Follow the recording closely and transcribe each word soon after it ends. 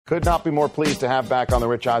Could not be more pleased to have back on the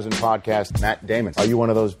Rich Eisen podcast, Matt Damon. Are you one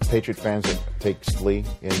of those Patriot fans that takes glee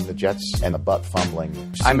in the Jets and the butt fumbling?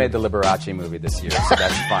 I made the Liberace movie this year, so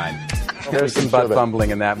that's fine. There's some butt fumbling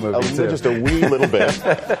in that movie, too. Just a wee little bit.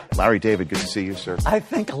 Larry David, good to see you, sir. I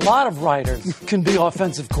think a lot of writers can be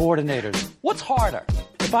offensive coordinators. What's harder?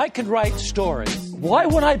 If I could write stories, why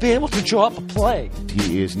wouldn't I be able to draw up a play?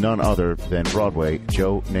 He is none other than Broadway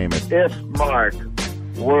Joe Namath. If Mark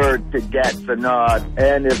were to get the nod,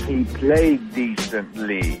 and if he played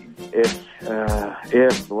decently,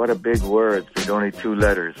 if, what a big word for only two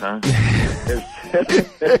letters, huh?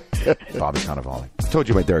 Bobby Cannavale. I told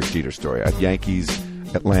you my Derek Jeter story at Yankees,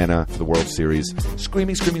 Atlanta for the World Series.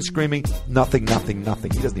 Screaming. Nothing.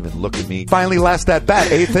 He doesn't even look at me. Finally, last at bat,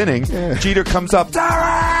 8th inning. Jeter comes up.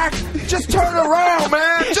 Derek! Just turn around,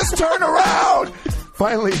 man! Just turn around!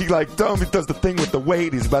 Finally, he does the thing with the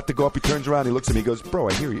weight. He's about to go up. He turns around. He looks at me. He goes, "Bro,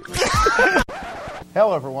 I hear you."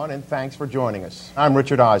 Hello, everyone, and thanks for joining us. I'm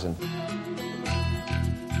Richard Eisen.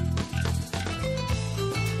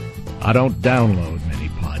 I don't download many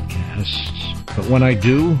podcasts, but when I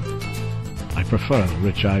do, I prefer the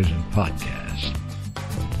Rich Eisen podcast.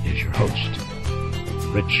 Here's your host,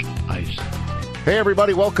 Rich Eisen. Hey,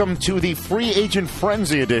 everybody, welcome to the Free Agent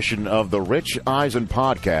Frenzy edition of the Rich Eisen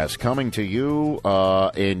podcast, coming to you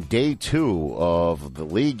in day 2 of the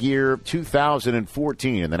league year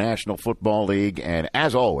 2014 in the National Football League. And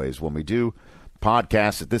as always, when we do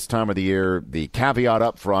podcasts at this time of the year, the caveat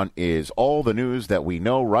up front is all the news that we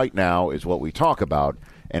know right now is what we talk about.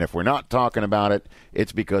 And if we're not talking about it,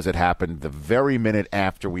 it's because it happened the very minute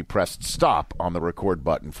after we pressed stop on the record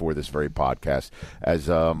button for this very podcast. As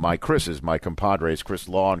my compadres, Chris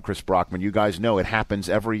Law and Chris Brockman, you guys know it happens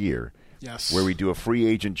every year. Yes. Where we do a free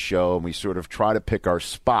agent show and we sort of try to pick our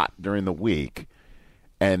spot during the week.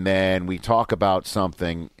 And then we talk about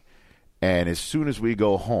something. And as soon as we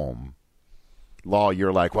go home, Law,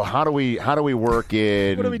 you're like, well, how do we work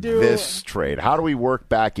in What do we do? This trade? How do we work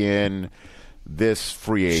back in this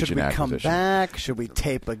free agent Should we acquisition? come back? Should we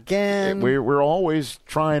tape again? We're always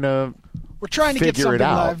trying to get figure something it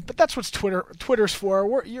out. live, but that's what Twitter's for.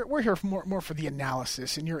 We're here more for the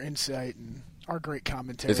analysis and your insight and our great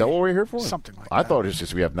commentary. Is that what we're here for? Something like that. I thought it was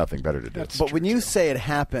just we have nothing better to do. But when you say it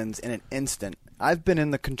happens in an instant, I've been in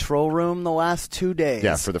the control room the last 2 days.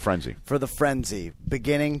 Yeah, for the frenzy. For the frenzy,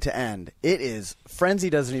 beginning to end. It is, frenzy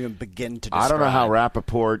doesn't even begin to describe. I don't know how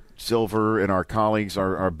Rappaport, Silver, and our colleagues,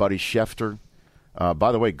 our buddy Schefter.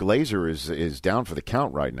 By the way, Glazer is down for the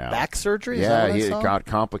count right now. Back surgery? Yeah, he got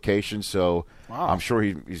complications, so Wow. I'm sure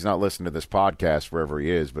he's not listening to this podcast wherever he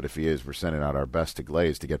is, but if he is, we're sending out our best to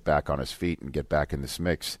Glaze to get back on his feet and get back in this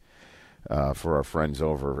mix for our friends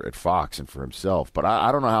over at Fox and for himself. But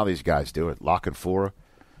I don't know how these guys do it. Lock and four.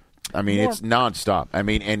 I mean, it's nonstop. I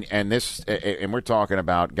mean, and we're talking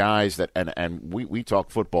about guys that and we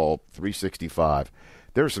talk football 365.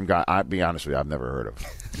 There's some guy. I'll be honest with you, I've never heard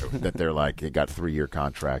of that. They're like they got 3-year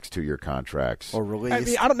contracts, 2-year contracts, or release. I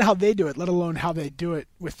mean, I don't know how they do it, let alone how they do it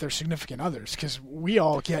with their significant others, because we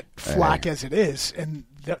all get flack as it is, and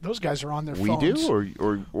those guys are on their phones. We do,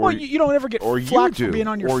 or well, you don't ever get flack for being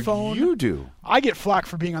on your phone. Or you do. I get flack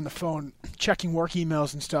for being on the phone, checking work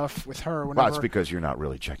emails and stuff with her. Whenever. Well, it's because you're not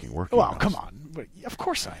really checking work emails. Well, come on. But of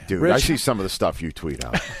course I am. Dude, Rich, I see some of the stuff you tweet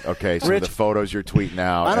out. Okay, some Rich, of the photos you're tweeting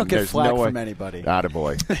out. I don't get there's flack no from anybody.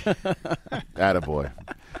 Attaboy. Attaboy.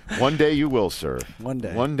 One day you will, sir. One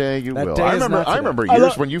day. One day you That will. day I is remember. not today. I remember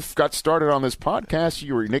years when you got started on this podcast.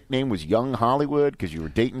 Your nickname was Young Hollywood because you were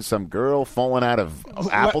dating some girl falling out of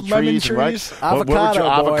apple lemon trees, right? trees.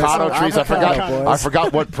 Avocado trees. Avocado I boys.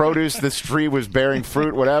 forgot what produce this tree was bearing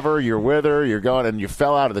fruit. Whatever. You're with her. You're going, and you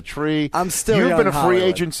fell out of the tree. I'm still. You've Young been a free Hollywood.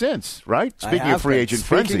 agent since, right? I Speaking have of free been. agent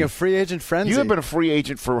frenzy. Speaking of free agent frenzy, You have been a free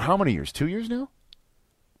agent for how many years? 2 years now?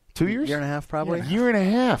 2 years? Year and a half, probably. Year and a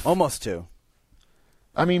half. Almost 2.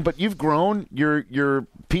 I mean, but you've grown. Your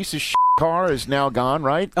piece of car is now gone,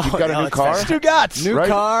 right? You've got a new it's car. that Stugatz. New Right?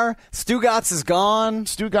 car. Stugatz is gone.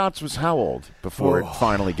 Stugatz was how old before it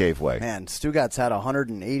finally gave way? Man, Stugatz had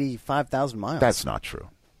 185,000 miles. That's not true.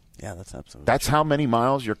 Yeah, that's absolutely. That's how many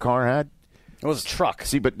miles your car had? It was a truck.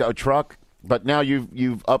 See, but a truck. But now you've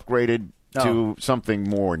upgraded to something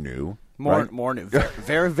more new. Right? More new.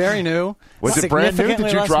 Very, very new. Was it brand new? Significantly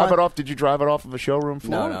Did you less drive mi- it off? Did you drive it off of a showroom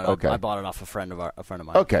floor? No. Okay. I bought it off a friend of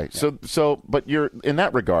mine. Okay, Yeah. so, but you're in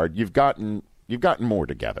that regard, you've gotten more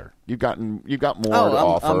together. You got more to I'm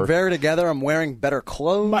offer. very together. I'm wearing better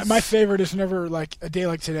clothes. My favorite is whenever, like, a day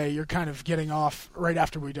like today, you're kind of getting off right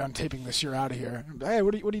after we're done taping this. You're out of here. Hey,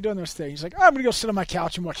 what are you doing this day? He's like, I'm going to go sit on my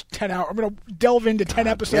couch and watch 10 hours. I'm going to delve into 10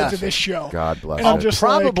 episodes of this show. God bless and it. I'm just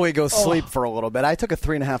probably go sleep for a little bit. I took a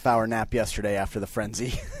 3.5-hour nap yesterday after the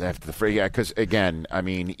frenzy. Because, again, I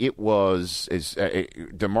mean, it was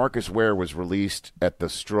DeMarcus Ware was released at the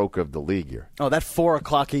stroke of the league year. Oh, that 4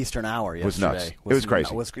 o'clock Eastern hour yesterday. Was nuts. It was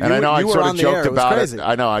crazy. And I know I sort of joked about it.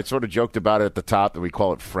 I know I sort of joked about it at the top that we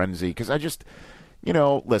call it frenzy because I just,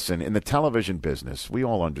 listen, in the television business, we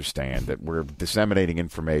all understand that we're disseminating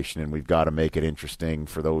information and we've got to make it interesting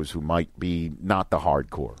for those who might be not the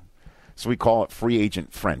hardcore. So we call it free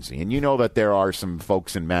agent frenzy. And you know that there are some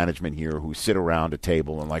folks in management here who sit around a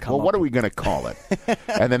table and what are we going to call it?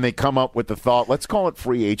 And then they come up with the thought, let's call it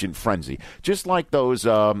free agent frenzy. Just like those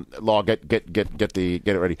Law, get it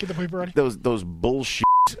ready. Get the paper ready. Those bullshit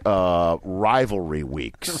rivalry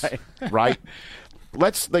weeks. Right?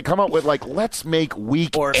 They come up with let's make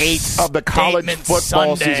week 8 of the college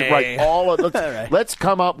football season. Right. Let's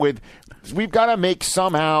come up with we've got to make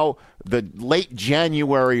somehow the late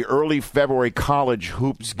January, early February college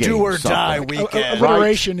hoops game. Do or die weekend.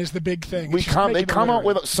 Alliteration is the big thing. They come up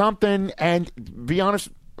with something, and be honest,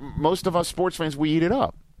 most of us sports fans, we eat it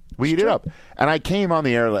up. And I came on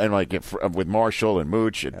the air and with Marshall and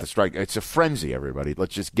Mooch at the strike. It's a frenzy, everybody.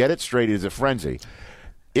 Let's just get it straight. It's a frenzy.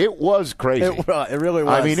 It was crazy. It really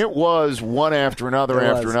was. I mean, it was one after another,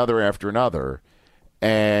 after another.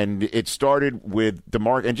 And it started with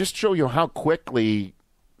DeMarcus. And just show you how quickly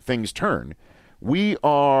things turn. We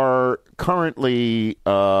are currently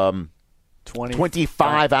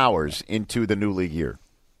 25 hours into the new league year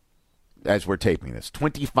as we're taping this.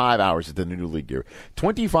 25 hours into the new league year.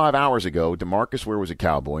 25 hours ago, DeMarcus Ware was a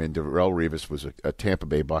Cowboy and Darrelle Revis was a Tampa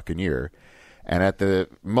Bay Buccaneer. And at the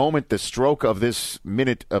moment, the stroke of this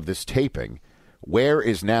minute of this taping, Ware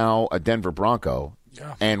is now a Denver Bronco.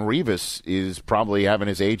 Yeah. And Revis is probably having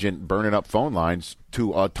his agent burning up phone lines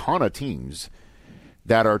to a ton of teams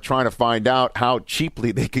that are trying to find out how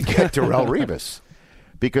cheaply they could get Darrelle Revis.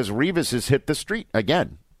 Because Revis has hit the street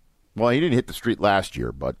again. Well, he didn't hit the street last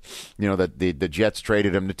year, but that the Jets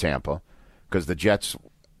traded him to Tampa because the Jets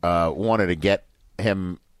wanted to get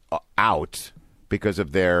him out because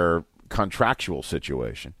of their contractual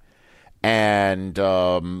situation. And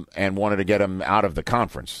wanted to get him out of the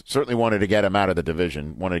conference. Certainly wanted to get him out of the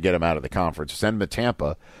division, wanted to get him out of the conference. Send him to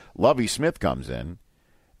Tampa. Lovie Smith comes in,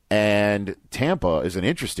 and Tampa is an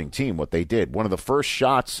interesting team, what they did. One of the first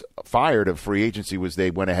shots fired of free agency was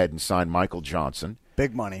they went ahead and signed Michael Johnson.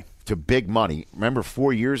 Big money. To big money. Remember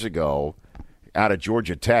 4 years ago, out of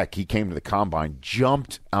Georgia Tech, he came to the Combine,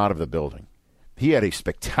 jumped out of the building. He had a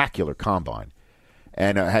spectacular Combine.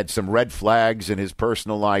 And had some red flags in his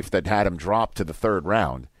personal life that had him drop to the third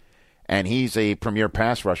round. And he's a premier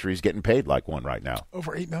pass rusher. He's getting paid like one right now.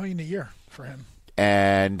 Over $8 million a year for him.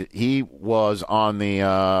 And he was on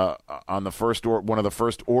the first one of the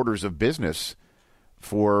first orders of business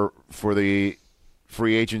for the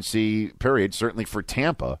free agency period, certainly for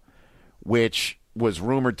Tampa, which was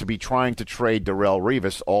rumored to be trying to trade Darrelle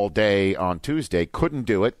Revis all day on Tuesday. Couldn't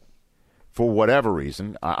do it for whatever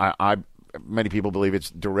reason. Many people believe it's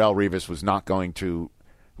Darrelle Revis was not going to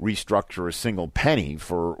restructure a single penny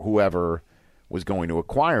for whoever was going to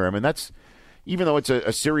acquire him. And that's, even though it's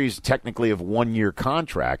a series technically of 1-year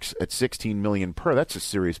contracts at $16 million per, that's a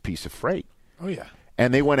serious piece of freight. Oh, yeah.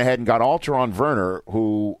 And they went ahead and got Alteron Werner,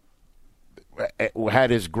 who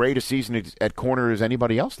had as great a season at corner as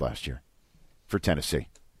anybody else last year for Tennessee.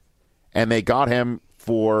 And they got him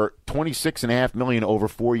for $26.5 million over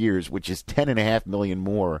 4 years, which is $10.5 million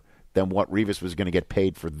more than what Revis was going to get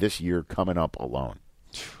paid for this year coming up alone.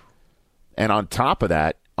 And on top of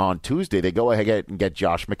that, on Tuesday, they go ahead and get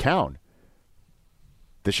Josh McCown,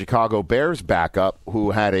 the Chicago Bears backup,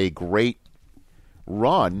 who had a great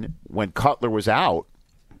run when Cutler was out,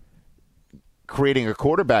 creating a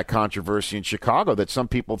quarterback controversy in Chicago that some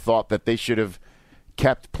people thought that they should have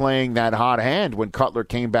kept playing that hot hand when Cutler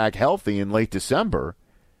came back healthy in late December.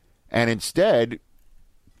 And instead,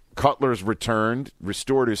 Cutler's returned,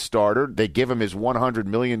 restored his starter. They give him his $100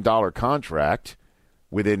 million contract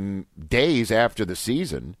within days after the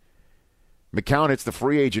season. McCown hits the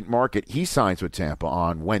free agent market. He signs with Tampa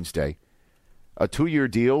on Wednesday. A 2-year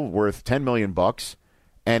deal worth $10 million.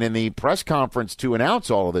 And in the press conference to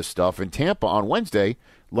announce all of this stuff in Tampa on Wednesday,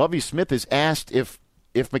 Lovie Smith is asked if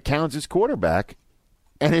McCown's his quarterback.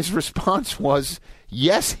 And his response was,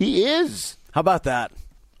 yes, he is. How about that?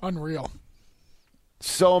 Unreal.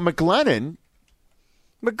 So McGlennon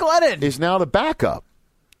is now the backup.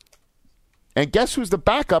 And guess who's the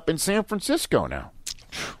backup in San Francisco now?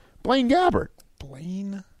 Blaine Gabbert.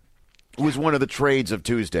 Blaine was one of the trades of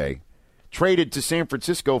Tuesday. Traded to San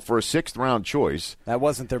Francisco for a 6th-round choice. That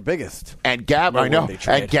wasn't their biggest. And Gabbert's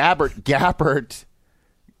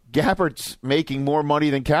making more money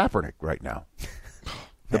than Kaepernick right now.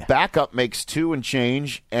 The backup makes $2 and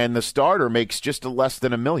change, and the starter makes just less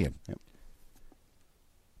than $1 million. Yep.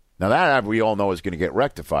 Now that we all know is going to get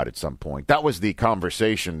rectified at some point. That was the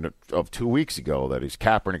conversation of 2 weeks ago. That is,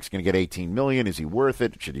 Kaepernick's going to get $18 million. Is he worth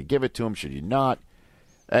it? Should you give it to him? Should you not?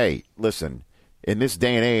 Hey, listen. In this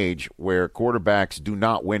day and age where quarterbacks do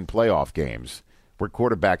not win playoff games, where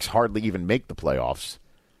quarterbacks hardly even make the playoffs,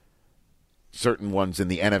 certain ones in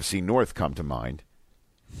the NFC North come to mind,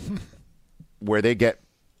 where they get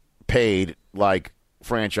paid like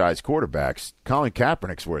franchise quarterbacks. Colin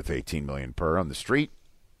Kaepernick's worth $18 million per on the street.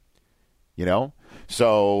 You know?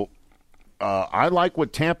 So I like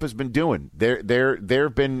what Tampa's been doing. They've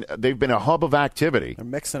been a hub of activity. They're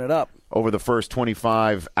mixing it up over the first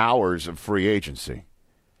 25 hours of free agency.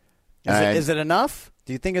 Is it enough?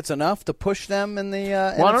 Do you think it's enough to push them in the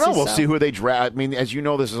well, I don't know. We'll South? See who they draft. I mean, as you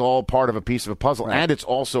know, this is all part of a piece of a puzzle, right. And it's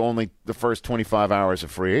also only the first 25 hours of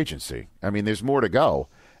free agency. I mean, there's more to go.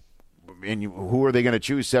 And who are they going to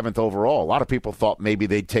choose 7th overall? A lot of people thought maybe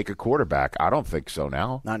they'd take a quarterback. I don't think so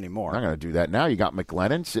now. Not anymore. Not going to do that now. You got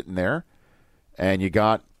McLennan sitting there, and you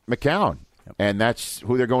got McCown. Yep. And that's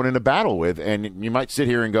who they're going into battle with. And you might sit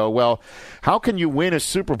here and go, well, how can you win a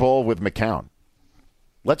Super Bowl with McCown?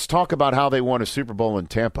 Let's talk about how they won a Super Bowl in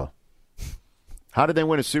Tampa. How did they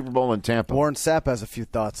win a Super Bowl in Tampa? Warren Sapp has a few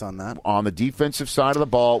thoughts on that. On the defensive side of the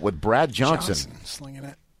ball with Brad Johnson slinging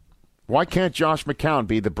it. Why can't Josh McCown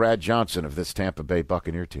be the Brad Johnson of this Tampa Bay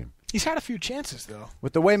Buccaneer team? He's had a few chances, though.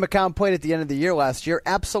 With the way McCown played at the end of the year last year,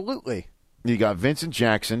 absolutely. You got Vincent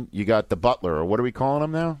Jackson. You got the Butler, or what are we calling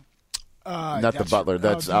him now? Not the Butler.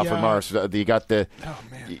 That's Alfred Morris. You got the. Oh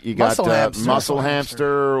man. You got Muscle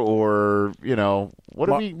Hamster, or what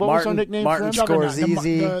was our nickname? Martin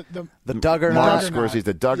Scorsese, the Duggernaut. Martin Scorsese,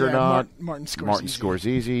 the Duggernaut. Martin Scorsese. Martin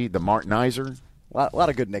Scorsese, the Martinizer. A lot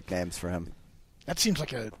of good nicknames for him. That seems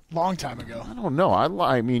like a long time ago. I don't know.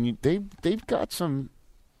 I mean, they've got some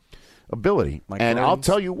ability, and I'll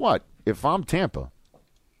tell you what. If I'm Tampa,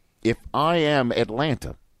 if I am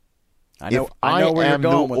Atlanta. I know where you're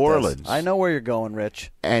going with New Orleans. I know where you're going,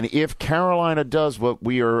 Rich. And if Carolina does what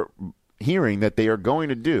we are hearing that they are going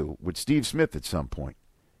to do with Steve Smith at some point,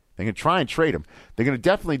 they're going to try and trade him. They're going to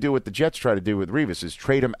definitely do what the Jets try to do with Revis, is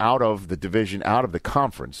trade him out of the division, out of the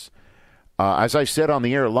conference. As I said on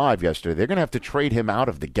the air live yesterday, they're going to have to trade him out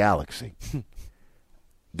of the galaxy.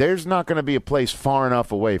 There's not going to be a place far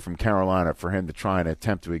enough away from Carolina for him to try and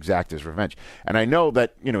attempt to exact his revenge. And I know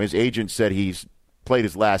that his agent said he's played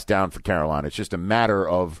his last down for Carolina. It's just a matter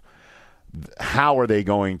of how are they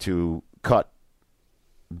going to cut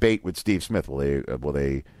bait with Steve Smith? Will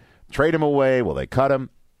they trade him away? Will they cut him?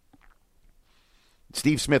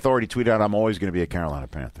 Steve Smith already tweeted out, "I'm always going to be a Carolina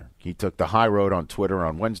Panther." He took the high road on Twitter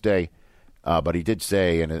on Wednesday, but he did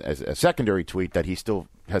say in a secondary tweet that he still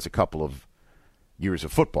has a couple of years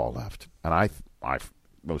of football left, and I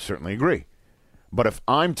most certainly agree. But if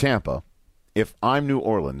I'm Tampa, if I'm New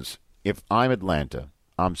Orleans, if I'm Atlanta,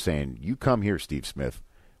 I'm saying, you come here, Steve Smith.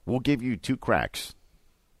 We'll give you 2 cracks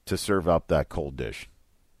to serve up that cold dish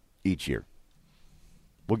each year.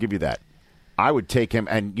 We'll give you that. I would take him,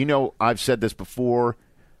 and I've said this before.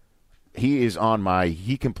 He is on my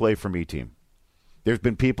he can play for me team. There's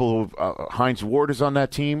been people who Heinz Ward is on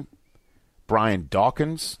that team. Brian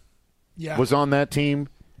Dawkins was on that team.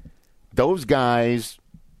 Those guys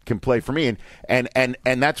can play for me, and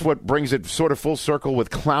that's what brings it sort of full circle with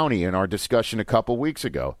Clowney in our discussion a couple weeks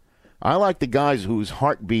ago. I like the guys whose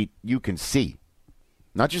heartbeat you can see,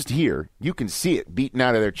 not just hear. You can see it beating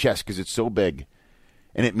out of their chest because it's so big,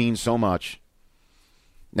 and it means so much.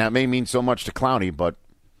 Now it may mean so much to Clowney, but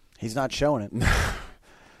he's not showing it.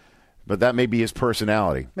 But that may be his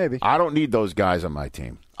personality. Maybe I don't need those guys on my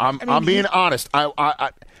team. I'm being honest.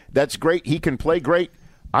 I that's great. He can play great.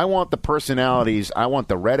 I want the personalities. I want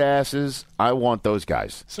the red asses. I want those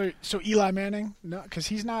guys. So Eli Manning, no, because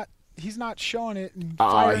he's not showing it and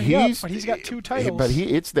firing up, but he's got 2 titles. But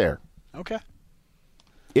it's there. Okay,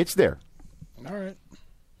 it's there. All right,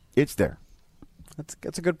 it's there.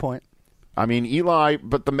 That's a good point. I mean, Eli,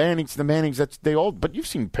 but the Mannings. That's they all. But you've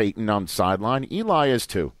seen Peyton on the sideline. Eli is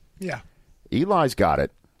too. Yeah, Eli's got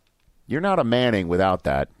it. You're not a Manning without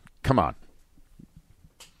that. Come on.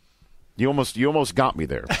 You almost got me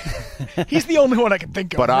there. He's the only one I can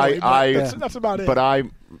think of. But really, that's about it. But I,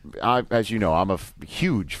 as you know, I'm a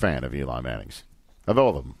huge fan of Eli Manning's, of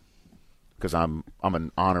all of them, because I'm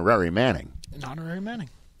an honorary Manning. An honorary Manning.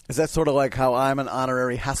 Is that sort of like how I'm an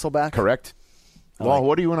honorary Hasselback? Correct. Well,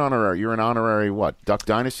 what are you an honorary? You're an honorary what? Duck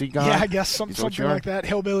Dynasty guy? Yeah, I guess something like that.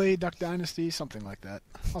 Hillbilly, Duck Dynasty, something like that.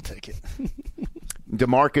 I'll take it.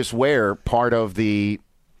 DeMarcus Ware, part of the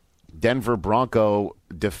Denver Bronco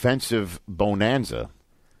defensive bonanza.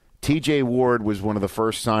 TJ Ward was one of the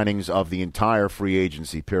first signings of the entire free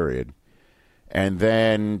agency period. And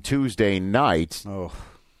then Tuesday night,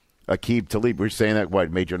 Aqib Talib, we're saying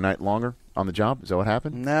that, made your night longer on the job? Is that what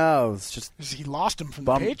happened? No, it's just he lost him from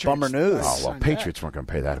the Patriots. Bummer news. Oh, well, Patriots weren't going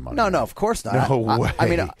to pay that money. No, of course not. No way. I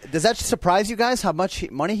mean, does that surprise you guys how much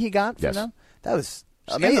money he got from them? That was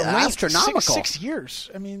amazing, astronomical. 6 years.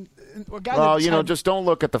 I mean, just don't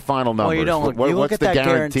look at the final numbers. Well, you don't. You look at that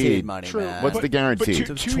guaranteed money. True. Man. What's the guaranteed?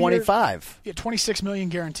 25. Yeah, $26 million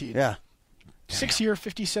guaranteed. Yeah. 6 year,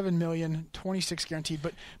 $57 million, 26 guaranteed.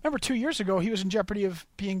 But remember, 2 years ago, he was in jeopardy of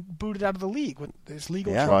being booted out of the league with his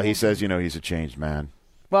legal trouble. Well, he says, he's a changed man.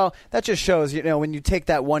 Well, that just shows, when you take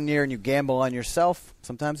that 1 year and you gamble on yourself,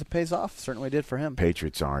 sometimes it pays off. Certainly did for him.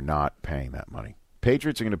 Patriots are not paying that money.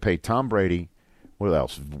 Patriots are going to pay Tom Brady. What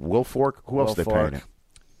else? Will Fork? Who else are they paying him?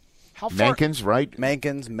 Mankins, right?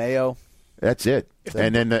 Mankins, Mayo. That's it.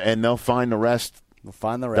 And they'll find the rest. They'll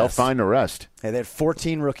find the rest. Hey, they had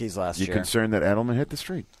 14 rookies last year. You concerned that Edelman hit the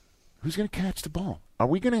street? Who's going to catch the ball? Are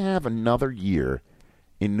we going to have another year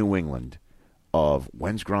in New England of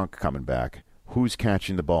when's Gronk coming back? Who's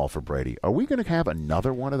catching the ball for Brady? Are we going to have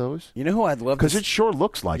another one of those? You know who I'd love to see? Because it sure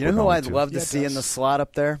looks like who I'd love to see in the slot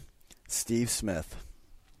up there? Steve Smith.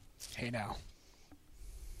 Hey, now.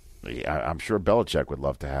 Yeah, I'm sure Belichick would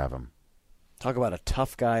love to have him. Talk about a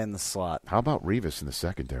tough guy in the slot. How about Revis in the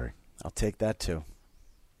secondary? I'll take that, too.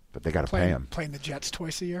 But they got to pay him. Playing the Jets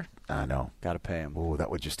twice a year? I know. Got to pay him. Oh,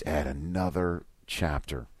 that would just add another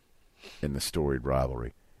chapter in the storied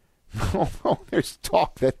rivalry. There's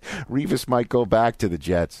talk that Revis might go back to the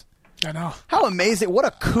Jets. I know. How amazing. What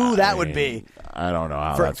a coup that would be. I don't know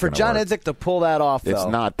how that's for John work. Idzik to pull that off, though. It's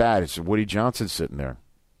not that. It's Woody Johnson sitting there.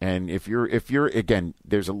 And if you're again,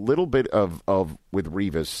 there's a little bit of with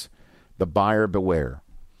Revis, the buyer beware.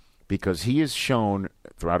 Because he has shown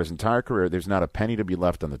throughout his entire career, there's not a penny to be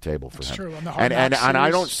left on the table for That's him. true. And I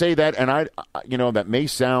don't say that, and that may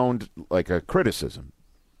sound like a criticism.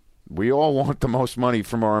 We all want the most money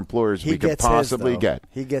from our employers we could possibly get.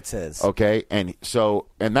 He gets his. Okay, and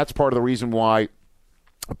that's part of the reason why,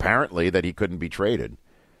 apparently, that he couldn't be traded,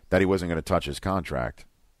 that he wasn't going to touch his contract,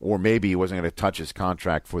 or maybe he wasn't going to touch his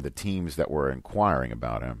contract for the teams that were inquiring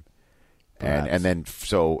about him. And then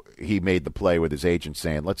so he made the play with his agent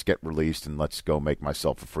saying, let's get released and let's go make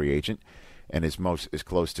myself a free agent. And as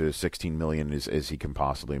close to $16 million as he can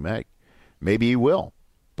possibly make. Maybe he will.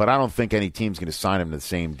 But I don't think any team's going to sign him to the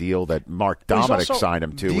same deal that Mark Dominic signed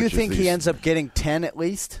him to. Do you think he ends up getting 10 at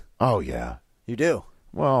least? Oh, yeah. You do?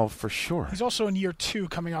 Well, for sure. He's also in year 2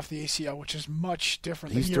 coming off the ACL, which is much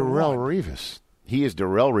different than year Darrelle 1. Revis. He is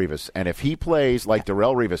Darrelle Revis, and if he plays like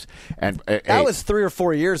Darrelle Revis, and that was 3 or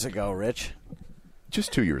 4 years ago, Rich.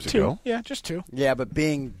 Just 2 years ago. Yeah, just 2. Yeah, but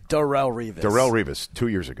being Darrelle Revis. Darrelle Revis, 2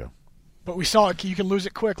 years ago. But we saw it. You can lose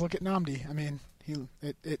it quick. Look at Nnamdi. I mean,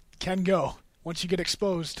 it can go once you get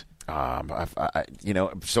exposed.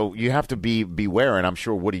 So you have to beware, and I'm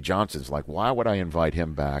sure Woody Johnson's like, why would I invite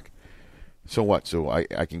him back? So what? So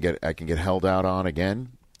I can get held out on again?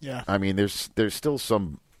 Yeah. I mean, there's still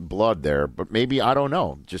some blood there, but maybe, I don't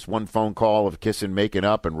know, just one phone call of kissing, making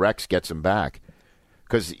up, and Rex gets him back.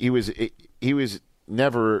 Because he wasn't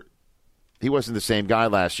the same guy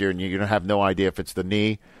last year, and you're going to have no idea if it's the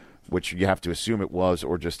knee, which you have to assume it was,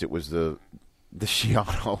 or just it was the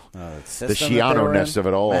Schiano, the Schiano-ness of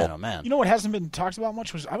it all. Man, oh, man. You know what hasn't been talked about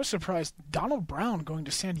much was I was surprised Donald Brown going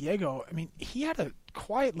to San Diego. I mean, he had a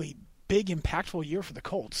quietly big, impactful year for the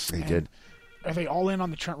Colts. He did. Are they all in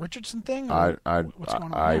on the Trent Richardson thing? What's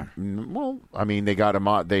going on there? Well, I mean,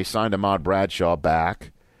 they signed Ahmad Bradshaw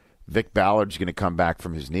back. Vic Ballard's going to come back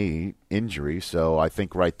from his knee injury, so I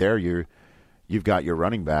think right there you've got your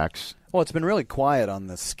running backs. Well, it's been really quiet on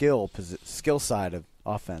the skill side of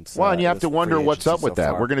offense. Well, and you have to wonder what's up with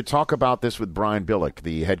that. Far. We're going to talk about this with Brian Billick,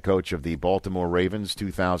 the head coach of the Baltimore Ravens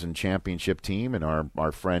 2000 championship team, and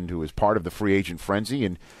our friend who is part of the free agent frenzy.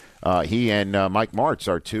 And he and Mike Martz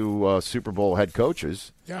are 2 Super Bowl head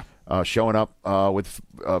coaches. Yeah. Showing up with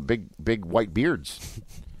big white beards.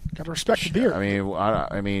 Got to respect the beard.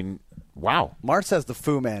 I mean, wow. Martz has the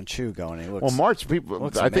Fu Manchu going. He looks. Well, Martz people.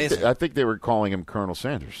 Looks I amazing. think they were calling him Colonel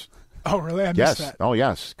Sanders. Oh, really? I missed that. Oh,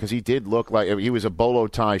 yes, because he did look like he was a bolo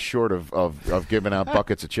tie short of giving out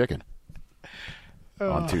buckets of chicken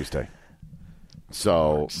on Tuesday.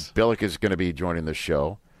 So Billick is going to be joining the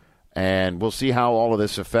show. And we'll see how all of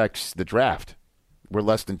this affects the draft. We're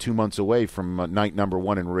less than 2 months away from night number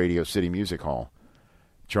 1 in Radio City Music Hall.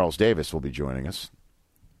 Charles Davis will be joining us.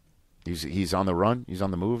 He's on the run? He's on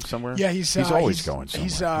the move somewhere? Yeah, he's always going somewhere.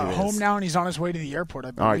 He's home now, and he's on his way to the airport,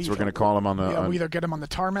 I believe. All right, so we're going to call him on the... Yeah, we'll either get him on the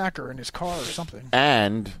tarmac or in his car or something.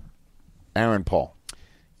 And Aaron Paul.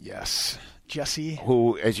 Yes. Jesse.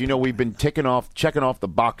 Who, as you know, we've been checking off the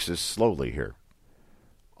boxes slowly here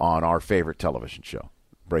on our favorite television show,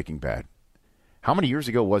 Breaking Bad. How many years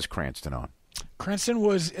ago was Cranston on? Cranston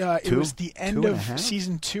was it was the end of half?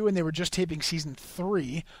 season 2, and they were just taping season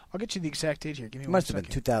 3. I'll get you the exact date here. Give me It one must have second.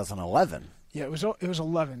 been 2011. Yeah, it was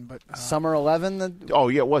 11, but Summer 11. Oh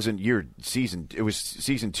yeah, it wasn't your season. It was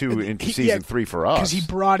season 2 into season 3 for us. because he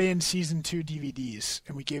brought in season 2 DVDs,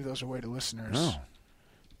 and we gave those away to listeners. Oh.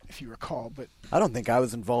 If you recall, but I don't think I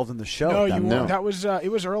was involved in the show. no, at that you point. weren't. That was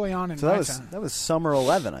it was early on in So my that time. was summer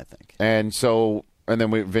 11, I think. And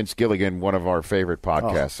then Vince Gilligan, one of our favorite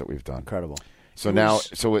podcasts that we've done. Incredible. So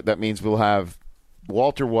that means we'll have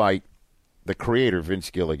Walter White, the creator, Vince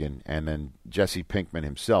Gilligan, and then Jesse Pinkman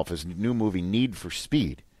himself. His new movie, Need for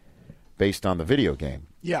Speed, based on the video game.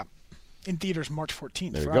 Yeah. In theaters March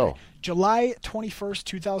 14th. There you Friday. go. July 21st,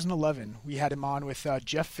 2011, we had him on with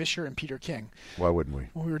Jeff Fisher and Peter King. Why wouldn't we?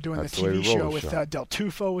 When we were doing That's the the way TV we roll show the with show. Del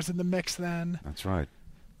Tufo was in the mix then. That's right.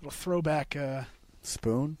 Little throwback.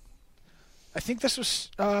 Spoon. I think this was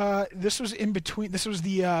in between. This was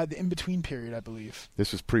the in between period, I believe.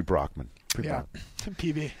 This was pre-Brockman. Yeah,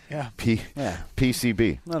 PB. Yeah,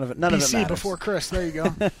 PCB. None of it BC matters. before Chris. There you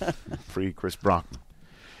go. Pre-Chris Brockman.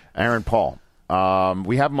 Aaron Paul.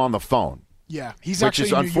 We have him on the phone. Yeah, he's which actually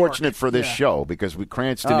is in New unfortunate York. for this Yeah. show because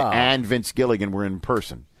Cranston and Vince Gilligan were in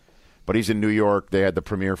person. But he's in New York. They had the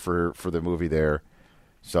premiere for the movie there.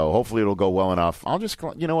 So hopefully it'll go well enough. I'll just,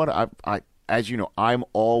 you know what, I as you know, I'm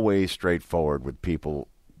always straightforward with people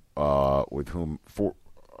with whom for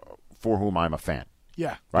whom I'm a fan.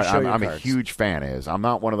 Yeah, Right, Show your I'm a cards. huge fan. I'm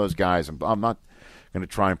not one of those guys. I'm not going to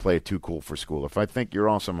try and play it too cool for school. If I think you're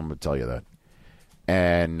awesome, I'm going to tell you that.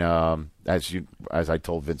 And as I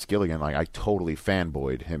told Vince Gilligan, like I totally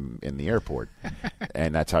fanboyed him in the airport,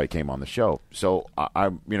 and that's how he came on the show. So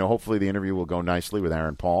I hopefully the interview will go nicely with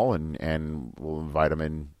Aaron Paul, and we'll invite him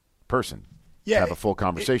in person to have a full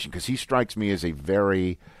conversation because he strikes me as a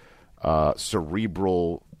very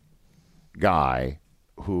cerebral guy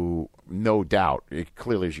who, no doubt,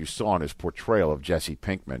 clearly as you saw in his portrayal of Jesse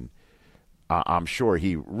Pinkman, I'm sure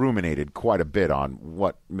he ruminated quite a bit on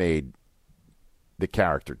what made the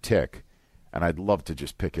character tick, and I'd love to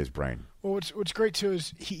just pick his brain. Well, what's great too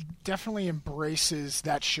is he definitely embraces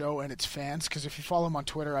that show and its fans. Because if you follow him on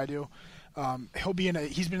Twitter, I do.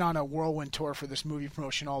 He's been on a whirlwind tour for this movie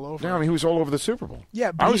promotion all over. Yeah, I mean, he was all over the Super Bowl.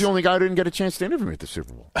 Yeah, but I was the only guy who didn't get a chance to interview him at the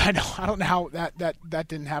Super Bowl. I know. I don't know how that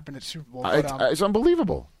didn't happen at Super Bowl. But, It's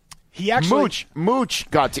unbelievable. he actually Mooch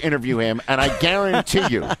got to interview him, and I guarantee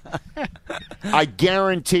you,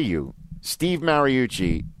 Steve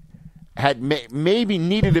Mariucci had maybe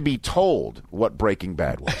needed to be told what Breaking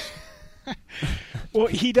Bad was. Well,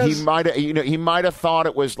 he does. He might have thought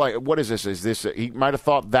it was like, what is this? Is this? He might have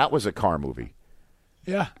thought that was a car movie.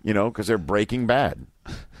 Yeah. Because they're Breaking Bad.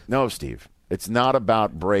 No, Steve, it's not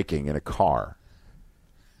about breaking in a car.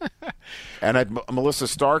 And Melissa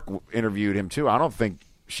Stark interviewed him too. I don't think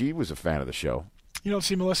she was a fan of the show. You don't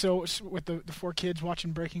see Melissa with the 4 kids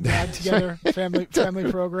watching Breaking Bad together, family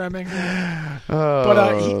programming. But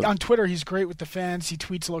on Twitter, he's great with the fans. He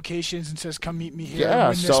tweets locations and says, "Come meet me here, win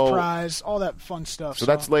this prize," all that fun stuff. So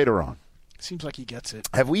that's later on. Seems like he gets it.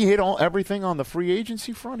 Have we hit everything on the free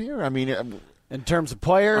agency front here? I mean, in terms of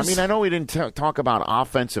players, I know we didn't talk about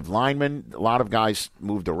offensive linemen. A lot of guys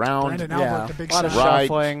moved around. Brandon Albert, the big a lot of sign.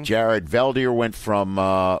 shuffling. Jared Veldier went from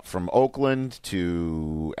Oakland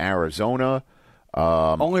to Arizona.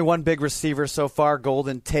 Only one big receiver so far,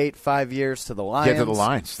 Golden Tate, 5 years to the Lions. Yeah, to the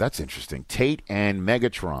Lions. That's interesting. Tate and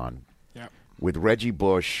Megatron with Reggie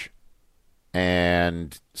Bush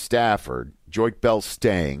and Stafford. Joik Bell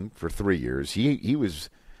staying for 3 years. He was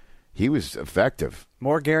effective.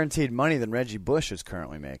 More guaranteed money than Reggie Bush is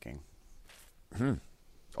currently making.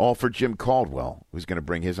 All for Jim Caldwell, who's going to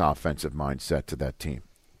bring his offensive mindset to that team.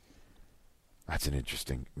 That's an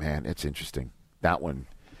interesting, man. It's interesting. That one,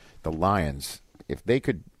 the Lions, if they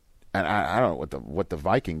could, and I don't know what the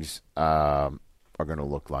Vikings are going to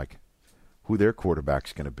look like, who their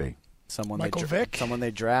quarterback's going to be. Michael Vick? Someone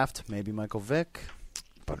they draft, maybe Michael Vick.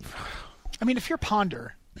 But I mean, if you're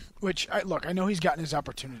Ponder, which I know he's gotten his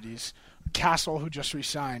opportunities. Castle, who just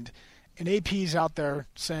re-signed, and AP's out there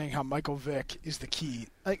saying how Michael Vick is the key.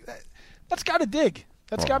 Like that's got to dig.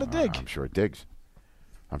 That's got to dig. I'm sure it digs.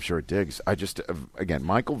 I'm sure it digs. Again,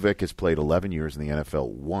 Michael Vick has played 11 years in the NFL.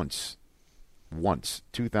 Once,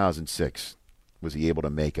 2006, was he able to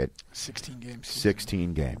make it? 16 games.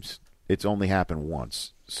 16 games. It's only happened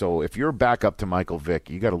once. So if you're back up to Michael Vick,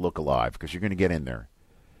 you got to look alive because you're going to get in there.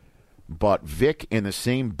 But Vick in the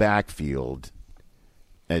same backfield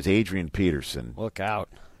as Adrian Peterson. Look out.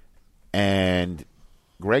 And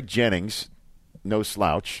Greg Jennings, no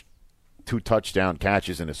slouch, 2 touchdown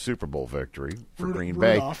catches in a Super Bowl victory for Green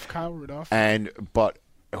Bay. Kyle Rudolph. But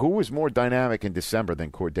who was more dynamic in December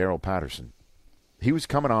than Cordero Patterson? He was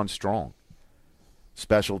coming on strong.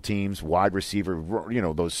 Special teams, wide receiver,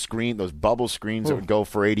 those bubble screens that would go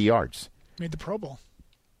for 80 yards. Made the Pro Bowl.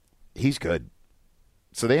 He's good.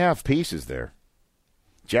 So they have pieces there.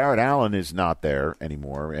 Jared Allen is not there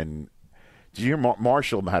anymore. And did you hear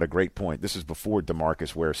Marshall had a great point? This is before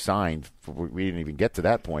DeMarcus Ware signed. We didn't even get to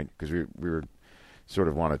that point because we were sort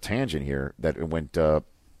of on a tangent here that it went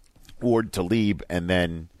Ward, Talib, and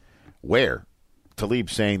then Ware. Talib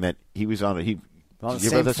saying that he was on the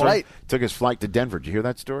same flight. Took his flight to Denver. Did you hear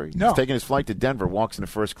that story? No. He's taking his flight to Denver, walks into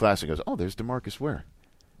first class, and goes, "Oh, there's DeMarcus Ware."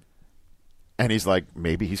 And he's like,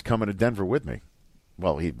 maybe he's coming to Denver with me.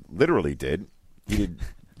 Well, he literally did. He did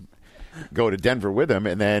go to Denver with him,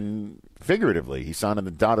 and then figuratively, he signed on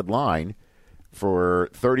the dotted line for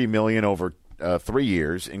 $30 million over 3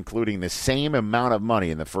 years, including the same amount of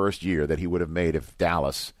money in the first year that he would have made if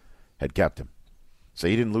Dallas had kept him. So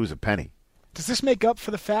he didn't lose a penny. Does this make up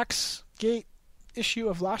for the fax gate issue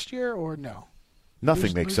of last year, or no?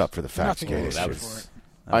 Nothing makes up for the fax gate issue. That was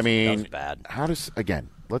bad. How does, again,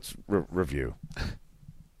 let's review.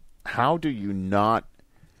 How do you not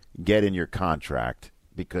get in your contract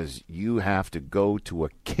because you have to go to a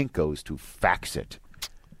Kinko's to fax it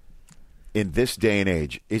in this day and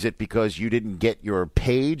age? Is it because you didn't get your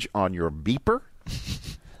page on your beeper?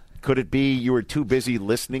 Could it be you were too busy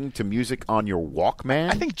listening to music on your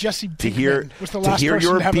Walkman? I think Jesse Pinkman was the last hear person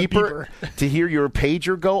your to have a beeper. To hear your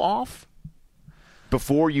pager go off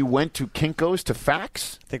before you went to Kinko's to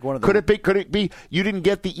fax? I think one of Could it be you didn't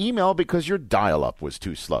get the email because your dial-up was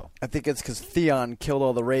too slow? I think it's because Theon killed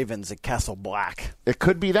all the Ravens at Castle Black. It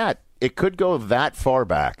could be that. It could go that far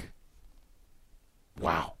back.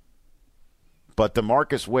 Wow. But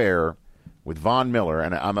DeMarcus Ware with Von Miller,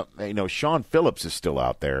 and Sean Phillips is still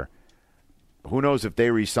out there. Who knows if they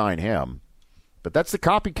re-sign him? But that's the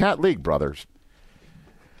copycat league, brothers.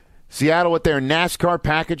 Seattle with their NASCAR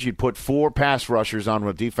package, you'd put 4 pass rushers on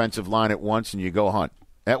a defensive line at once, and you go hunt.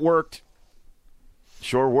 That worked.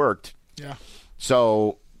 Sure worked. Yeah.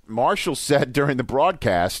 So Marshall said during the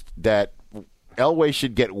broadcast that Elway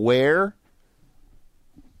should get Ware,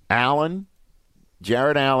 Allen,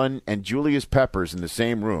 Jared Allen, and Julius Peppers in the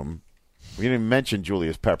same room. We didn't even mention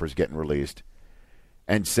Julius Peppers getting released.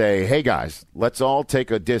 And say, hey, guys, let's all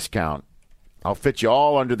take a discount. I'll fit you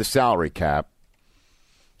all under the salary cap.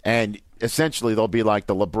 And essentially they'll be like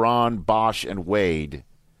the LeBron, Bosch, and Wade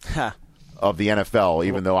of the NFL,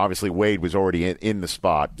 even though obviously Wade was already in the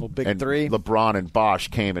spot. Big three. LeBron and Bosch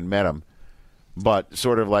came and met him. But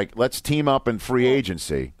sort of like, let's team up in free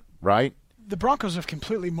agency, right? The Broncos have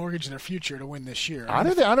completely mortgaged their future to win this year. I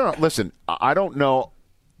don't know. Listen, I don't know.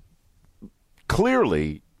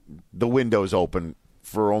 Clearly, the window's open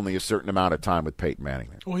for only a certain amount of time with Peyton Manning.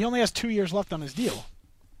 Well, he only has 2 years left on his deal.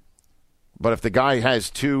 But if the guy has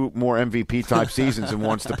 2 more MVP-type seasons and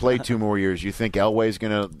wants to play 2 more years, you think Elway's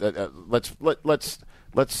going to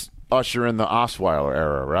let's usher in the Osweiler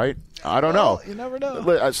era, right? I don't know. You never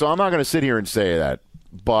know. So I'm not going to sit here and say that.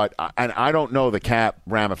 But I don't know the cap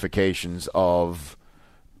ramifications of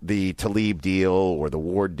the Talib deal or the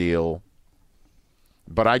Ward deal.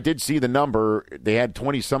 But I did see the number. They had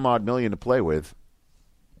 20-some-odd million to play with.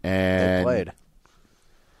 And they played.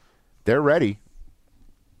 They're ready.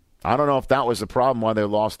 I don't know if that was the problem why they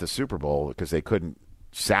lost the Super Bowl, because they couldn't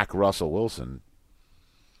sack Russell Wilson.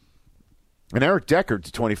 And Eric Decker,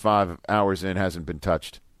 to 25 hours in, hasn't been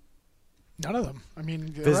touched. None of them. I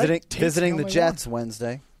mean, visiting the Jets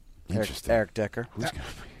Wednesday. Interesting. Eric Decker. Who's going to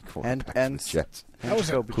be quarterback and for the Jets? That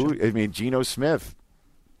was Geno Smith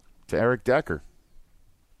to Eric Decker.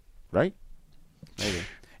 Right? Maybe.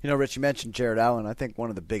 Rich, you mentioned Jared Allen. I think one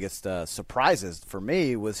of the biggest surprises for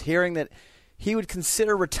me was hearing that he would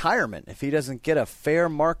consider retirement if he doesn't get a fair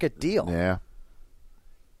market deal. Yeah.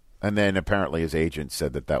 And then apparently his agent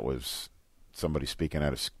said that was somebody speaking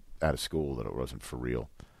out of school, that it wasn't for real.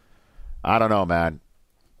 I don't know, man.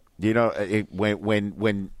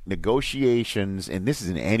 When negotiations, and this is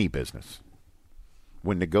in any business,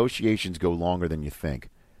 when negotiations go longer than you think,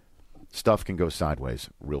 stuff can go sideways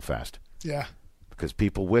real fast. Yeah. because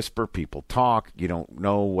people whisper, people talk. You don't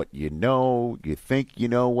know what you know. You think you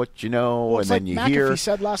know what you know, Well, and then like you hear. McAfee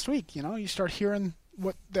said last week, you start hearing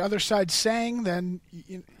what the other side's saying, then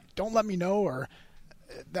don't let me know. Or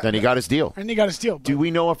then he got his deal. And he got his deal. Do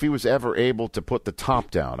we know if he was ever able to put the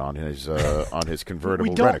top down on his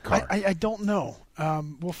convertible rental car? I don't know.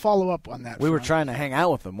 We'll follow up on that. We were trying to hang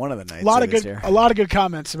out with him one of the nights. A lot of good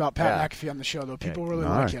comments about Pat McAfee on the show, though. People really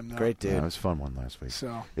like him. Though. Great dude. Yeah, it was a fun one last week.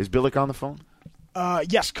 So is Billick on the phone?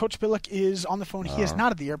 Yes, Coach Billick is on the phone. He is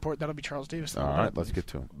not at the airport. That'll be Charles Davis. All right, let's get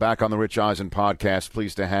to him. Back on the Rich Eisen podcast,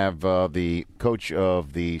 pleased to have the coach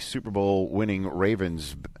of the Super Bowl winning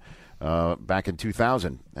Ravens back in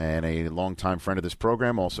 2000 and a longtime friend of this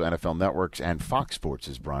program, also NFL Networks and Fox Sports,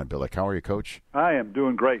 is Brian Billick. How are you, Coach? I am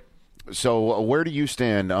doing great. So where do you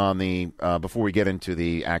stand on the before we get into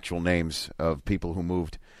the actual names of people who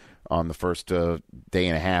moved on the first day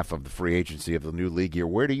and a half of the free agency of the new league year,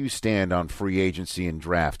 where do you stand on free agency and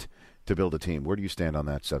draft to build a team? Where do you stand on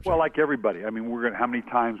that subject? Well, like everybody, I mean, how many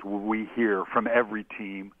times will we hear from every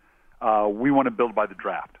team, we want to build by the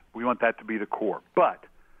draft. We want that to be the core. But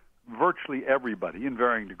virtually everybody, in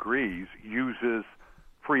varying degrees, uses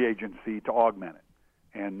free agency to augment it.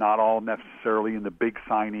 And not all necessarily in the big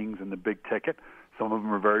signings and the big ticket. Some of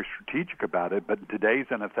them are very strategic about it. But in today's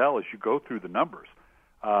NFL, as you go through the numbers,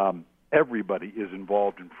 everybody is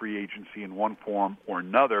involved in free agency in one form or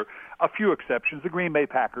another. A few exceptions. The Green Bay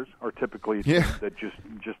Packers are typically a team that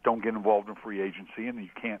just don't get involved in free agency, and you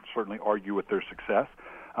can't certainly argue with their success.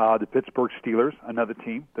 The Pittsburgh Steelers, another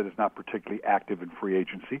team that is not particularly active in free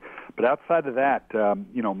agency. But outside of that,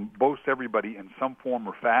 most everybody in some form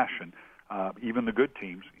or fashion, even the good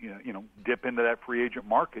teams, dip into that free agent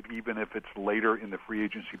market, even if it's later in the free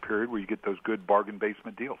agency period where you get those good bargain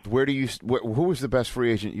basement deals. Who was the best free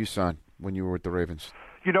agent you signed when you were with the Ravens?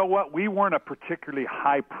 You know what? We weren't a particularly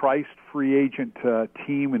high-priced free agent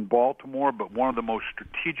team in Baltimore, but one of the most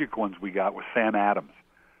strategic ones we got was Sam Adams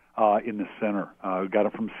in the center. We got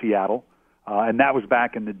him from Seattle. And that was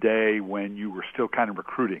back in the day when you were still kind of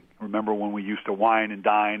recruiting. Remember when we used to wine and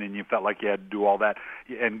dine and you felt like you had to do all that?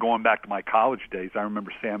 And going back to my college days, I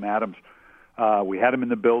remember Sam Adams. We had him in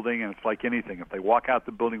the building, and it's like anything. If they walk out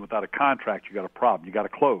the building without a contract, you got a problem. You got to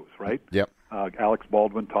close, right? Yep. Alex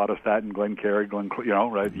Baldwin taught us that in Glen Cary,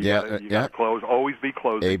 right? You got to close. Always be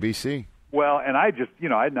closing. ABC. Well, and I just,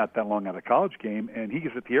 I had not that long out of college game, and he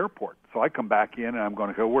was at the airport. So I come back in, and I'm going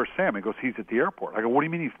to go, where's Sam? He goes, he's at the airport. I go, what do you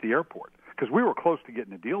mean he's at the airport? Because we were close to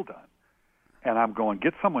getting a deal done. And I'm going,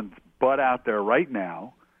 get someone's butt out there right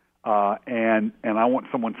now, and I want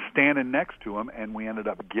someone standing next to him, and we ended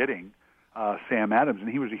up getting Sam Adams, and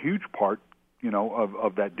he was a huge part,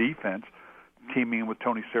 of that defense, teaming with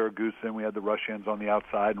Tony Saragusa, and we had the rush ends on the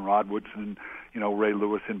outside, and Rod Woodson, Ray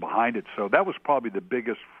Lewis in behind it. So that was probably the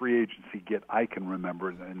biggest free agency get I can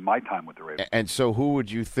remember in my time with the Ravens. And so who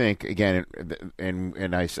would you think, again,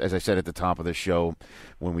 and as I said at the top of the show,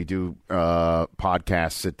 when we do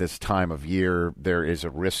podcasts at this time of year, there is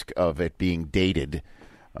a risk of it being dated.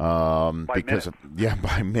 By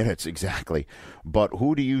minutes, exactly. But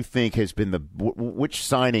who do you think has been which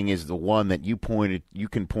signing is the one that you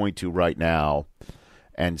can point to right now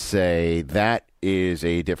and say that is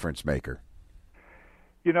a difference maker?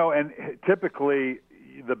 And typically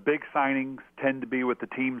the big signings tend to be with the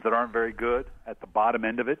teams that aren't very good at the bottom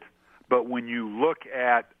end of it. But when you look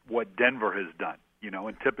at what Denver has done,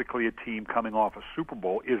 and typically a team coming off a Super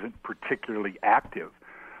Bowl isn't particularly active.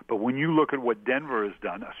 But when you look at what Denver has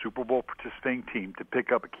done, a Super Bowl participating team, to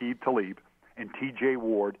pick up Aqib Talib and T.J.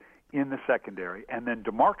 Ward in the secondary, and then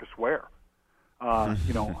DeMarcus Ware, to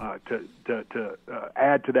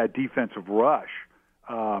add to that defensive rush,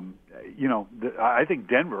 I think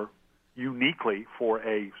Denver, uniquely for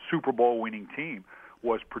a Super Bowl winning team,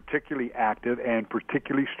 was particularly active and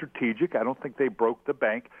particularly strategic. I don't think they broke the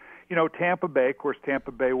bank. Tampa Bay, of course,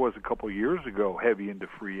 Tampa Bay was a couple of years ago heavy into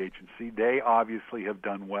free agency. They obviously have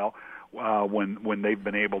done well when they've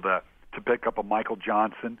been able to pick up a Michael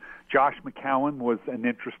Johnson. Josh McCown was an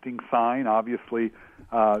interesting sign. Obviously,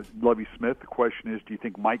 Lovie Smith. The question is, do you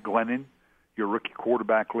think Mike Glennon, your rookie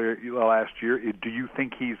quarterback last year, do you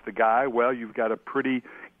think he's the guy? Well, you've got a pretty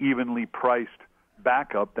evenly priced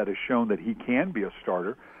backup that has shown that he can be a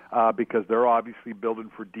starter because they're obviously building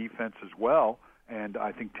for defense as well. And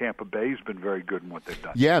I think Tampa Bay's been very good in what they've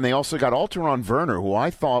done. Yeah, and they also got Alteron Werner, who I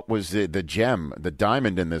thought was the gem, the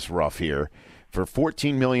diamond in this rough here, for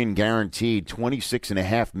 $14 million guaranteed,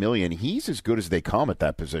 $26.5 million. He's as good as they come at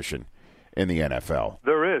that position in the NFL.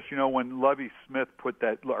 There is. When Lovie Smith put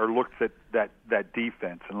that or looked at that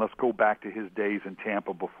defense, and let's go back to his days in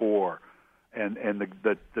Tampa before, and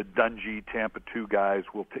the Dungy Tampa 2 guys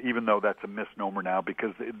will, even though that's a misnomer now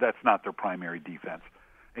because that's not their primary defense.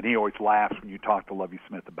 And he always laughs when you talk to Lovie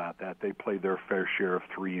Smith about that. They play their fair share of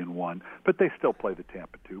 3-1, but they still play the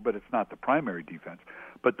Tampa 2, but it's not the primary defense.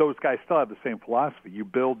 But those guys still have the same philosophy. You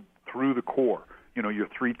build through the core, your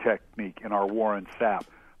 3 technique in our Warren Sapp,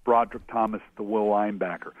 Broderick Thomas, the will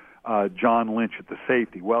linebacker, John Lynch at the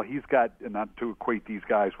safety. Well, he's got, not to equate these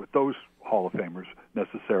guys with those Hall of Famers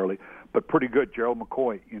necessarily, but pretty good. Gerald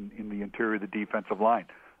McCoy in the interior of the defensive line.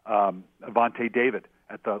 Avonte David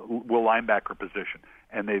at the will linebacker position.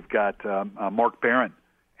 And they've got Mark Barron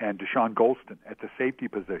and Deshaun Golston at the safety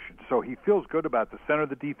position. So he feels good about the center of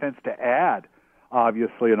the defense to add,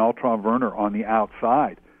 obviously, an Altron Werner on the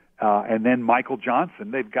outside. And then Michael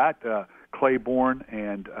Johnson. They've got Claiborne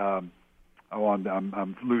and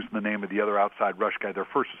I'm losing the name of the other outside rush guy. Their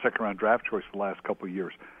first or second round draft choice for the last couple of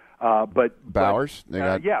years. But Bowers?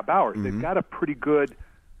 Bowers. Mm-hmm. They've got a pretty good,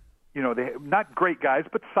 they not great guys,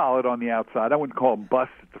 but solid on the outside. I wouldn't call them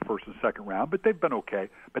busts at the first and second round, but they've been okay.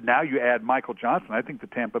 But now you add Michael Johnson. I think the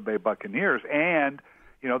Tampa Bay Buccaneers, and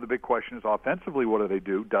the big question is offensively, what do they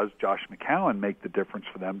do? Does Josh McCown make the difference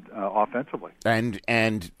for them offensively?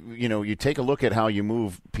 And you take a look at how you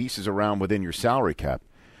move pieces around within your salary cap.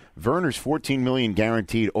 Werner's $14 million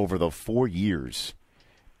guaranteed over the 4 years,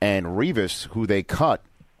 and Revis, who they cut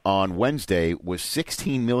on Wednesday, was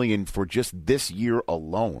 $16 million for just this year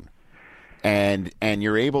alone. And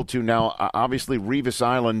you're able to now, obviously, Revis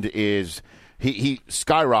Island is he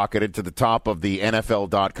skyrocketed to the top of the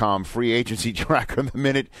NFL.com free agency tracker the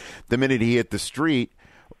minute he hit the street.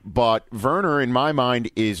 But Werner, in my mind,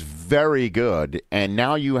 is very good. And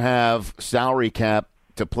now you have salary cap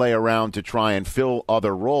to play around to try and fill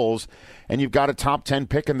other roles. And you've got a top 10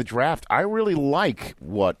 pick in the draft. I really like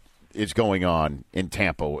what is going on in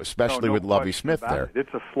Tampa, especially with Lovie Smith there.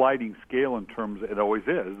 It's a sliding scale in terms, it always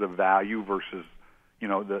is, the value versus,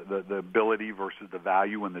 the ability versus the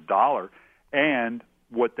value in the dollar. And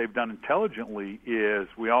what they've done intelligently is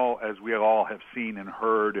as we all have seen and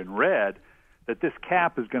heard and read, that this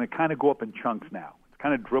cap is going to kind of go up in chunks now. It's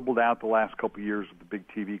kind of dribbled out the last couple of years with the big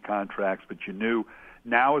TV contracts, but you knew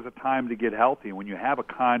now is a time to get healthy. And when you have a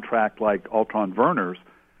contract like Altron Werner's,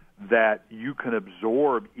 that you can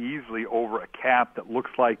absorb easily over a cap that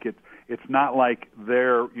looks like it's not like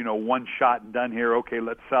they're one shot and done here. Okay,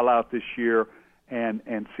 let's sell out this year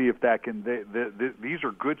and see if that can. These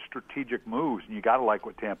are good strategic moves, and you got to like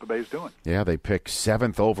what Tampa Bay is doing. Yeah, they pick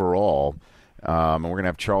 7th overall, and we're going to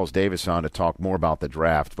have Charles Davis on to talk more about the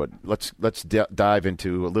draft. But let's dive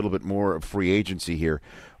into a little bit more of free agency here.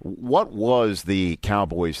 What was the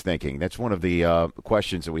Cowboys thinking? That's one of the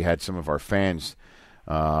questions that we had some of our fans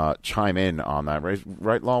chime in on that.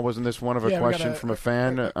 Right, Law? Wasn't this one of a question from a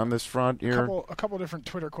fan on this front here? A couple different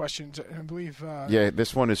Twitter questions, I believe.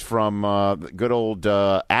 This one is from good old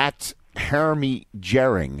at Hermie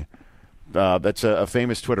Jering. That's a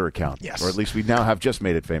famous Twitter account. Yes. Or at least we now have just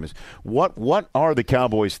made it famous. What are the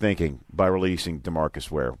Cowboys thinking by releasing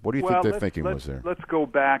DeMarcus Ware? What do you think their thinking was there? Let's go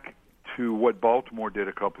back to what Baltimore did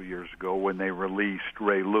a couple of years ago when they released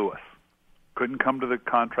Ray Lewis. Couldn't come to the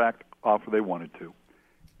contract offer they wanted to.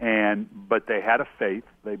 But they had a faith.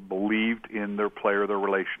 They believed in their player, their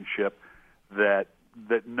relationship, that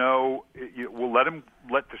we'll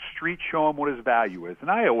let the street show him what his value is. And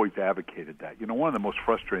I always advocated that. One of the most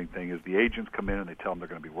frustrating things is the agents come in and they tell them they're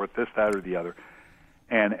going to be worth this, that, or the other.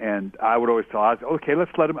 And I would always tell, okay,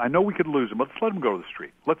 let's let him. I know we could lose him, but let's let him go to the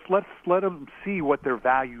street. Let's let them see what their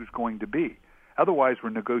value is going to be. Otherwise, we're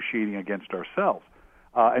negotiating against ourselves.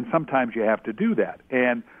 And sometimes you have to do that.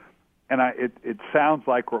 And it sounds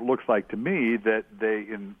like, or it looks like to me, that they,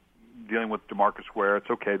 in dealing with DeMarcus Ware, it's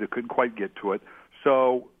okay, they couldn't quite get to it.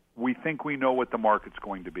 So we think we know what the market's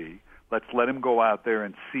going to be. Let's let him go out there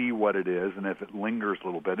and see what it is, and if it lingers a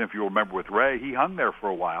little bit. And if you remember with Ray, he hung there for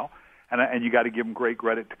a while, and you got to give him great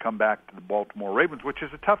credit to come back to the Baltimore Ravens, which is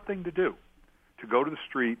a tough thing to do, to go to the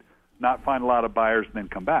street, not find a lot of buyers, and then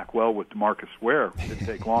come back. Well, with DeMarcus Ware, it didn't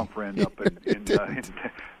take long for him up in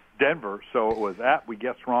Denver, so it was we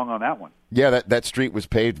guessed wrong on that one. Yeah, that street was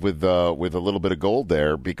paved with a little bit of gold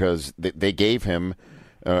there because they gave him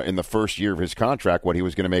in the first year of his contract what he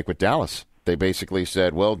was going to make with Dallas. They basically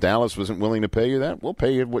said, well, Dallas wasn't willing to pay you that. We'll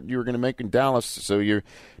pay you what you were going to make in Dallas. So you're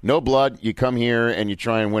no blood. You come here and you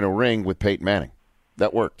try and win a ring with Peyton Manning.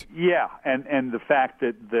 That worked. Yeah, and the fact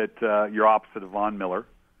that you're opposite of Von Miller.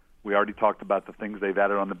 We already talked about the things they've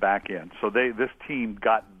added on the back end. So this team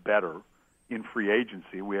got better in free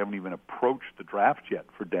agency. We haven't even approached the draft yet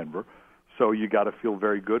for Denver. So you got to feel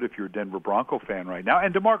very good if you're a Denver Bronco fan right now.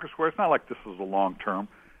 And DeMarcus Ware, it's not like this is a long term.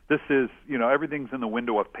 This is, everything's in the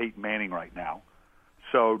window of Peyton Manning right now.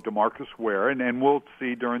 So DeMarcus Ware, and we'll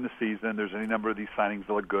see during the season, there's any number of these signings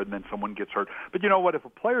that look good, and then someone gets hurt. But you know what? If a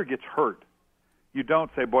player gets hurt, you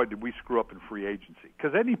don't say, boy, did we screw up in free agency?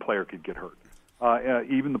 Because any player could get hurt.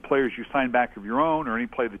 Even the players you sign back of your own or any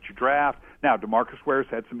player that you draft. Now, DeMarcus Ware's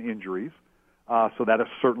had some injuries, so that is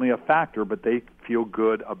certainly a factor, but they feel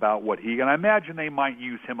good about what and I imagine they might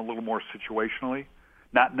use him a little more situationally,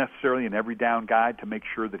 not necessarily an every down guy to make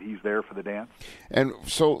sure that he's there for the dance. And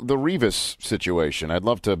so the Revis situation, I'd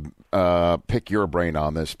love to pick your brain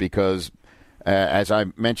on this because, as I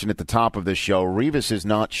mentioned at the top of this show, Revis has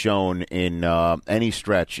not shown in any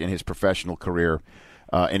stretch in his professional career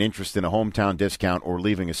an interest in a hometown discount or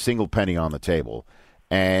leaving a single penny on the table.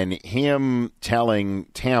 And him telling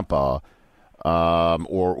Tampa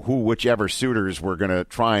or whichever suitors were going to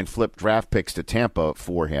try and flip draft picks to Tampa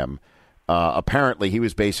for him, apparently he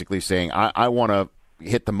was basically saying, I want to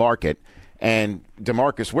hit the market. And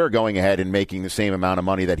DeMarcus Ware going ahead and making the same amount of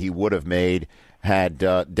money that he would have made had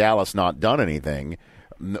Dallas not done anything,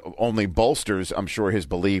 only bolsters, I'm sure, his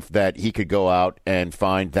belief that he could go out and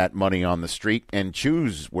find that money on the street and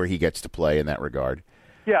choose where he gets to play in that regard.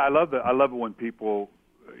 Yeah, I love it when people,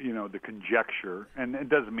 the conjecture, and it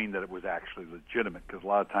doesn't mean that it was actually legitimate, because a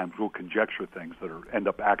lot of times we'll conjecture things that end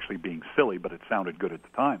up actually being silly, but it sounded good at the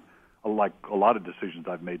time, like a lot of decisions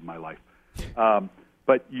I've made in my life.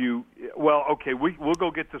 But we'll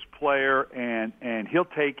go get this player, and he'll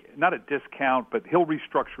take, not a discount, but he'll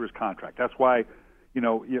restructure his contract. That's why,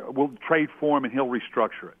 we'll trade for him and he'll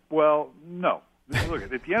restructure it. Well, no. Look, at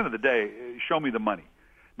the end of the day, show me the money.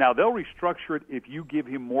 Now, they'll restructure it if you give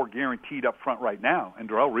him more guaranteed up front right now. And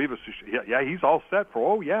Darrelle Revis, he's all set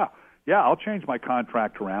for, I'll change my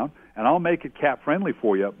contract around, and I'll make it cap-friendly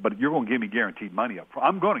for you, but you're going to give me guaranteed money up front.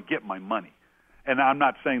 I'm going to get my money. And I'm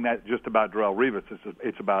not saying that just about Darrelle Revis.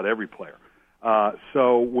 It's about every player.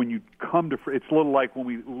 So when you come to – it's a little like when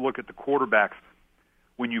we look at the quarterbacks,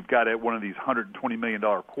 when you've got one of these $120 million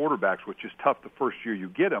quarterbacks, which is tough the first year you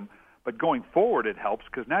get them, but going forward it helps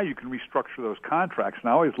because now you can restructure those contracts. And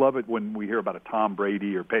I always love it when we hear about a Tom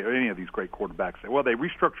Brady or any of these great quarterbacks say, well, they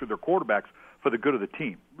restructured their quarterbacks for the good of the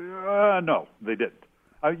team. No, they didn't.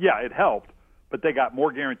 It helped, but they got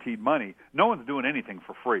more guaranteed money. No one's doing anything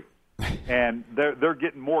for free. And they're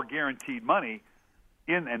getting more guaranteed money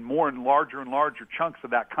and larger chunks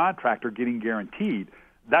of that contract are getting guaranteed.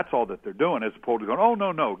 That's all that they're doing, as opposed to going, oh,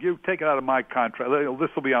 no, you take it out of my contract. This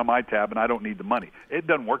will be on my tab, and I don't need the money. It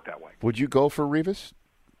doesn't work that way. Would you go for Revis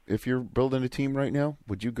if you're building a team right now?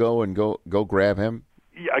 Would you go grab him?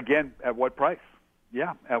 Yeah, again, at what price?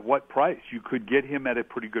 Yeah, at what price? You could get him at a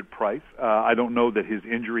pretty good price. I don't know that his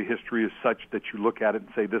injury history is such that you look at it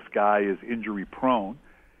and say this guy is injury-prone.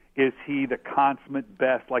 Is he the consummate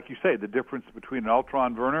best? Like you say, the difference between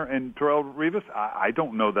Altron Werner and Darrelle Revis, I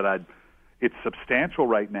don't know that it's substantial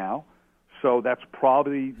right now. So that's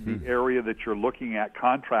probably the area that you're looking at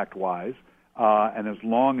contract-wise. And as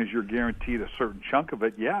long as you're guaranteed a certain chunk of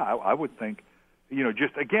it, I would think,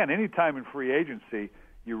 just, again, any time in free agency,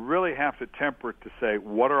 you really have to temper it to say,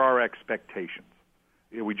 what are our expectations?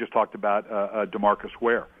 We just talked about DeMarcus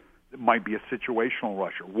Ware. It might be a situational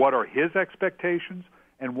rusher. What are his expectations?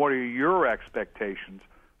 And what are your expectations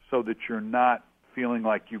so that you're not feeling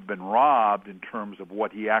like you've been robbed in terms of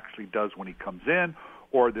what he actually does when he comes in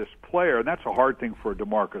or this player? And that's a hard thing for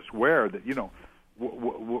DeMarcus Ware that, you're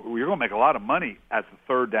going to make a lot of money as a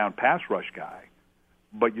third-down pass rush guy,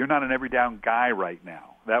 but you're not an every-down guy right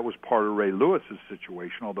now. That was part of Ray Lewis's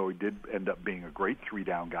situation, although he did end up being a great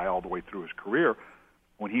three-down guy all the way through his career.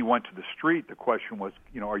 When he went to the street, the question was,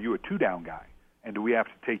 are you a two-down guy? And do we have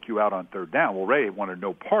to take you out on third down? Well, Ray wanted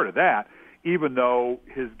no part of that, even though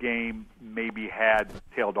his game maybe had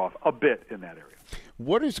tailed off a bit in that area.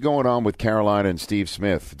 What is going on with Carolina and Steve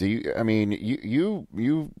Smith? You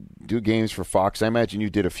do games for Fox. I imagine you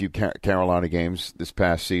did a few Carolina games this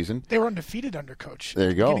past season. They were undefeated under Coach. There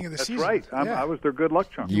you go. Beginning of the That's season. right. I was their good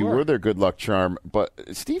luck charm. You were their good luck charm, but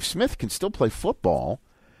Steve Smith can still play football,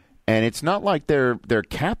 and it's not like they're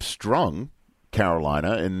cap strung,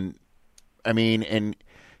 Carolina, and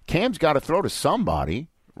Cam's got to throw to somebody,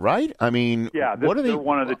 right? They're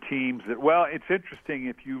one of the teams that. Well, it's interesting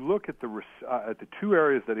if you look at the two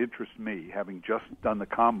areas that interest me, having just done the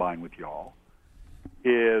combine with y'all,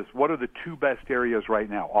 is what are the two best areas right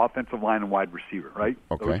now? Offensive line and wide receiver, right?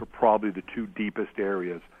 Okay. Those are probably the two deepest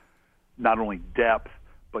areas. Not only depth,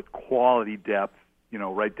 but quality depth.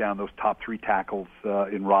 Right down those top three tackles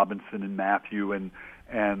in Robinson and Matthew and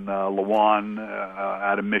Lawan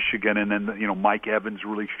out of Michigan, and then Mike Evans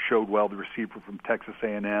really showed well, the receiver from Texas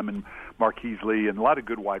A&M, and Marquise Lee, and a lot of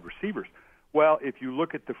good wide receivers. Well, if you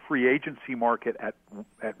look at the free agency market at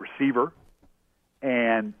receiver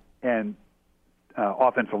and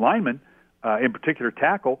offensive lineman, in particular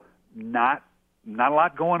tackle, not a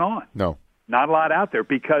lot going on. No. Not a lot out there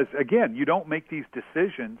because, again, you don't make these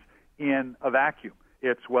decisions in a vacuum.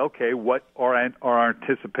 It's, well, okay, what are our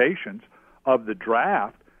anticipations of the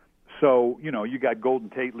draft? So, you got Golden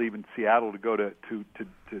Tate leaving Seattle to go to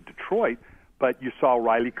Detroit, but you saw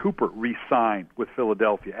Riley Cooper re-sign with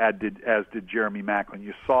Philadelphia, as did Jeremy Maclin.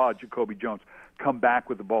 You saw Jacoby Jones come back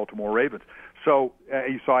with the Baltimore Ravens. So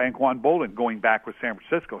you saw Anquan Bolden going back with San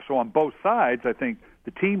Francisco. So on both sides, I think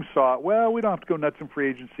the team saw, well, we don't have to go nuts in free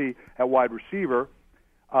agency at wide receiver.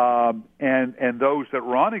 And those that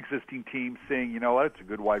were on existing teams saying, you know what, it's a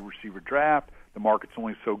good wide receiver draft. The market's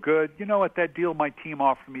only so good. You know what, that deal my team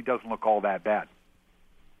offered me doesn't look all that bad.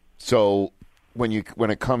 So when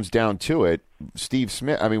it comes down to it, Steve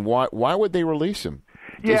Smith, I mean, why would they release him?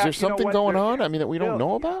 Yeah, is there something going on? I mean, that we don't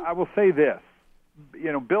know about? I will say this.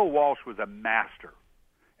 Bill Walsh was a master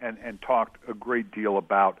and talked a great deal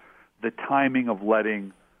about the timing of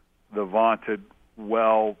letting the vaunted,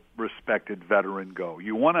 well-respected veteran go.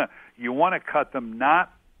 You want to cut them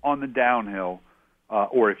not on the downhill,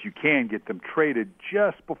 or if you can, get them traded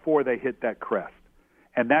just before they hit that crest.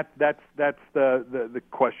 And that's the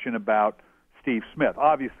question about Steve Smith.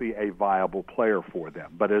 Obviously a viable player for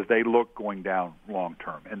them, but as they look going down long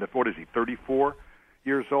term, and what is he, 34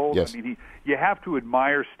 years old? Yes. I mean, you have to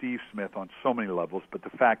admire Steve Smith on so many levels, but the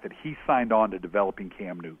fact that he signed on to developing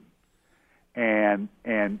Cam Newton and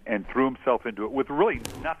threw himself into it with really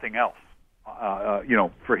nothing else,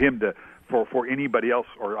 for him to for anybody else,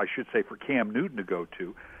 or I should say for Cam Newton to go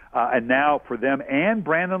to. And now for them and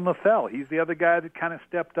Brandon LaFell. He's the other guy that kind of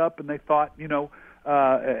stepped up and they thought,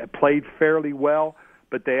 played fairly well,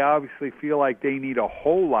 but they obviously feel like they need a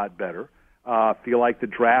whole lot better, feel like the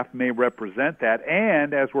draft may represent that.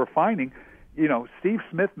 And as we're finding, Steve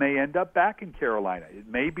Smith may end up back in Carolina. It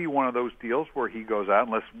may be one of those deals where he goes out,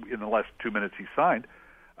 unless in the last 2 minutes he signed.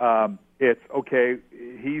 It's okay.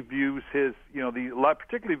 He views his,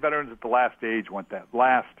 particularly veterans at the last age want that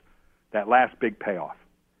last big payoff.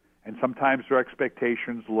 And sometimes their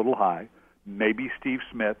expectations a little high. Maybe Steve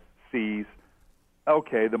Smith sees,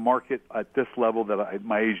 okay, the market at this level that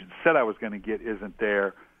my agent said I was going to get isn't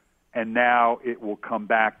there, and now it will come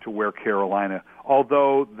back to where Carolina,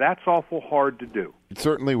 although that's awful hard to do.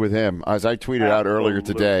 Certainly with him. As I tweeted out earlier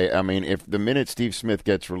today, I mean, if the minute Steve Smith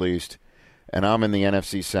gets released and I'm in the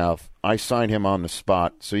NFC South, I sign him on the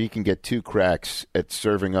spot so he can get 2 cracks at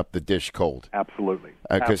serving up the dish cold. Absolutely.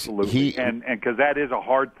 Absolutely. And because that is a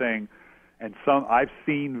hard thing. And I've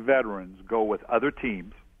seen veterans go with other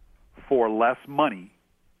teams for less money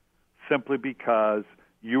simply because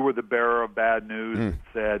you were the bearer of bad news and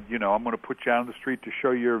said, I'm going to put you out on the street to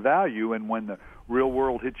show your value. And when the real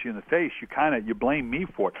world hits you in the face, you blame me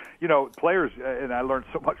for it. Players, and I learned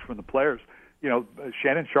so much from the players,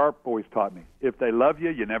 Shannon Sharp always taught me, if they love you,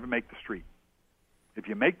 you never make the street. If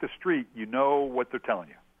you make the street, you know what they're telling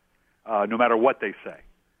you, no matter what they say.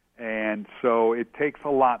 And so it takes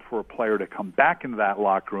a lot for a player to come back into that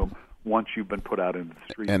locker room once you've been put out into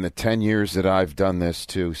the street. And the 10 years that I've done this,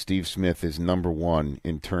 too, Steve Smith is number one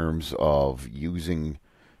in terms of using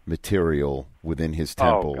material within his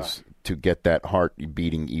temples to get that heart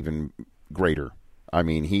beating even greater. I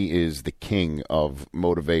mean, he is the king of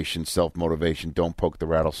motivation, self-motivation. Don't poke the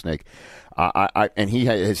rattlesnake. And he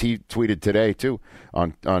tweeted today too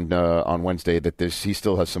on Wednesday that he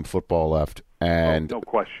still has some football left. And no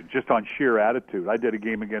question, just on sheer attitude. I did a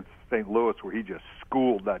game against St. Louis where he just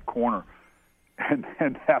schooled that corner, and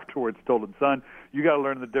afterwards told him, "Son, you got to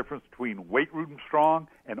learn the difference between weight room strong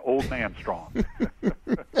and old man strong."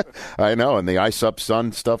 I know, and the ice up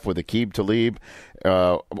son stuff with Aqib Talib,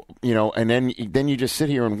 and then you just sit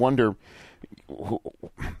here and wonder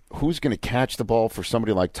who's going to catch the ball for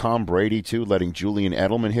somebody like Tom Brady too, letting Julian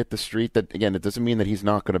Edelman hit the street. That again, it doesn't mean that he's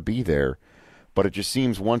not going to be there, but it just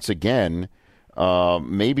seems once again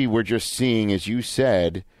maybe we're just seeing, as you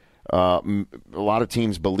said, a lot of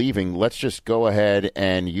teams believing let's just go ahead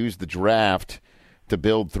and use the draft to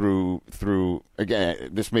build through. Again,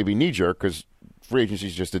 this may be knee jerk because free agency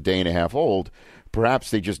is just a day and a half old. Perhaps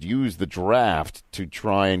they just use the draft to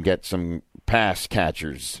try and get some pass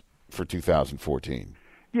catchers for 2014.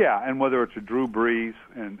 Yeah, and whether it's a Drew Brees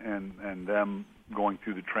and them going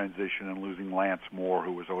through the transition and losing Lance Moore,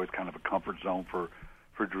 who was always kind of a comfort zone for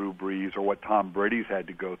Drew Brees, or what Tom Brady's had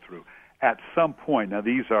to go through. At some point, now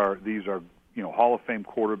these are Hall of Fame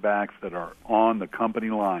quarterbacks that are on the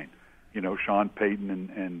company line. Sean Payton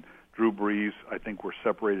and Drew Brees, I think, were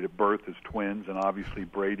separated at birth as twins, and obviously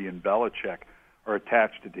Brady and Belichick are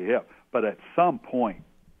attached to the hip. But at some point,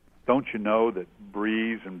 don't you know that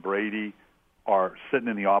Breeze and Brady are sitting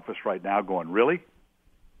in the office right now going, really?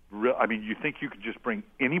 I mean, you think you could just bring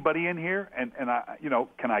anybody in here? And I,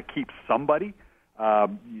 can I keep somebody?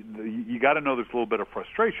 You got to know there's a little bit of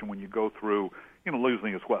frustration when you go through,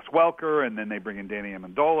 losing his Wes Welker, and then they bring in Danny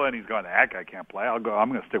Amendola, and he's going, heck, I can't play. I'm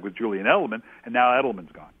going to stick with Julian Edelman, and now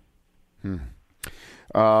Edelman's gone.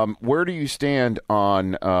 Where do you stand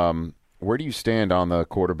on the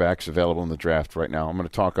quarterbacks available in the draft right now? I'm going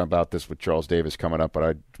to talk about this with Charles Davis coming up, but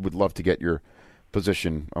I would love to get your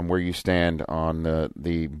position on where you stand on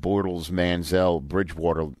the Bortles, Manziel,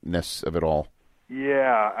 Bridgewater-ness of it all.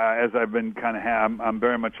 Yeah, as I've been I'm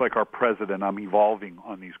very much like our president. I'm evolving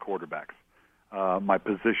on these quarterbacks. My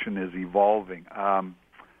position is evolving.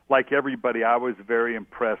 Like everybody, I was very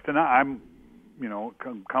impressed, and I'm,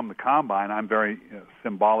 come the combine, I'm very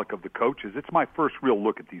symbolic of the coaches. It's my first real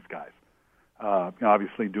look at these guys.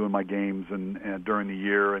 Obviously, doing my games and during the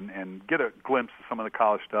year, and get a glimpse of some of the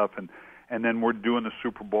college stuff, and then we're doing the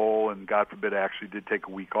Super Bowl, and God forbid I actually did take a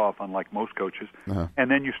week off, unlike most coaches. Uh-huh. And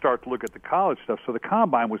then you start to look at the college stuff. So the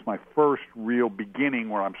combine was my first real beginning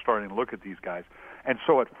where I'm starting to look at these guys. And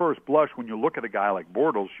so at first blush, when you look at a guy like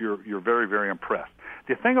Bortles, you're very, very impressed.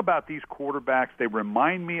 The thing about these quarterbacks, they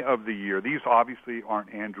remind me of the year. These obviously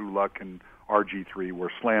aren't Andrew Luck and RG3, where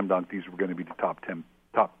slam dunk these were going to be the top 2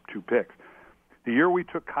 picks. The year we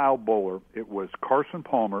took Kyle Bowler, it was Carson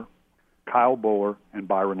Palmer, Kyle Bowler, and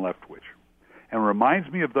Byron Leftwich. And it reminds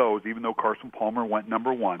me of those, even though Carson Palmer went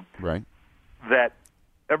number 1, right? That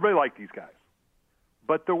everybody liked these guys.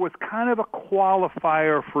 But there was kind of a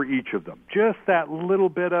qualifier for each of them. Just that little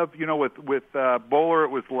bit of, with Bowler,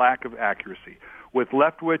 it was lack of accuracy. With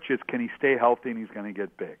Leftwich, it's can he stay healthy and he's going to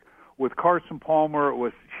get big. With Carson Palmer, it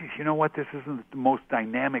was, this isn't the most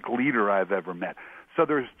dynamic leader I've ever met. So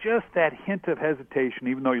there's just that hint of hesitation,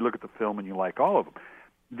 even though you look at the film and you like all of them.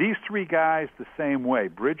 These 3 guys, the same way.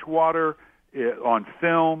 Bridgewater, on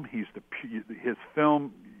film, his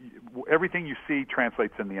film, everything you see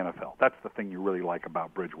translates in the NFL. That's the thing you really like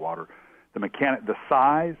about Bridgewater. The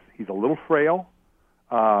size, he's a little frail.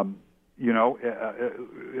 Would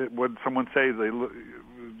someone say,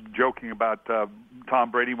 joking about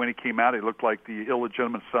Tom Brady when he came out, he looked like the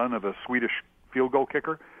illegitimate son of a Swedish field goal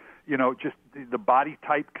kicker. Just the body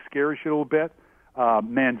type scares you a little bit.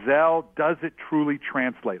 Manziel, does it truly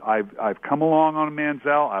translate? I've come along on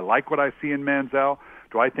Manziel. I like what I see in Manziel.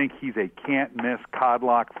 Do I think he's a can't-miss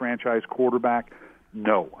Codlock franchise quarterback?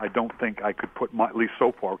 No, I don't think I could at least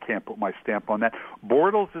so far, can't put my stamp on that.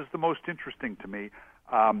 Bortles is the most interesting to me.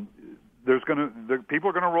 People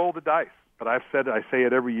are going to roll the dice. But I say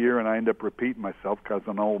it every year, and I end up repeating myself because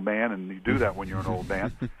I'm an old man, and you do that when you're an old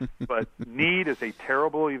man. But need is a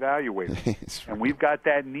terrible evaluator. Right. And we've got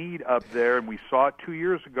that need up there, and we saw it 2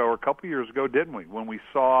 years ago or a couple years ago, didn't we, when we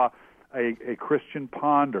saw a Christian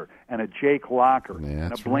Ponder and a Jake Locker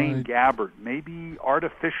and a Blaine Gabbert, maybe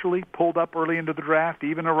artificially pulled up early into the draft,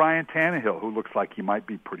 even a Ryan Tannehill, who looks like he might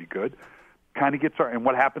be pretty good. Kind of and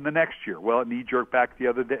what happened the next year? Well, it knee-jerked back the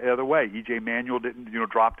other way. E.J. Manuel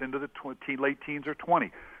dropped into the late teens or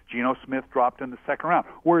 20. Geno Smith dropped in the second round.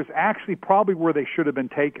 Whereas actually probably where they should have been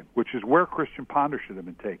taken, which is where Christian Ponder should have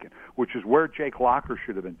been taken, which is where Jake Locker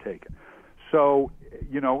should have been taken. So,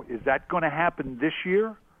 is that going to happen this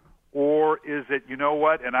year? Or is it,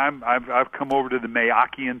 what? And I've come over to the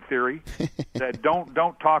Mayochian theory that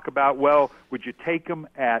don't talk about, would you take him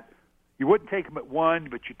at, you wouldn't take him at 1,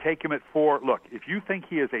 but you take him at 4. Look, if you think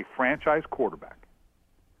he is a franchise quarterback,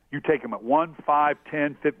 you take him at 1, 5,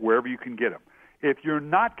 10, 15, wherever you can get him. If you're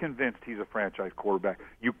not convinced he's a franchise quarterback,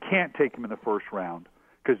 you can't take him in the first round,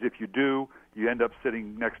 because if you do, you end up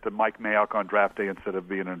sitting next to Mike Mayock on draft day instead of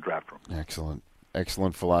being in a draft room.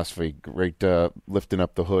 Excellent philosophy. Great lifting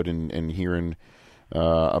up the hood and hearing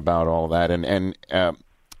about all that. And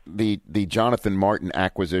the Jonathan Martin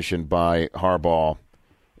acquisition by Harbaugh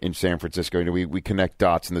in San Francisco. We connect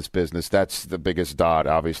dots in this business. That's the biggest dot.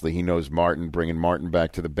 Obviously, he knows Martin, bringing Martin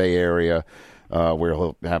back to the Bay Area, where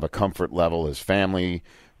he'll have a comfort level. His family,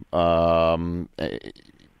 in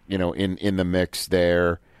the mix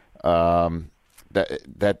there.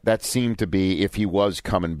 That seemed to be, if he was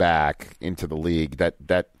coming back into the league,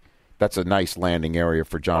 that's a nice landing area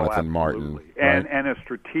for Jonathan Martin. Right? And a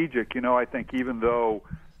strategic. I think even though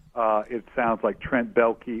it sounds like Trent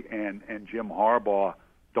Baalke and Jim Harbaugh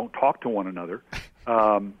don't talk to one another,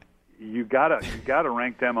 you gotta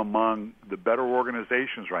rank them among the better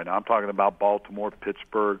organizations right now. I'm talking about Baltimore,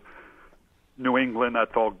 Pittsburgh, New England. I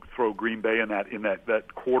throw Green Bay in that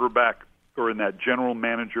quarterback or in that general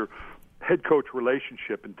manager head coach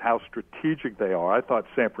relationship and how strategic they are. I thought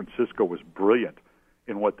San Francisco was brilliant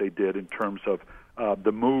in what they did in terms of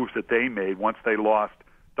the moves that they made once they lost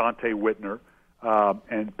Dante Whitner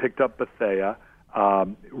and picked up Bethea,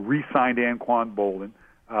 re-signed Anquan Bolden.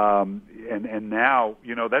 And now,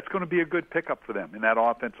 that's going to be a good pickup for them in that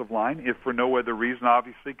offensive line, if for no other reason,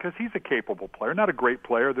 obviously, because he's a capable player, not a great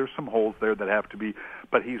player. There's some holes there that have to be,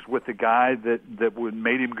 but he's with a guy that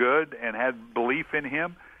made him good and had belief in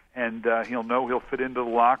him, and he'll fit into the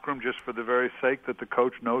locker room just for the very sake that the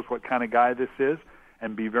coach knows what kind of guy this is,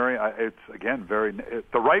 and be it's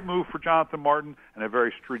the right move for Jonathan Martin and a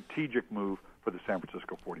very strategic move for the San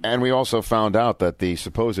Francisco 49ers. And we also found out that the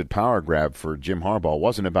supposed power grab for Jim Harbaugh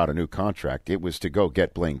wasn't about a new contract. It was to go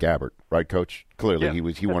get Blaine Gabbert, right, Coach? Clearly,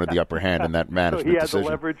 he wanted the upper hand in that management so he had decision. the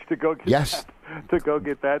leverage to go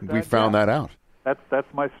get that. We found that out.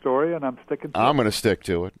 That's my story, and I'm sticking to it. I'm going to stick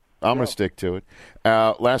to it. I'm going to stick to it.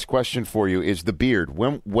 Last question for you is the beard.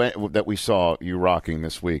 When that we saw you rocking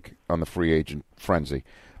this week on the free agent frenzy.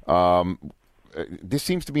 This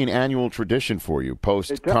seems to be an annual tradition for you,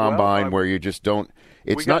 post-combine, where you just don't.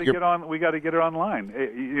 It's not your. We got to get it online.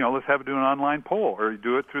 Let's do an online poll, or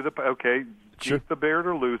do it through keep the beard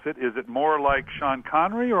or lose it. Is it more like Sean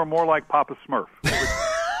Connery or more like Papa Smurf?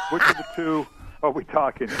 Which of the two are we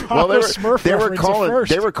talking? Well, they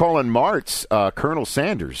were calling Martz Colonel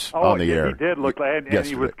Sanders on the air. He did look, and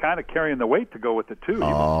he was kind of carrying the weight to go with it too.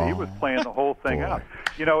 He was playing the whole thing out.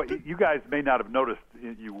 You guys may not have noticed,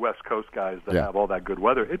 you West Coast guys that have all that good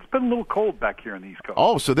weather. It's been a little cold back here in the East Coast.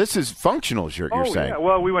 Oh, so this is functional, you're saying? Yeah.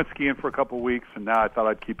 Well, we went skiing for a couple of weeks, and now I thought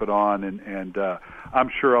I'd keep it on, and I'm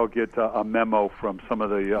sure I'll get a memo from some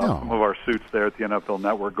of our suits there at the NFL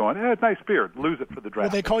Network going, it's nice beard, lose it for the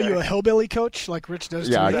draft. Will they call you a hillbilly coach like Rich does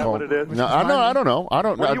to me? Is that what it is? No, I don't know.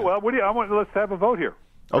 Let's have a vote here.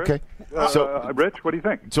 Okay. Rich, what do you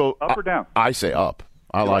think? So up or down? I say up.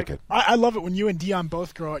 I like it. I love it when you and Dion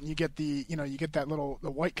both grow it and you get the that little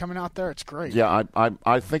the white coming out there. It's great. Yeah,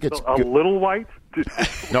 I think it's a little white.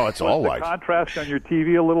 No, it's all white. The contrast on your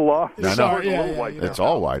TV a little off. No, white. It's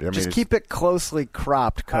all white. Just keep it closely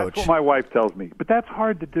cropped, Coach. That's what my wife tells me, but that's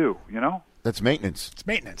hard to do. That's maintenance. It's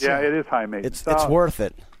maintenance. Yeah, it is high maintenance. It's worth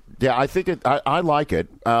it. Yeah, I think it. I like it.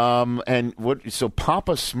 And so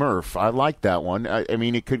Papa Smurf, I like that one. I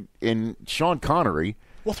mean, it could in Sean Connery.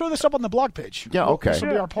 We'll throw this up on the blog page. Yeah, okay. This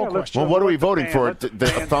will be our poll question. Well, what are we voting for? A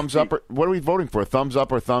thumbs up? What are we voting for? A thumbs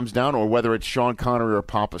up or thumbs down, or whether it's Sean Connery or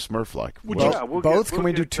Papa Smurf like? Both. Can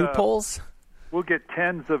we do two polls? We'll get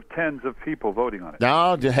tens of people voting on it.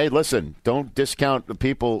 No, hey, listen, don't discount the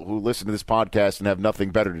people who listen to this podcast and have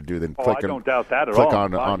nothing better to do than click on. I don't doubt that at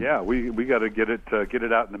all. Yeah, we got to get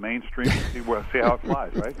it out in the mainstream and see how it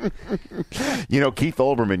flies, right? Keith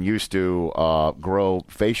Olbermann used to grow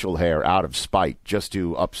facial hair out of spite just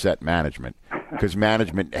to upset management because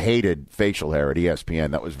management hated facial hair at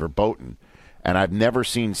ESPN. That was verboten. And I've never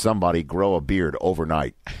seen somebody grow a beard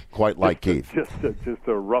overnight quite like Keith. Just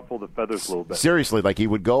to ruffle the feathers a little bit. Seriously, like he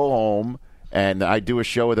would go home, and I'd do a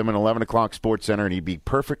show with him at 11 o'clock Sports Center, and he'd be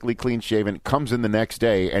perfectly clean-shaven, comes in the next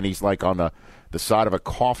day, and he's like on the side of a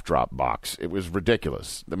cough drop box. It was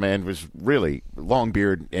ridiculous. The man was really long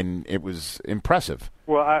beard, and it was impressive.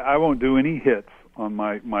 Well, I won't do any hits on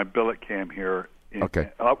my Billick cam here. Okay.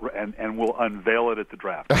 And we'll unveil it at the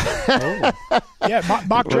draft. Yeah,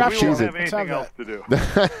 mock draft. We won't have anything else to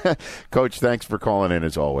do. Coach, thanks for calling in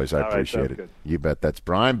as always. I appreciate it. Good. You bet. That's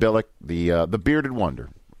Brian Billick, the bearded wonder,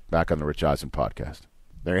 back on the Rich Eisen podcast.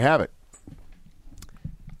 There you have it.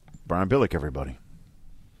 Brian Billick, everybody.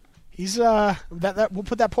 He's we'll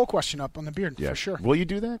put that poll question up on the beard for sure. Will you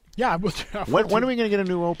do that? Yeah, I will. When are we going to get a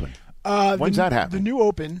new open? When's that happen? The new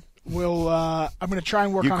open. I'm going to try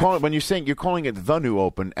and work on it. When you're calling it the new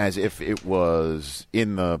open as if it was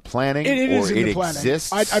in the planning it or is in it the planning.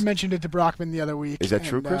 exists? I mentioned it to Brockman the other week. Is that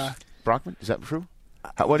true, Chris? Brockman? Is that true?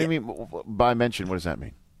 What do you mean by mention? What does that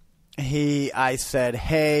mean? I said,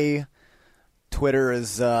 hey, Twitter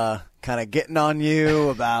is kind of getting on you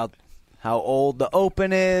about how old the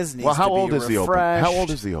open is. Well, how old is the open? How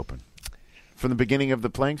old is the open? From the beginning of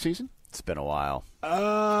the playing season? It's been a while. It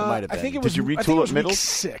might have been. I think it was. Did you retool at middle? Week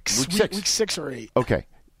 6. Week 6 or 8. Okay.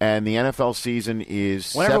 And the NFL season is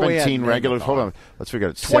 17 regular. Hold on. Let's figure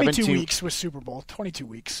it out. 22 weeks with Super Bowl. 22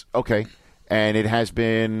 weeks. Okay. And it has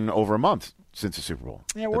been over a month since the Super Bowl.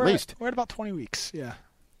 Yeah, we're at about 20 weeks. Yeah.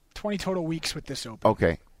 20 total weeks with this open.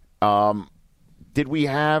 Okay. Did we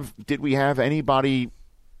have anybody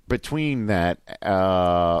between that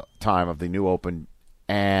time of the new open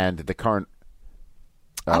and the current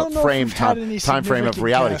time frame of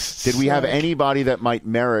reality? Guests, did we have anybody that might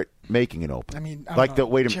merit making an open? I mean,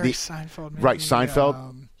 Jerry Seinfeld, maybe. Right,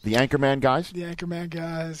 Seinfeld, the Anchorman guys. The Anchorman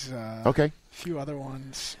guys. Okay. A few other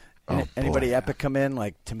ones. Anybody epic come in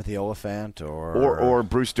like Timothy Oliphant or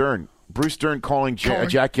Bruce Dern? Bruce Dern calling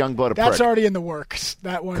Jack Youngblood a That's prick. already in the works.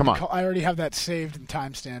 That one. Come on. I already have that saved and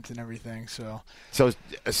timestamped and everything. So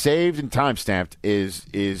saved and timestamped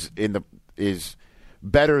is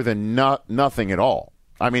better than nothing at all.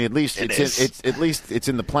 I mean, at least it's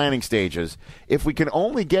in the planning stages. If we can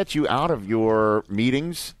only get you out of your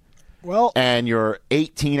meetings. Well, and your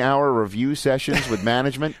 18-hour review sessions with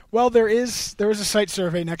management. Well, there is a site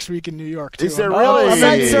survey next week in New York too. Is there really?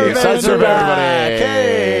 Site survey, everybody.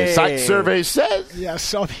 Hey. Site survey says.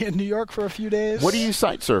 Yes, I'll be in New York for a few days. What are you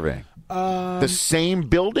site surveying? The same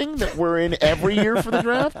building that we're in every year for the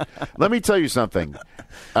draft? Let me tell you something.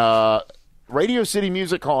 Radio City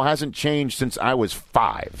Music Hall hasn't changed since I was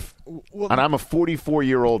 5, and I'm a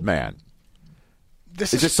 44-year-old man.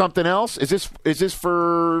 Is this something else? Is this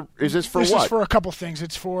for what? This is for a couple things.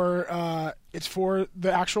 It's for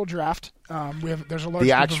the actual draft. There's a large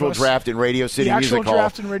the actual draft in Radio City Music Hall. The actual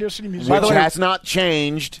draft in Radio City Music Hall, which has not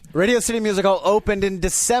changed. Radio City Music Hall opened in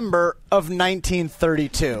December of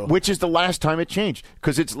 1932, which is the last time it changed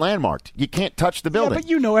because it's landmarked. You can't touch the building.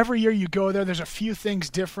 Yeah, but every year you go there, there's a few things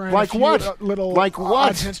different. Like what? Like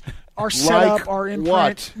what? Our setup, our imprint.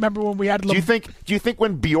 What? Remember when we had? Do you think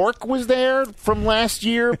when Bjork was there from last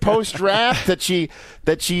year post draft that she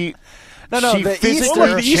the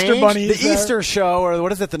Easter Bunny, the Easter show, or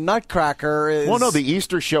what is it? The Nutcracker is. Well, no, the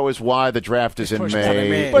Easter show is why the draft is in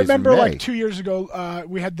May. But remember, like 2 years ago,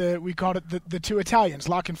 we called it the two Italians,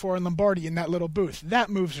 Lockenfora and Lombardi, in that little booth. That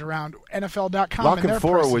moves around. NFL.com.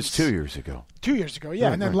 Lockenfora was 2 years ago. 2 years ago, yeah.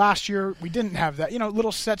 Right, and then last year we didn't have that.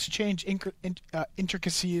 Little sets change,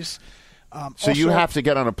 intricacies. So you have to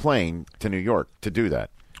get on a plane to New York to do that.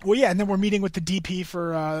 Well, yeah, and then we're meeting with the DP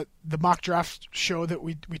for the mock draft show that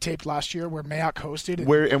we taped last year, where Mayock hosted.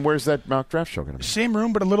 Where's that mock draft show going to be? Same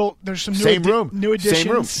room, but there's some new additions.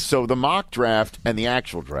 Same room. So the mock draft and the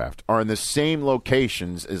actual draft are in the same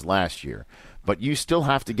locations as last year, but you still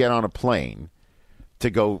have to get on a plane to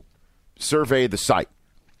go survey the site.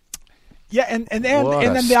 Yeah, and then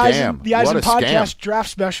the Eisen Podcast draft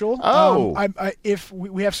special. If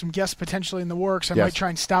we have some guests potentially in the works, I might try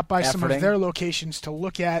and stop by some of their locations to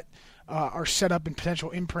look at our setup and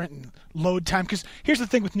potential imprint and load time. Because here's the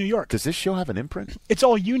thing with New York: does this show have an imprint? It's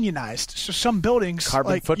all unionized, so some buildings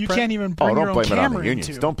you can't even bring your own camera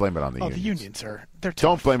into. Don't blame it on the unions. The unions they're tough.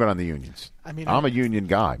 Don't blame it on the unions. I mean, I'm a union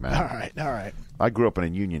guy, man. All right. I grew up in a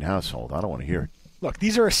union household. I don't want to hear it. Look,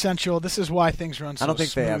 these are essential. This is why things run so smoothly. I don't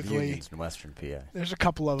think they have unions in Western PA. There's a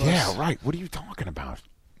couple of us. Yeah, right. What are you talking about?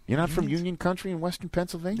 You're not from Union Country in Western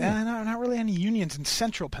Pennsylvania? No, not really any unions in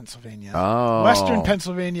Central Pennsylvania. Oh. Western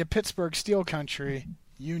Pennsylvania, Pittsburgh, Steel Country,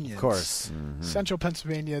 unions. Of course. Mm-hmm. Central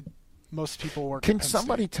Pennsylvania, most people work Can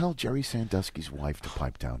somebody tell Jerry Sandusky's wife to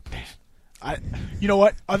pipe down, please? You know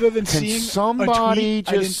what? Other than Can seeing somebody a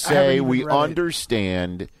tweet, just say we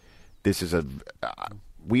understand this is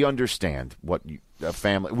we understand what a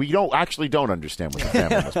family. We don't understand what the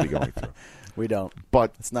family must be going through. We don't.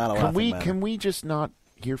 But it's not a can we just not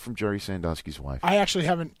hear from Jerry Sandusky's wife? I actually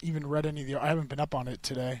haven't even read I haven't been up on it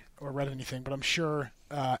today or read anything, but I'm sure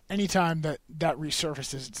anytime that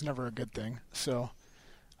resurfaces, it's never a good thing. So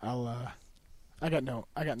I got no.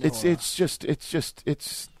 It's just.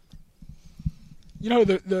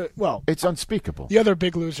 It's unspeakable. The other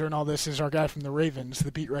big loser in all this is our guy from the Ravens,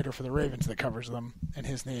 the beat writer for the Ravens that covers them, and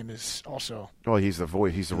his name is also. Well, he's the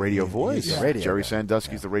voice. He's the radio voice. He's the radio Jerry guy.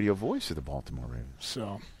 Sandusky's the radio voice of the Baltimore Ravens.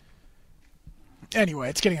 So,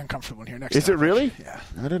 anyway, it's getting uncomfortable in here. Next, is it really? Yeah,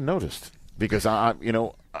 I didn't notice because I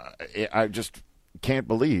just can't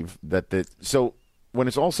believe that. So when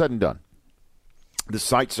it's all said and done, the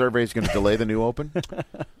site survey is going to delay the new open.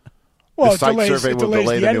 Well, the site survey will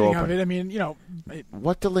delay the new open. Of it. I mean,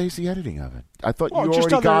 what delays the editing of it? I thought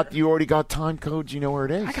you already got time codes. You know where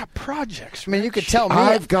it is. I got projects. I mean, you could tell me.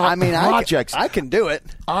 I've got projects. I can do it.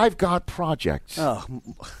 I've got projects. Oh,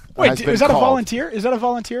 wait, is that a volunteer? Is that a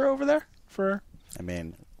volunteer over there for? I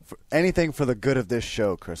mean, for anything for the good of this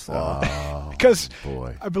show, Chris Law. Because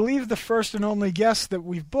boy, I believe the first and only guest that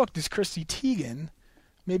we've booked is Chrissy Teigen.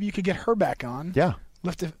 Maybe you could get her back on. Yeah.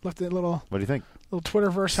 Lift a little. What do you think? Little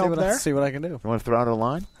Twitterverse help there. See what I can do. You want to throw out a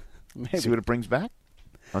line? Maybe. See what it brings back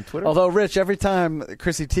on Twitter? Although, Rich, every time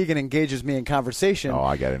Chrissy Teigen engages me in conversation,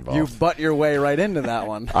 I get involved. You butt your way right into that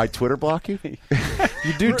one. I Twitter block you? You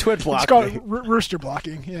do twit block. It's called rooster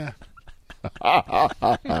blocking, yeah.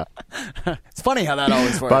 It's funny how that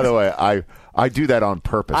always works. By the way, I do that on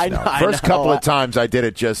purpose now. First couple of times I did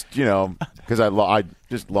it just, because I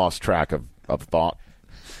just lost track of thought.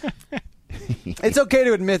 It's okay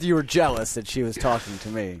to admit you were jealous that she was talking to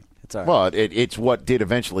me. That's all right. Well, it's what did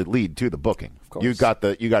eventually lead to the booking. Of course. You got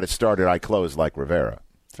it started. I closed like Rivera.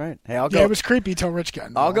 That's right. Hey, I'll go. Yeah, it was creepy till Rich got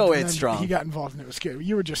involved. I'll go and in then strong. He got involved, and it was good.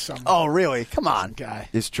 You were just some. Oh, really? Come on, guy.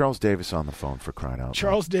 Is Charles Davis on the phone for crying out loud?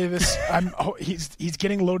 Charles Davis, he's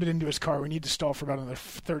getting loaded into his car. We need to stall for about another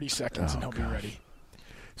 30 seconds, and he'll be ready.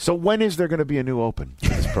 So when is there going to be a new open for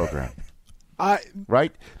this program?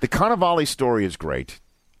 Right? The Cannavale story is great.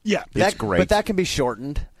 Yeah. It's great. But that can be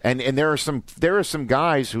shortened. And there are some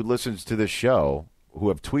guys who listens to this show who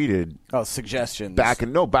have tweeted suggestions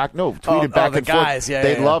tweeted back and guys. forth. Yeah,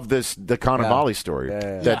 they love the Cannavale story.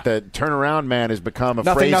 That the turnaround man has become a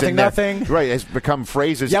phrase in nothing. Right, has become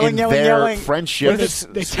phrases yelling, in their yelling. friendships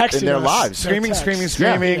They texted in their us. lives.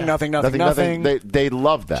 Screaming, nothing. They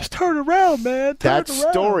love that. Just turn around, man. That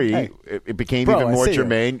story, it became even more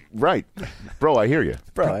germane. Right. Bro, I hear you.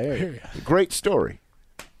 I hear you. Great story.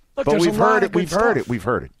 Look, But there's we've a lot heard of it. good We've heard stuff. it. We've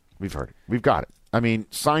heard it. We've got it. I mean,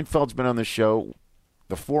 Seinfeld's been on this show.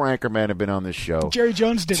 The four Anchormen have been on this show. Jerry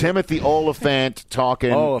Jones did Timothy Oliphant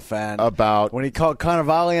talking about when he called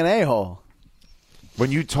Cannavale an a-hole.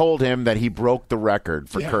 When you told him that he broke the record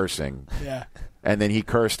for cursing. Yeah. And then he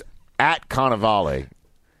cursed at Cannavale.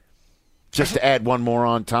 Just to add one more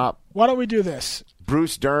on top. Why don't we do this?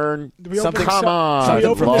 Bruce Dern. Come on. Should we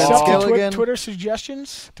open this up to Gilligan? Twitter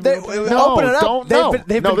suggestions? Open it up.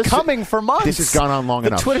 They've been coming for months. This has gone on long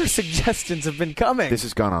enough. The Twitter suggestions have been coming. This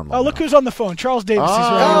has gone on long Oh, look who's on the phone. Charles Davis is ready,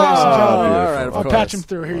 ladies and gentlemen. all right, of I'll course. patch him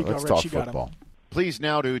through. Here you go, Let's Rich. talk You got football. him. Please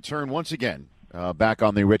now to turn once again back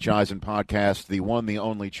on the Rich Eisen podcast, the one, the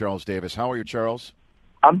only Charles Davis. How are you, Charles?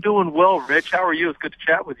 I'm doing well, Rich. How are you? It's good to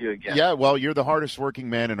chat with you again. Yeah, well, you're the hardest working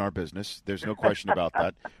man in our business. There's no question about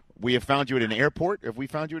that. We have found you at an airport. Have we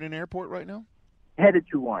found you at an airport right now? Headed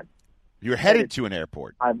to one. You're headed to an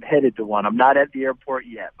airport. I'm headed to one. I'm not at the airport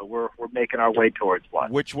yet, but we're making our way towards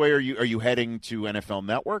one. Which way are you? Are you heading to NFL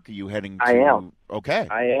Network? Are you heading to? I am. Okay.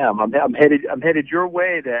 I am. I'm headed your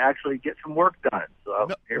way to actually get some work done. So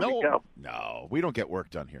here we go. No, we don't get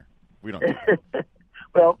work done here. We don't. Get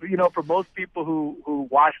Well, for most people who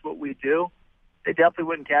watch what we do, they definitely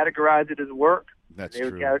wouldn't categorize it as work. That's they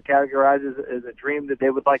true. would categorize it as a dream that they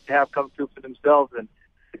would like to have come true for themselves. And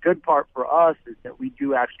the good part for us is that we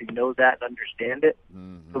do actually know that and understand it,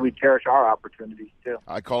 so we cherish our opportunities too.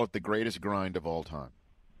 I call it the greatest grind of all time.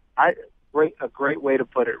 A great way to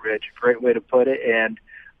put it, Rich. Great way to put it. And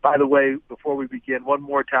by the way, before we begin, one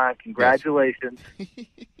more time, congratulations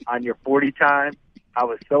on your 40 time. I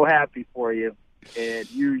was so happy for you,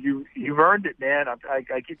 and you've earned it, man.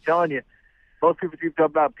 I keep telling you. Most people keep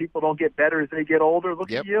talking about people don't get better as they get older.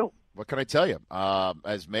 Look at you. What can I tell you?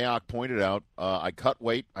 As Mayock pointed out, I cut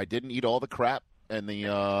weight. I didn't eat all the crap in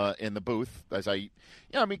the booth because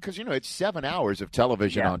it's 7 hours of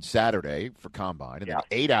television on Saturday for Combine, and then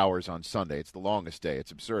 8 hours on Sunday. It's the longest day.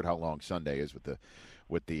 It's absurd how long Sunday is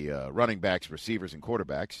with the running backs, receivers, and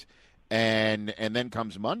quarterbacks. And then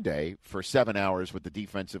comes Monday for 7 hours with the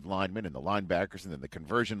defensive linemen and the linebackers, and then the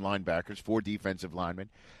conversion linebackers, 4 defensive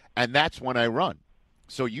linemen. And that's when I run.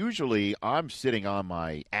 So usually I'm sitting on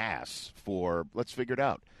my ass for, let's figure it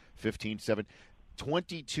out,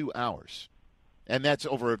 22 hours. And that's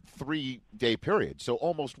over a 3-day period. So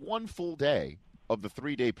almost one full day of the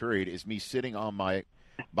 3-day period is me sitting on my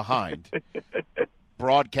behind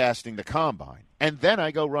broadcasting the Combine. And then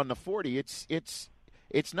I go run the 40.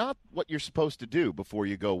 It's not what you're supposed to do before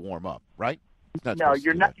you go warm up, right? No,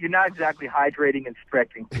 you're not. You're not exactly hydrating and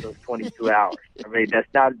stretching for those 22 hours. I mean, that's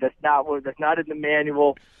not in the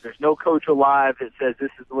manual. There's no coach alive that says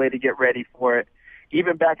this is the way to get ready for it.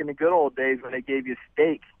 Even back in the good old days when they gave you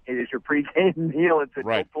steak as your pregame meal and said,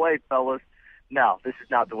 "Don't play, fellas." No, this is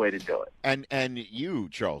not the way to do it. And you,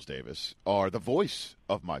 Charles Davis, are the voice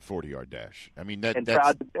of my 40-yard dash. I mean, that's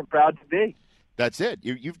proud to be. That's it.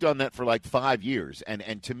 You've done that for like 5 years,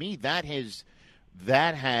 and to me that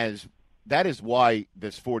is why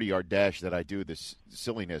this 40-yard dash that I do, this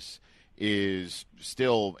silliness, is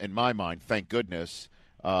still in my mind, thank goodness,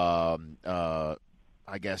 I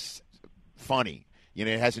guess funny.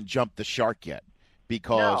 It hasn't jumped the shark yet,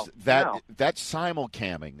 because that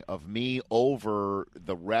simulcamming of me over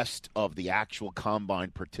the rest of the actual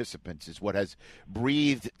Combine participants is what has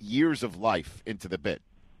breathed years of life into the bit.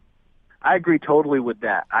 I agree totally with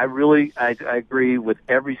that. I agree with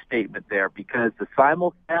every statement there, because the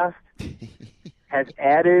simulcast has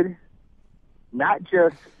added not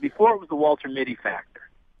just before it was the Walter Mitty factor.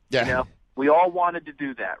 Yeah. We all wanted to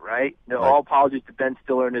do that, right? All apologies to Ben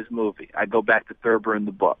Stiller and his movie. I go back to Thurber in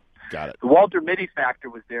the book. Got it. The Walter Mitty factor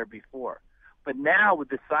was there before. But now with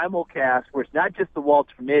the simulcast, where it's not just the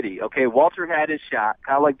Walter Mitty. Okay, Walter had his shot,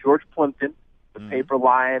 kind of like George Plimpton, the Paper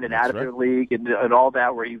Lion and Out of Their League and all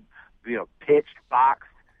that, where he pitched, boxed,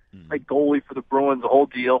 played goalie for the Bruins, the whole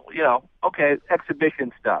deal. Okay,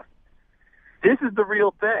 exhibition stuff. This is the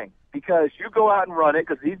real thing, because you go out and run it,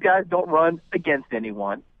 because these guys don't run against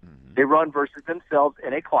anyone. They run versus themselves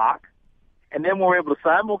in a clock. And then when we're able to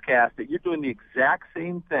simulcast it, you're doing the exact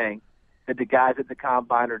same thing that the guys at the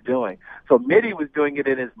Combine are doing. So Mitty was doing it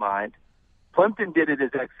in his mind. Plimpton did it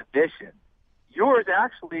as exhibition. Yours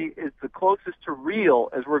actually is the closest to real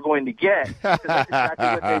as we're going to get, because that's exactly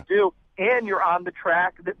what they do. And you're on the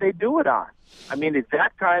track that they do it on. I mean,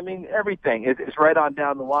 exact timing, everything. It's right on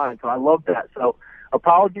down the line. So I love that. So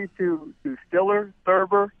apologies to Stiller,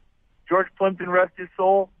 Thurber, George Plimpton, rest his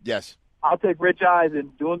soul. Yes. I'll take Rich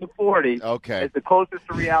Eisen doing the 40. Okay. It's the closest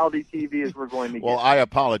to reality TV as we're going to get. Well, I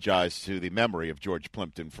apologize to the memory of George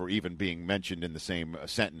Plimpton for even being mentioned in the same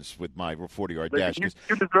sentence with my 40-yard dash.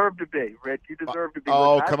 You deserve to be, Rich. You deserve to be. Come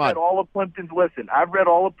on. I've read all of Plimpton's. Listen, I've read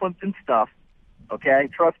all of Plimpton's stuff. Okay?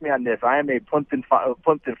 Trust me on this. I am a Plimpton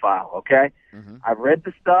file, okay? Mm-hmm. I've read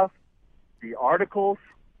the stuff, the articles.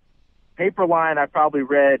 Paperline I probably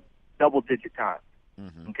read double-digit times.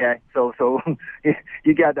 Mm-hmm. Okay, so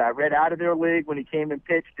you got that. I read Out of Their League when he came and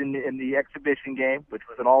pitched in the exhibition game, which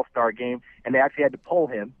was an all-star game, and they actually had to pull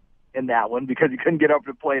him in that one because he couldn't get up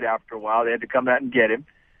to the plate after a while. They had to come out and get him.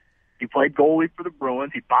 He played goalie for the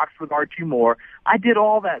Bruins. He boxed with Archie Moore. I did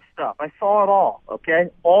all that stuff. I saw it all, okay?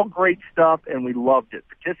 All great stuff, and we loved it.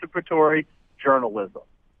 Participatory journalism.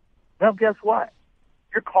 Well, guess what?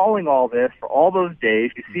 You're calling all this for all those days.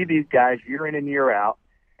 You see these guys year in and year out,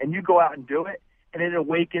 and you go out and do it, and it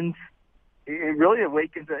really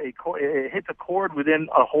awakens it hits a chord within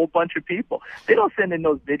a whole bunch of people. They don't send in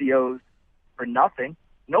those videos for nothing.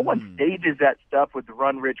 No one stages that stuff with the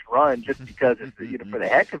Run Rich Run just because it's for the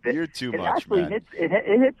heck of it. You're too it much, actually man.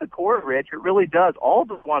 It hits a chord, Rich. It really does. All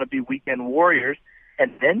of us want to be weekend warriors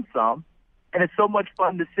and then some, and it's so much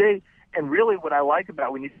fun to see. And really what I like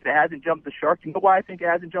about when you say it hasn't jumped the shark, you know why I think it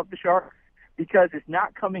hasn't jumped the shark? Because it's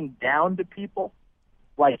not coming down to people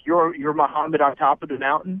like you're Muhammad on top of the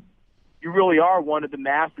mountain. You really are one of the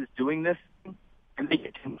masses doing this, and they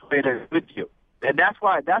get to play there with you. And that's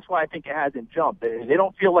why I think it hasn't jumped. They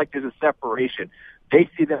don't feel like there's a separation. They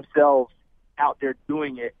see themselves out there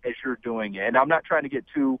doing it as you're doing it. And I'm not trying to get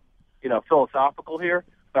too, philosophical here,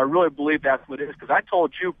 but I really believe that's what it is. Because I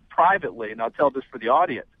told you privately, and I'll tell this for the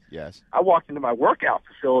audience. Yes. I walked into my workout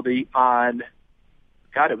facility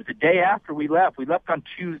it was the day after we left. We left on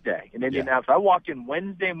Tuesday in Indianapolis. Yeah. I walked in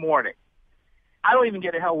Wednesday morning. I don't even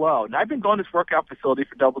get a hello. And I've been going to this workout facility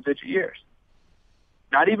for double-digit years.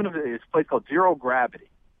 Not even it's a place called Zero Gravity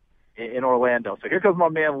in Orlando. So here comes my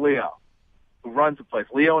man Leo, who runs the place.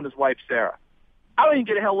 Leo and his wife Sarah. I don't even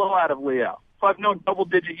get a hello out of Leo. So I've known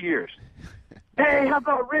double-digit years. Hey, how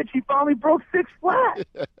about Rich? He finally broke 6 flat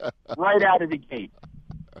right out of the gate.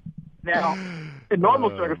 Now, in normal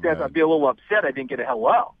circumstances, I'd be a little upset I didn't get a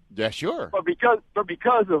hello. Yeah, sure. But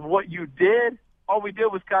because of what you did, all we did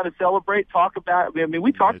was kind of celebrate, talk about it. I mean,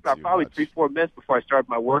 we talked about probably 3-4 minutes before I started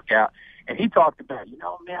my workout, and he talked about,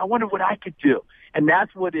 man, I wonder what I could do. And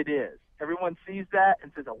that's what it is. Everyone sees that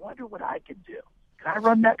and says, I wonder what I could do. Can I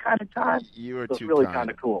run that kind of time? You are so too really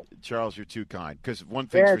kind of cool. Charles, you're too kind. Because one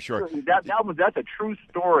thing's for sure. That's a true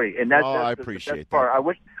story. And that's I appreciate the best part.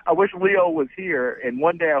 that. I wish Leo was here, and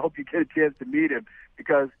one day I hope you get a chance to meet him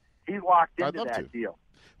because he's locked into that deal.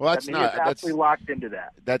 Well, that's he's absolutely locked into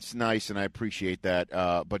that. That's nice, and I appreciate that.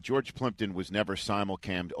 But George Plimpton was never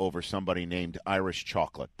simulcammed over somebody named Irish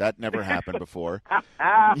Chocolate. That never happened before.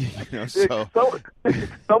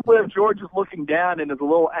 Somewhere George is looking down and is a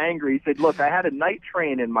little angry. He said, "Look, I had a night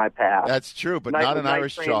train in my past." That's true, but not an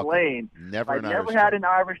Irish chocolate. Lane. Never had an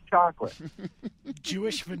Irish chocolate.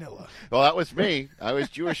 Jewish vanilla. Well, that was me. I was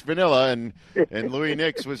Jewish vanilla, and Louis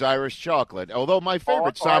Nix was Irish chocolate. Although my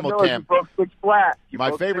favorite simulcam.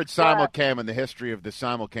 My favorite simulcam in the history of the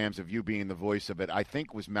simulcams of you being the voice of it, I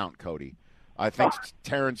think, was Mount Cody. I think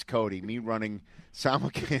Terrence Cody, me running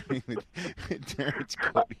simulcamming with Terrence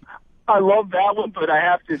Cody. I love that one, but I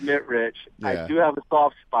have to admit, Rich, I do have a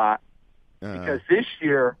soft spot because this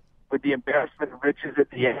year, with the embarrassment of riches at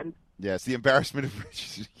the end. Yes, the embarrassment of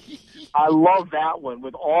riches. I love that one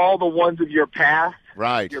with all the ones of your past.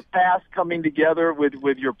 Right. Your past coming together with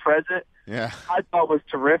your present. Yeah. I thought was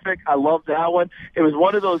terrific. I loved that one. It was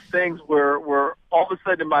one of those things where all of a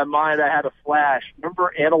sudden in my mind I had a flash.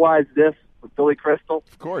 Remember Analyze This with Billy Crystal?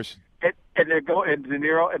 Of course. And they're going De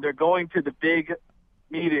Niro, and they're going to the big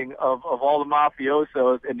meeting of all the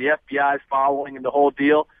mafiosos, and the FBI's following and the whole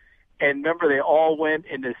deal. And remember, they all went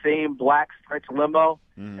in the same black stretch limo,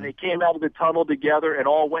 and they came out of the tunnel together and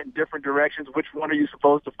all went in different directions. Which one are you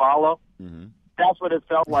supposed to follow? Mm-hmm. That's what it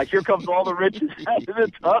felt like. Here comes all the riches out of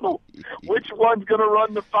the tunnel. Which one's going to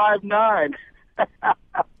run the 5.9?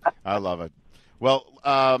 I love it. Well,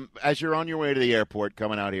 as you're on your way to the airport,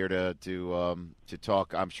 coming out here to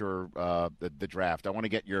talk, I'm sure the draft. I want to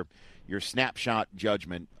get your snapshot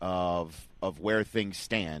judgment of where things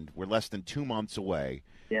stand. We're less than 2 months away.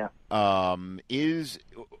 Yeah. Is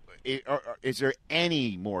there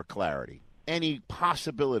any more clarity, any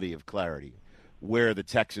possibility of clarity, where the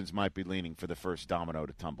Texans might be leaning for the first domino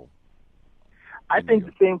to tumble? I think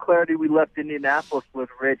the same clarity we left Indianapolis with,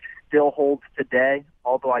 Rich, still holds today,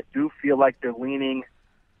 although I do feel like they're leaning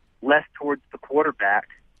less towards the quarterback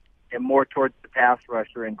and more towards the pass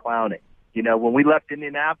rusher and Clowney. You know, when we left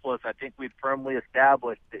Indianapolis, I think we'd firmly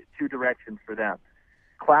established two directions for them: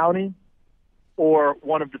 Clowney or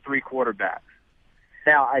one of the three quarterbacks.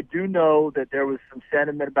 Now, I do know that there was some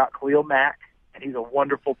sentiment about Khalil Mack, and he's a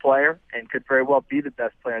wonderful player and could very well be the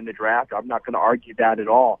best player in the draft. I'm not going to argue that at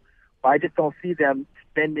all. But I just don't see them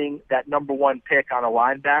spending that number one pick on a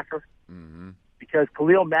linebacker because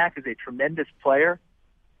Khalil Mack is a tremendous player,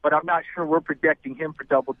 but I'm not sure we're projecting him for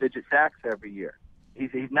double-digit sacks every year.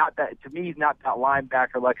 He's not that. To me, he's not that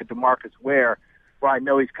linebacker like a DeMarcus Ware, where I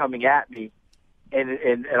know he's coming at me, and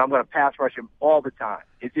I'm going to pass rush him all the time.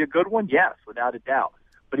 Is he a good one? Yes, without a doubt.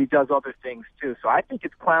 But he does other things too. So I think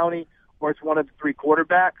it's Clowney or it's one of the three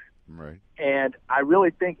quarterbacks. Right. And I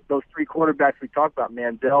really think those three quarterbacks we talked about,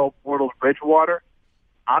 Manziel, Bortles, Bridgewater,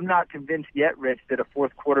 I'm not convinced yet, Rich, that a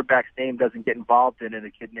fourth quarterback's name doesn't get involved in it,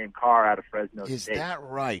 a kid named Carr out of Fresno State. Is that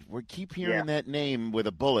right? We keep hearing that name with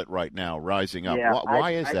a bullet right now rising up. Yeah,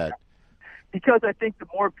 why is that? Because I think the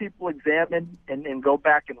more people examine and go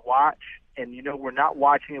back and watch, and, you know, we're not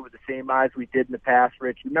watching it with the same eyes we did in the past,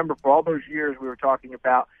 Rich. Remember, for all those years we were talking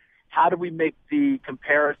about how do we make the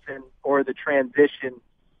comparison or the transition,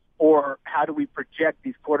 or how do we project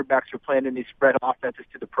these quarterbacks who are playing in these spread offenses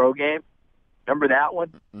to the pro game? Remember that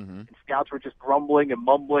one? Mm-hmm. And scouts were just grumbling and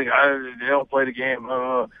mumbling, they don't play the game.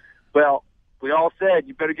 Well, we all said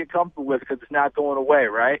you better get comfortable with it because it's not going away,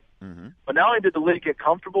 right? Mm-hmm. But not only did the league get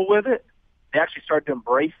comfortable with it, they actually started to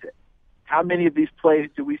embrace it. How many of these plays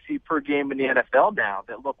do we see per game in the NFL now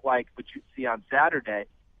that look like what you'd see on Saturday?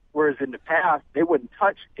 Whereas in the past, they wouldn't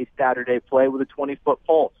touch a Saturday play with a 20-foot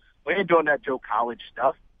pole. We ain't doing that Joe College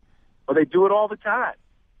stuff. But they do it all the time.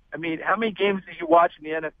 I mean, how many games do you watch in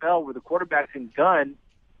the NFL where the quarterback's in gun,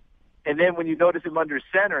 and then when you notice him under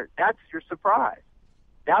center, that's your surprise?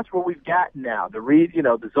 That's where we've gotten now. The read,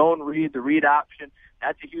 the zone read, the read option,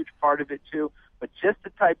 that's a huge part of it too. But just the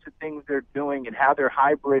types of things they're doing and how they're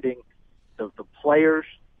hybriding the players,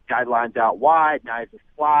 guidelines out wide, now he's a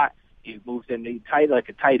slot, he moves in the tight, like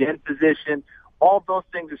a tight end position. All of those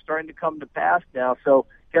things are starting to come to pass now. So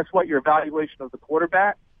guess what? Your evaluation of the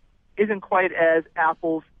quarterback isn't quite as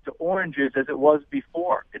apples to oranges as it was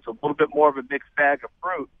before. It's a little bit more of a mixed bag of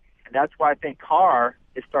fruit, and that's why I think Carr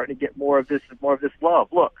is starting to get more of this love.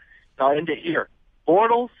 Look, I'll end it here.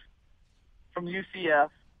 Bortles from UCF,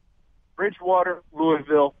 Bridgewater,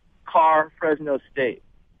 Louisville, Carr, Fresno State.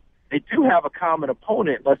 They do have a common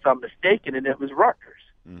opponent, unless I'm mistaken, and it was Rutgers.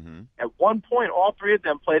 Mm-hmm. At one point, all three of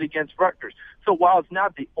them played against Rutgers. So while it's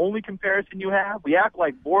not the only comparison you have, we act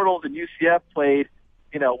like Bortles and UCF played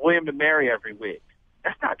William and Mary every week.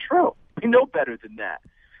 That's not true. We know better than that.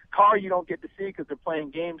 Carr, you don't get to see because they're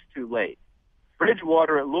playing games too late.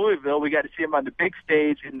 Bridgewater at Louisville, we got to see him on the big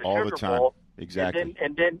stage in the all Sugar the time. Bowl. Exactly.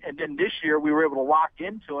 And then this year we were able to lock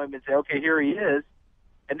into him and say, okay, here he is.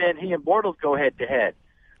 And then he and Bortles go head to head.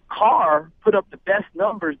 Carr put up the best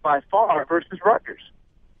numbers by far versus Rutgers.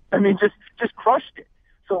 I mean, just crushed it.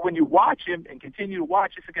 So when you watch him and continue to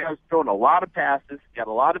watch, this guy who's thrown a lot of passes, got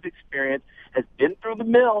a lot of experience, has been through the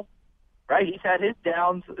mill, right? He's had his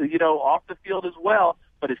downs, off the field as well,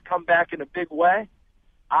 but has come back in a big way.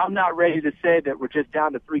 I'm not ready to say that we're just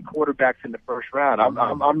down to three quarterbacks in the first round.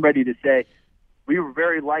 I'm ready to say we were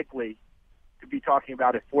very likely to be talking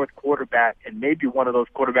about a fourth quarterback, and maybe one of those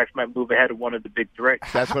quarterbacks might move ahead of one of the big three.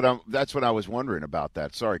 That's what I was wondering about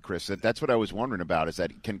that. Sorry, Chris. That's what I was wondering about, is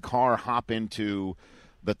that can Carr hop into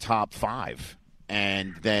the top five,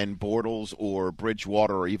 and then Bortles or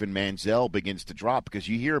Bridgewater or even Manziel begins to drop? Because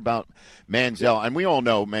you hear about Manziel, and we all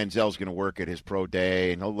know Manziel's going to work at his pro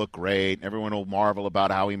day, and he'll look great. And everyone will marvel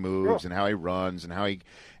about how he moves and how he runs and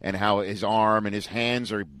how his arm and his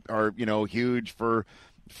hands are huge for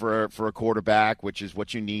a quarterback, which is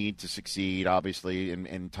what you need to succeed, obviously,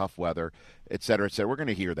 in tough weather, et cetera, et cetera. We're going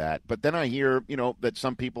to hear that. But then I hear, that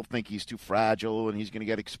some people think he's too fragile and he's going to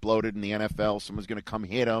get exploded in the NFL. Someone's going to come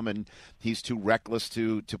hit him, and he's too reckless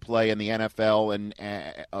to play in the NFL and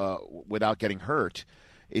without getting hurt.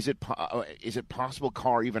 Is it possible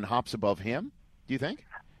Carr even hops above him? Do you think?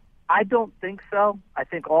 I don't think so. I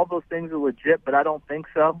think all those things are legit, but I don't think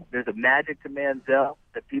so. There's a magic to Manziel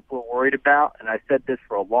that people are worried about, and I said this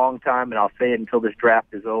for a long time, and I'll say it until this draft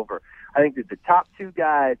is over. I think that the top two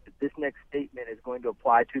guys that this next statement is going to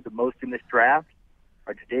apply to the most in this draft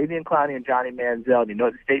are Jadeveon Clowney and Johnny Manziel. And you know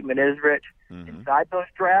what the statement is, Rich? Mm-hmm. Inside those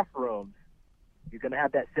draft rooms, you're going to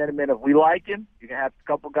have that sentiment of we like him. You're going to have a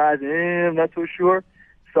couple guys, I'm not so sure.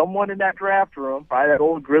 Someone in that draft room, probably that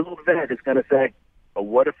old grizzled vet, is going to say, but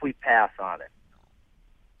what if we pass on it?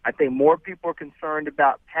 I think more people are concerned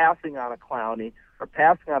about passing on a Clowney or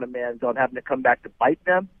passing on a Manziel and having to come back to bite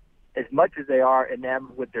them as much as they are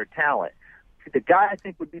enamored with their talent. The guy I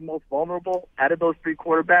think would be most vulnerable out of those three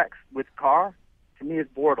quarterbacks with Carr, to me, is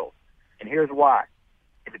Bortles. And here's why.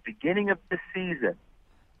 At the beginning of this season,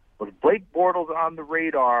 was Blake Bortles on the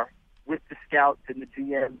radar with the scouts and the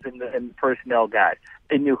GMs and the personnel guys?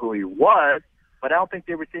 They knew who he was, but I don't think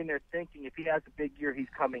they were sitting there thinking if he has a big year, he's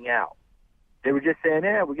coming out. They were just saying,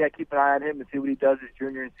 we got to keep an eye on him and see what he does his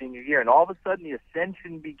junior and senior year. And all of a sudden, the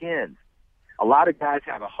ascension begins. A lot of guys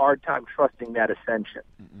have a hard time trusting that ascension.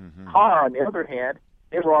 Mm-hmm. Carr, on the other hand,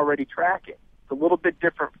 they were already tracking. It's a little bit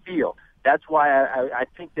different feel. That's why I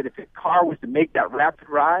think that if Carr was to make that rapid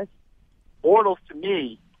rise, Bortles, to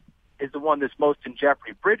me, is the one that's most in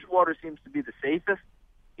jeopardy. Bridgewater seems to be the safest,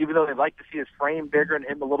 even though they'd like to see his frame bigger and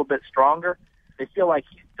him a little bit stronger. They feel like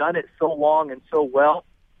he's done it so long and so well.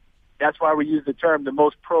 That's why we use the term the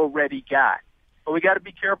most pro-ready guy. But we got to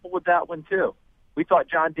be careful with that one, too. We thought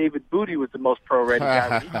John David Booty was the most pro-ready guy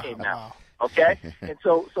when he came out. Okay? And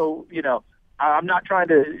so I'm not trying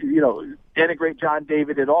to, denigrate John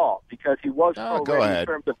David at all because he was pro-ready in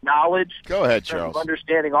terms of knowledge. Go ahead, in terms Charles. of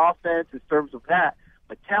understanding offense, in terms of that.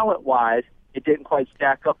 But talent-wise, it didn't quite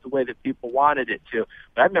stack up the way that people wanted it to.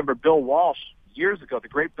 But I remember Bill Walsh years ago, the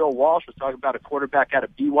great Bill Walsh was talking about a quarterback out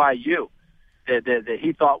of BYU that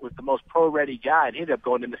he thought was the most pro-ready guy, and he ended up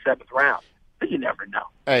going in the 7th round. But you never know.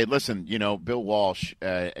 Hey, listen, Bill Walsh,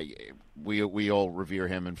 we all revere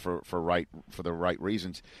him and for the right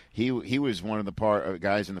reasons. He was one of the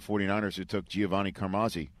guys in the 49ers who took Giovanni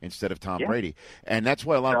Carmazzi instead of Tom Brady. And that's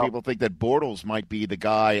why a lot of people think that Bortles might be the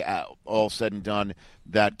guy, all said and done,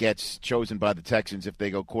 that gets chosen by the Texans if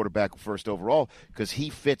they go quarterback first overall, because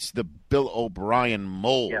he fits the Bill O'Brien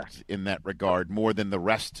mold in that regard more than the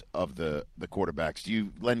rest of the quarterbacks. Do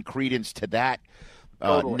you lend credence to that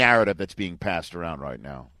narrative that's being passed around right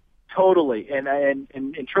now? Totally. And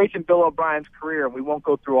tracing Bill O'Brien's career, and we won't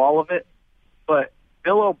go through all of it, but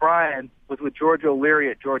Bill O'Brien was with George O'Leary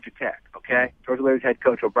at Georgia Tech, okay? George O'Leary's head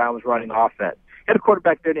coach. O'Brien was running offense. He had a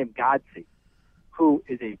quarterback there named Godsey, who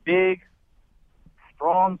is a big,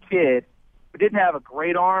 strong kid who didn't have a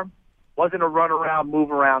great arm, wasn't a run-around,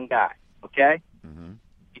 move-around guy, okay? Mm-hmm.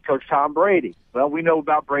 He coached Tom Brady. Well, we know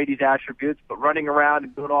about Brady's attributes, but running around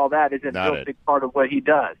and doing all that isn't a real big part of what he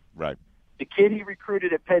does. Right. The kid he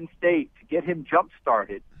recruited at Penn State to get him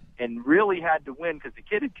jump-started and really had to win because the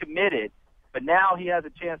kid had committed, but now he has a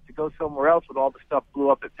chance to go somewhere else with all the stuff blew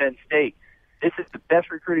up at Penn State. This is the best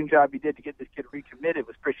recruiting job he did to get this kid recommitted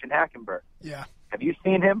was Christian Hackenberg. Yeah. Have you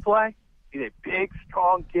seen him play? He's a big,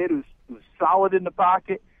 strong kid who's solid in the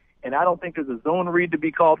pocket, and I don't think there's a zone read to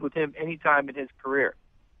be called with him any time in his career.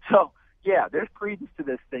 So, yeah, there's credence to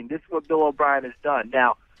this thing. This is what Bill O'Brien has done.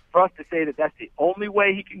 Now, for us to say that that's the only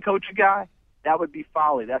way he can coach a guy, that would be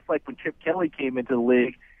folly. That's like when Chip Kelly came into the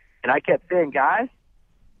league, and I kept saying, guys,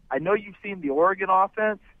 I know you've seen the Oregon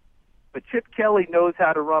offense, but Chip Kelly knows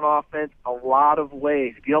how to run offense a lot of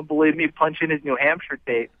ways. If you don't believe me, punch in his New Hampshire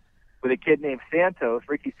tape with a kid named Santos,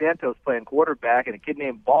 Ricky Santos playing quarterback, and a kid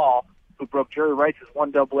named Ball, who broke Jerry Rice's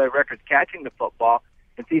 1AA records catching the football,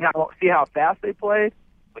 and see how fast they played,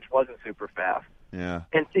 which wasn't super fast. Yeah.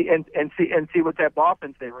 And see what type of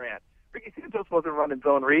offense they ran. Ricky Santos wasn't running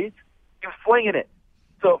zone reads; he was flinging it.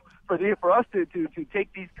 So for us to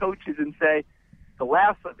take these coaches and say the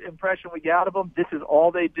last impression we get out of them, this is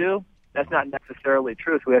all they do. That's not necessarily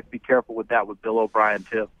true. So we have to be careful with that with Bill O'Brien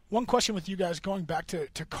too. One question with you guys going back to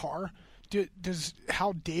Carr. Does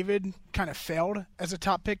how David kind of failed as a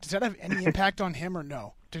top pick, does that have any impact on him or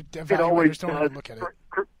no? It always does. Look at it.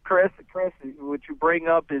 Chris, what you bring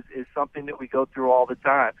up is something that we go through all the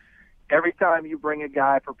time. Every time you bring a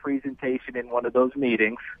guy for presentation in one of those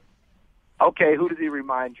meetings, okay, who does he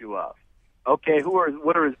remind you of? Okay,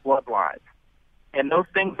 what are his bloodlines? And those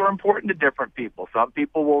things are important to different people. Some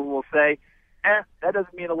people will say, that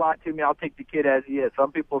doesn't mean a lot to me. I'll take the kid as he is.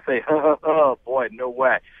 Some people say, oh boy, no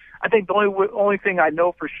way. I think the only thing I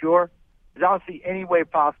know for sure is I don't see any way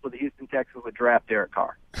possible the Houston Texans would draft Derek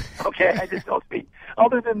Carr. Okay, I just don't see.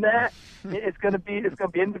 Other than that, it's going to be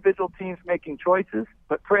individual teams making choices.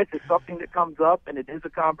 But Chris, it's something that comes up, and it is a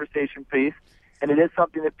conversation piece, and it is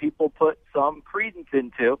something that people put some credence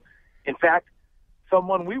into. In fact,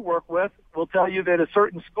 someone we work with will tell you that a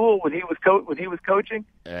certain school, when he was coaching,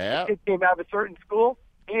 the kid came out of a certain school,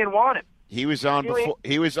 he didn't want him. He was on before.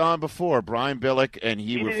 He was on before Brian Billick, and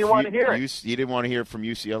he didn't want to hear it. He didn't want to hear it from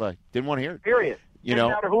UCLA. Didn't want to hear it. Period. Didn't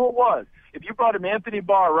matter who it was. If you brought him Anthony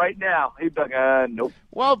Barr right now, he'd be like, nope.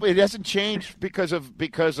 Well, it hasn't changed because of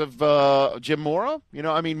Jim Mora.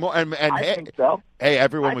 I mean, I think so. Hey,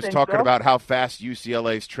 everyone was talking about how fast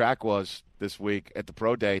UCLA's track was this week at the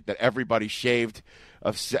pro day. That everybody shaved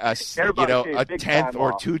a tenth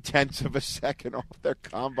or 2/10 of a second off their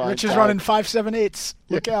combine. Rich is running 5.78.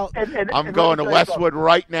 Look out! I'm going to Westwood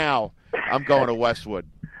right now. I'm going to Westwood.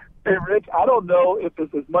 Hey, Rich, I don't know if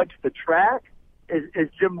it's as much the track as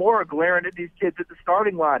Jim Mora glaring at these kids at the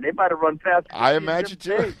starting line. They might have run faster. I imagine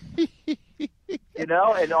too. And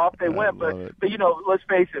off they went. But let's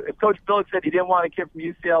face it. If Coach Billick said he didn't want a kid from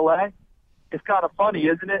UCLA, it's kind of funny,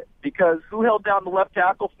 isn't it? Because who held down the left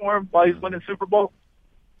tackle for him while he was winning Super Bowl?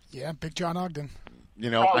 Yeah, Big John Ogden. I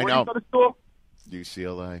where know. You go to school?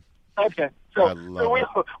 UCLA. Okay. So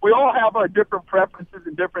we all have our different preferences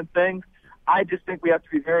and different things. I just think we have to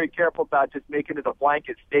be very careful about just making it a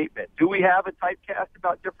blanket statement. Do we have a typecast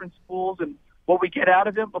about different schools and what we get out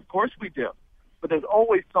of them? Of course we do. But there's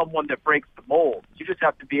always someone that breaks the mold. You just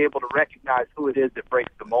have to be able to recognize who it is that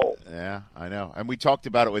breaks the mold. Yeah, I know. And we talked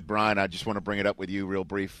about it with Brian. I just want to bring it up with you real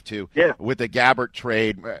brief, too. Yeah. With the Gabbert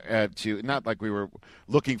trade, not like we were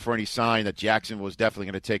looking for any sign that Jackson was definitely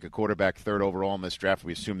going to take a quarterback third overall in this draft.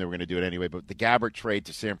 We assumed they were going to do it anyway. But the Gabbert trade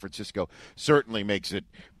to San Francisco certainly makes it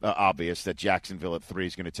obvious that Jacksonville at 3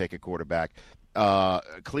 is going to take a quarterback.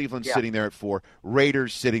 Cleveland sitting there at 4.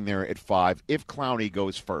 Raiders sitting there at 5. If Clowney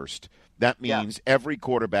goes first, that means every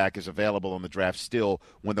quarterback is available in the draft still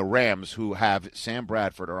when the Rams, who have Sam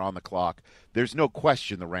Bradford, are on the clock. There's no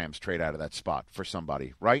question the Rams trade out of that spot for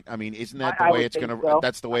somebody, right? I mean, isn't that the way it's going to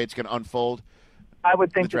that's the way it's going to unfold? I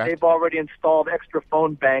would think that they've already installed extra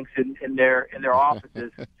phone banks in their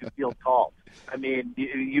offices to field calls. I mean,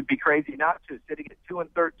 you'd be crazy not to, sitting at 2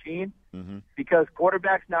 and 13, because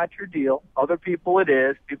quarterback's not your deal. Other people it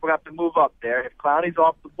is. People have to move up there. If Clowney's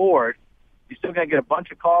off the board, you're still going to get a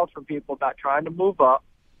bunch of calls from people about trying to move up.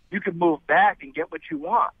 You can move back and get what you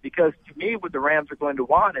want, because to me what the Rams are going to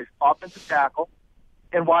want is offensive tackle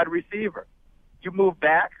and wide receiver. You move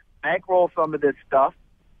back, bankroll some of this stuff,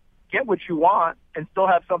 get what you want, and still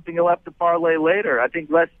have something you'll have to parlay later. I think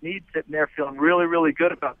Les Snead's sitting there feeling really, really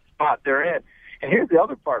good about the spot they're in. And here's the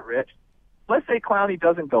other part, Rich. Let's say Clowney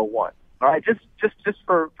doesn't go 1. All right, just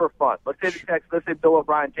for fun. Let's say Bill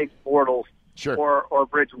O'Brien takes Bortles or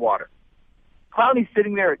Bridgewater. Clowney's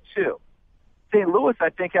sitting there at 2. St. Louis, I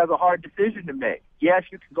think, has a hard decision to make. Yes,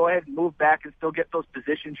 you can go ahead and move back and still get those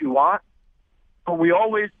positions you want, but we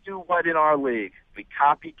always do what in our league? We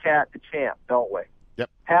copycat the champ, don't we? Yep.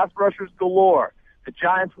 Pass rushers galore. The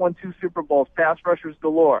Giants won 2 Super Bowls, pass rushers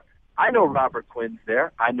galore. I know Robert Quinn's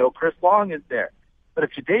there. I know Chris Long is there. But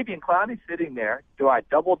if Jadeveon Clowney's sitting there, do I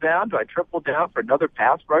double down? Do I triple down for another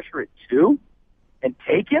pass rusher at 2 and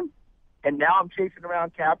take him? And now I'm chasing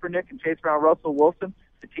around Kaepernick and chasing around Russell Wilson,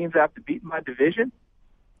 the teams have to beat in my division.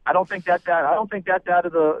 I don't think that's out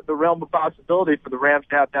of the realm of possibility for the Rams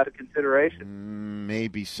to have that in consideration.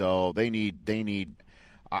 Maybe so. They need.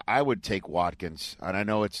 I would take Watkins, and I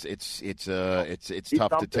know it's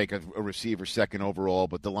tough to take a receiver second overall,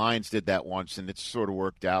 but the Lions did that once, and it's sort of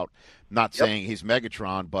worked out. Not saying he's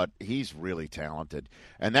Megatron, but he's really talented,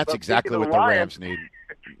 and that's exactly what the Rams need.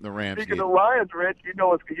 The Rams Speaking need. of the Lions, Rich, you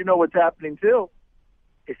know what's happening too.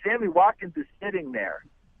 If Sammy Watkins is sitting there,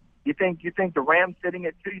 you think the Rams sitting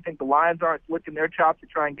at 2? You think the Lions aren't licking their chops to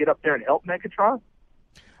try and get up there and help Megatron?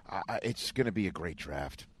 It's going to be a great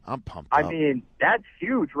draft. I'm pumped up. I mean, that's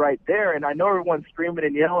huge right there. And I know everyone's screaming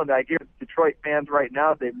and yelling. I hear Detroit fans right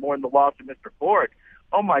now, they mourn the loss of Mr. Ford.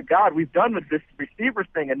 Oh, my God, we've done with this receivers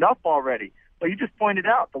thing enough already. But you just pointed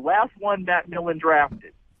out, the last one Matt Millen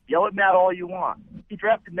drafted. Yell at Matt all you want. He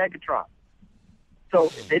drafted Megatron.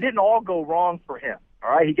 So they didn't all go wrong for him.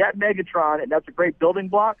 All right, he got Megatron, and that's a great building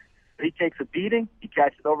block. But he takes a beating. He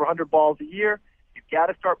catches over 100 balls a year. You've got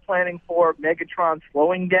to start planning for Megatron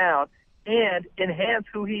slowing down and enhance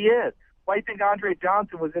who he is. Why do you think Andre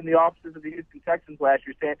Johnson was in the offices of the Houston Texans last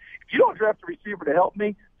year saying, if you don't draft a receiver to help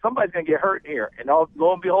me, somebody's going to get hurt in here. And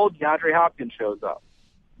lo and behold, DeAndre Hopkins shows up.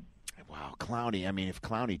 Wow, Clowney. I mean, if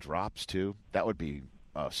Clowney drops, too, that would be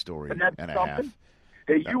a story and a half.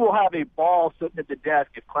 You will have a ball sitting at the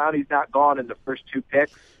desk if Clowney's not gone in the first 2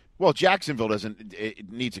 picks. Well, Jacksonville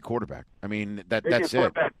needs a quarterback. I mean, that's need a it.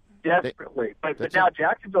 quarterback desperately. But now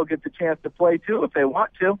Jacksonville gets a chance to play, too, if they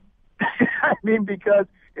want to. I mean, because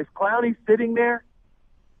if Clowney's sitting there,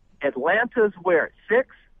 Atlanta's where, at 6?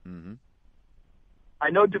 Mm-hmm.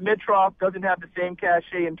 I know Dimitrov doesn't have the same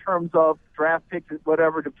cachet in terms of draft picks and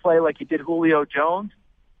whatever to play like he did Julio Jones.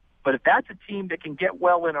 But if that's a team that can get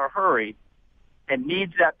well in a hurry and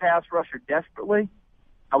needs that pass rusher desperately,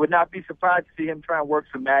 I would not be surprised to see him try and work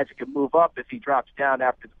some magic and move up if he drops down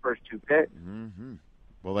after the first 2 picks. Mm-hmm.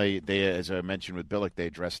 Well, they as I mentioned with Billick, they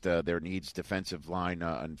addressed their needs defensive line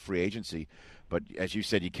on free agency. But as you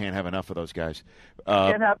said, you can't have enough of those guys. You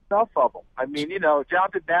can't have enough of them. I mean,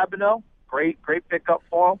 Jonathan Babineau, great pickup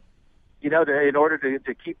for him. In order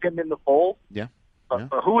to keep him in the fold. Yeah. But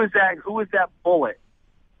who is that? Who is that bullet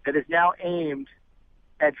that is now aimed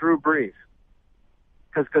at Drew Brees?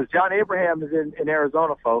 Because John Abraham is in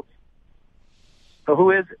Arizona, folks. So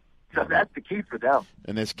who is it? So that's the key for them.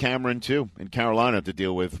 And there's Cameron too in Carolina to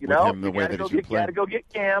deal with him the way that he's been playing. You got to go get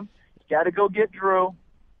Cam. You got to go get Drew.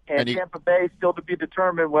 And Tampa Bay still to be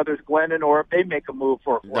determined whether it's Glennon or if they make a move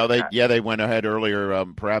for. They went ahead earlier,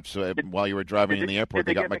 perhaps while you were driving in the airport.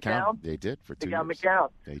 They got McCown. They did for 2 years. They got McCown.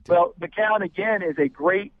 They did. Well, McCown again is a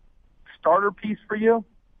great starter piece for you,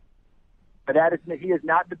 but he is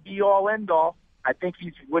not the be all end all. I think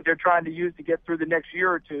he's what they're trying to use to get through the next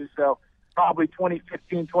year or two. So probably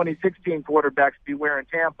 2015, 2016 quarterbacks beware in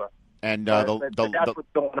Tampa. And that's what's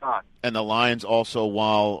going on. And the Lions also,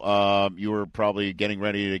 while you were probably getting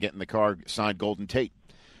ready to get in the car, signed Golden Tate.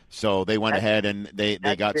 So they went ahead and they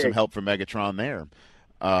got some help from Megatron there.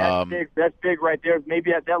 That's big. That's big right there.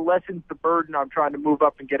 Maybe that lessens the burden on trying to move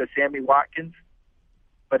up and get a Sammy Watkins.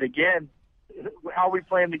 But again, how are we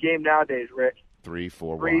playing the game nowadays, Rich?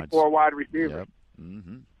 3-4 wide receivers. Yep.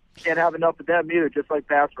 Mm-hmm. Can't have enough of them either, just like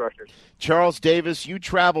pass rushers. Charles Davis, you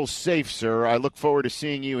travel safe, sir. I look forward to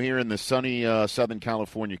seeing you here in the sunny Southern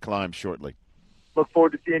California climb shortly. Look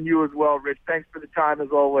forward to seeing you as well, Rich. Thanks for the time, as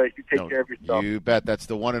always. You take care of yourself. You bet. That's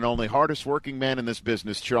the one and only hardest working man in this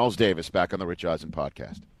business, Charles Davis, back on the Rich Eisen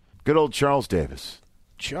podcast. Good old Charles Davis.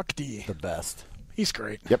 Chuck D. The best. He's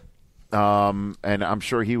great. Yep. And I'm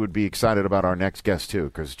sure he would be excited about our next guest, too,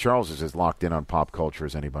 because Charles is as locked in on pop culture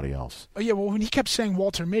as anybody else. Oh, yeah, well, when he kept saying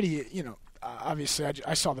Walter Mitty, obviously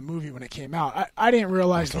I saw the movie when it came out. I didn't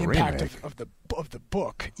realize the impact of the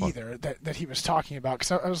book either that he was talking about,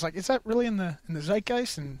 because I was like, is that really in the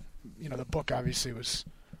zeitgeist? And, the book obviously was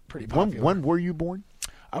pretty popular. When were you born?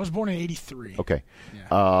 I was born in 1983. Okay.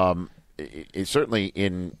 Yeah. It certainly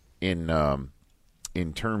in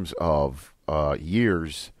terms of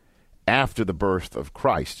years after the birth of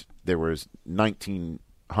Christ, there was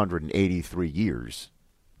 1983 years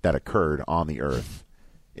that occurred on the earth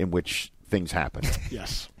in which things happened.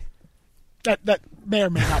 Yes. That may or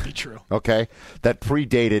may not be true. Okay? That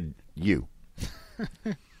predated you.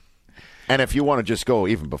 And if you want to just go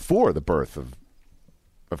even before the birth of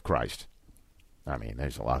Christ, I mean,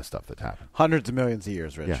 there's a lot of stuff that happened. Hundreds of millions of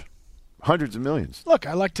years, Rich. Yeah. Hundreds of millions. Look,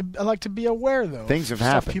 I like to be aware, though. Things have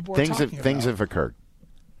happened. Things have occurred.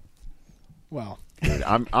 Well,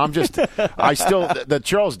 the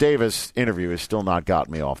Charles Davis interview has still not got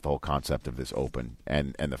me off the whole concept of this Open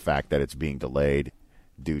and the fact that it's being delayed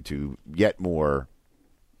due to yet more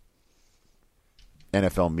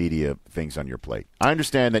NFL media things on your plate. I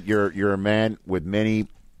understand that you're a man with many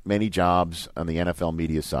jobs on the NFL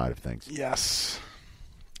media side of things. Yes.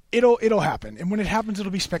 It'll happen, and when it happens,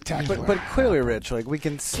 it'll be spectacular. But clearly, Rich, we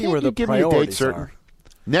can see where the give me a date priorities certain? are.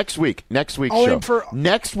 Next week's show.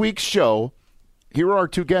 Next week's show. Here are our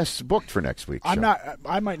 2 guests booked for next week's show.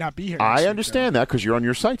 I might not be here. I understand that because you're on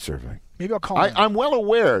your site survey. Maybe I'll call. I'm well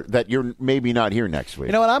aware that you're maybe not here next week.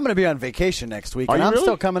 You know what? I'm going to be on vacation next week, and I'm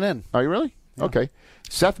still coming in. Are you really? Yeah. Okay.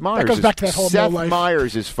 Seth Meyers. That goes back to that whole Seth no-life.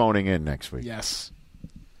 Meyers is phoning in next week. Yes.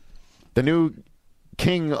 The new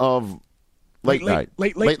king of late night.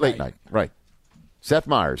 Late night. Right. Seth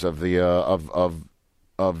Meyers of the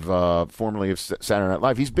formerly of Saturday Night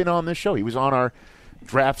Live. He's been on this show. He was on our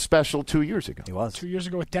draft special 2 years ago. He was 2 years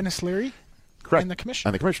ago with Dennis Leary. Correct. And the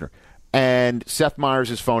commissioner. And Seth Meyers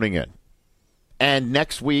is phoning in. And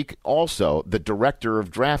next week, also, the director of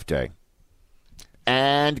Draft Day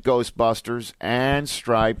and Ghostbusters and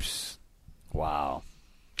Stripes. Wow.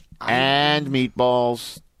 And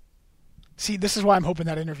Meatballs. See, this is why I'm hoping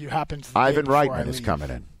that interview happens. Ivan Reitman is coming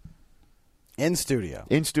in. In studio.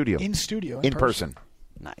 In person.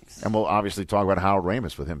 Nice. And we'll obviously talk about Howard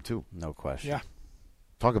Ramis with him, too. No question. Yeah.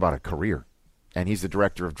 Talk about a career. And he's the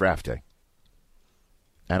director of Draft Day.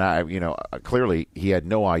 And clearly he had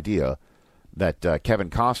no idea that Kevin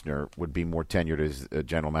Costner would be more tenured as a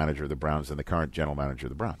general manager of the Browns than the current general manager of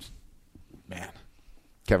the Browns. Man.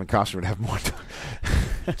 Kevin Costner would have more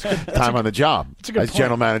time on the job as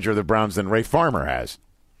general manager of the Browns than Ray Farmer has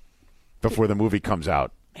before the movie comes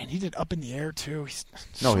out. Man, he did Up in the Air, too.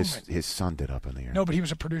 His son did Up in the Air. No, but he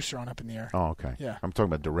was a producer on Up in the Air. Oh, okay. Yeah. I'm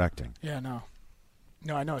talking about directing. Yeah, no.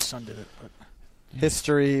 No, I know his son did it, but...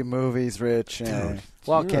 History, movies, Rich. Dude,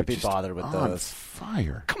 can't be bothered with on those.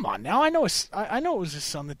 Fire. Come on now. I know it was his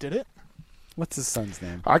son that did it. What's his son's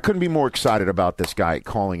name? I couldn't be more excited about this guy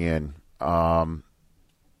calling in.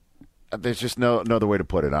 There's just no other way to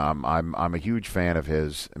put it. I'm a huge fan of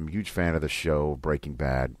his. I'm a huge fan of the show Breaking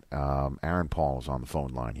Bad. Aaron Paul is on the phone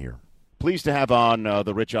line here. Pleased to have on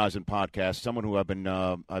the Rich Eisen podcast someone who I've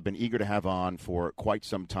been eager to have on for quite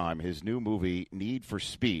some time. His new movie Need for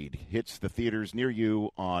Speed hits the theaters near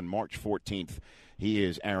you on March 14th. He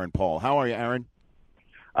is Aaron Paul. How are you, Aaron?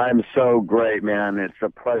 I'm so great, man. It's a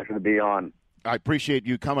pleasure to be on. I appreciate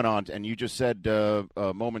you coming on, and you just said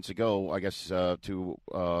moments ago, I guess, off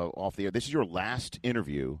the air, this is your last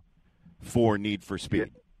interview for Need for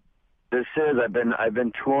Speed. This is. I've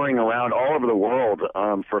been touring around all over the world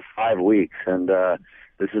for 5 weeks, and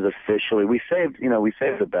this is officially. We saved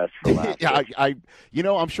the best for last. Yeah,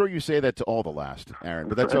 I'm sure you say that to all the last, Aaron,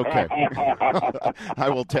 but that's okay.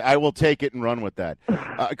 I will take it and run with that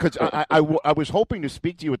because I was hoping to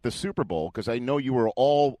speak to you at the Super Bowl because I know you were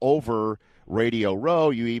all over Radio Row.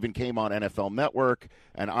 You even came on NFL Network,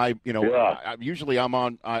 and usually I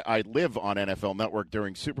live on NFL Network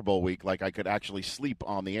during Super Bowl week. Like I could actually sleep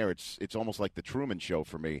on the air. It's almost like the Truman Show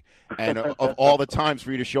for me. And of all the times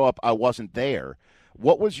for you to show up, I wasn't there.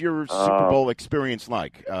 What was your Super Bowl experience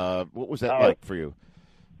like? What was that like for you?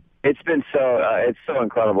 It's been it's so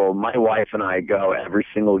incredible. My wife and I go every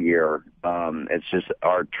single year. It's just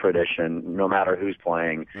our tradition, no matter who's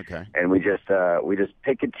playing. Okay. And we just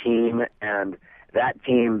pick a team, and that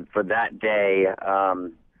team for that day,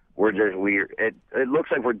 it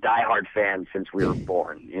looks like we're diehard fans since we were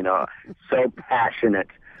born. So passionate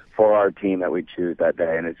for our team that we choose that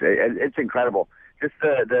day, and it's incredible. Just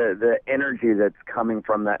the energy that's coming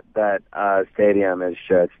from that stadium is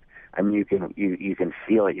just. I mean, you can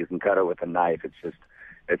feel it. You can cut it with a knife.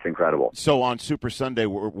 It's incredible. So on Super Sunday,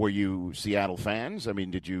 were you Seattle fans? I mean,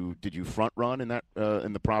 did you front run in that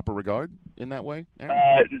in the proper regard in that way?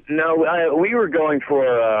 No, we were going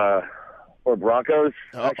for Broncos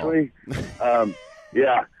actually.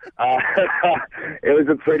 Yeah, it was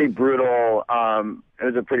a pretty brutal. It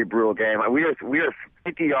was a pretty brutal game. We were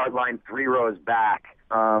 50-yard line, 3 rows back,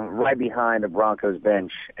 right behind the Broncos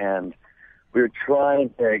bench, and we were trying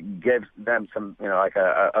to give them some, like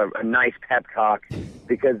a nice pep talk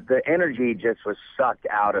because the energy just was sucked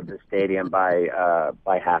out of the stadium by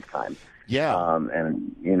halftime. Yeah.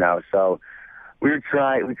 So we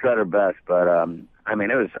tried our best, but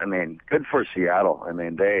good for Seattle. I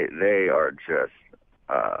mean, they are just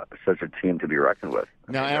such a team to be reckoned with.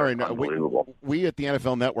 Now, Aaron, we at the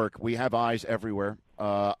NFL Network, we have eyes everywhere.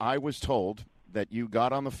 I was told that you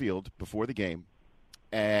got on the field before the game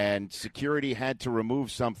and security had to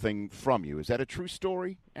remove something from you. Is that a true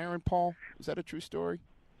story, Aaron Paul? Is that a true story?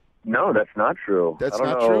 No, that's not true. That's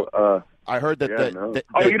not true? I heard that. Yes,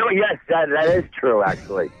 that is true,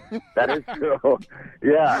 actually. That is true.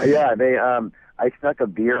 Yeah. I snuck a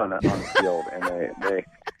beer on the field, and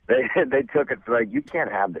they took it. Like, you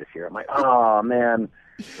can't have this here. I'm like, oh, man.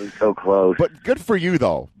 It was so close. But good for you,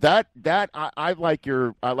 though. I like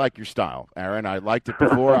your style, Aaron. I liked it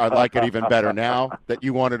before. I like it even better now that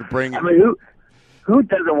you wanted to bring. I mean, who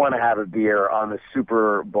doesn't want to have a beer on the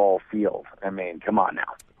Super Bowl field? I mean, come on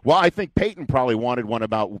now. Well, I think Peyton probably wanted one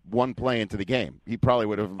about one play into the game. He probably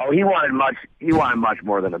would have. Oh, he wanted much. He wanted much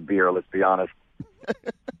more than a beer. Let's be honest.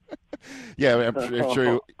 Yeah, I'm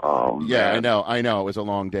sure. Yeah, I know. It was a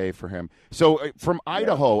long day for him. So from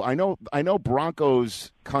Idaho, I know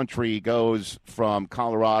Broncos country goes from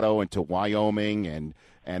Colorado into Wyoming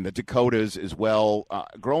and the Dakotas as well.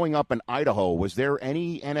 Growing up in Idaho, was there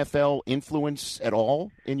any NFL influence at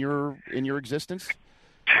all in your existence?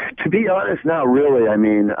 To be honest, not really. I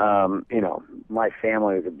mean, my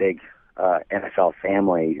family was a big NFL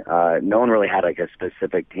family. No one really had like a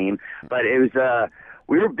specific team, but it was.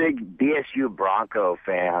 We were big BSU Bronco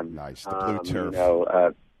fans. Nice, the blue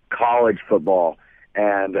turf. College football,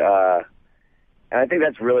 and I think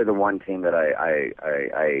that's really the one team that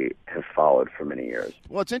I have followed for many years.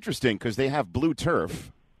 Well, it's interesting because they have blue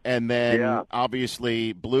turf, and then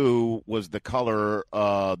obviously blue was the color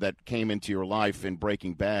that came into your life in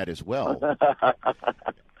Breaking Bad as well.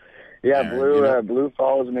 Yeah, Aaron, Blue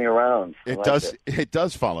follows me around. It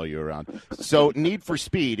does follow you around. So, Need for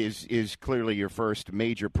Speed is clearly your first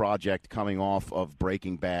major project coming off of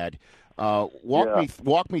Breaking Bad.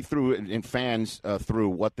 Walk me through and fans through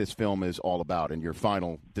what this film is all about and your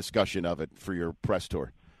final discussion of it for your press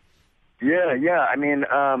tour. Yeah. I mean,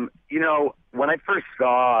 when I first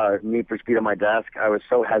saw Need for Speed on my desk, I was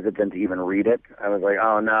so hesitant to even read it. I was like,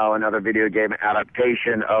 oh no, another video game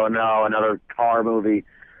adaptation. Oh no, another car movie.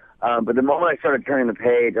 But the moment I started turning the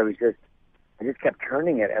page, I just kept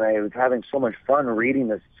turning it, and I was having so much fun reading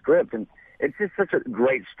the script. And it's just such a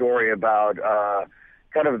great story about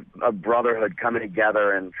kind of a brotherhood coming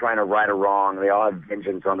together and trying to right a wrong. They all have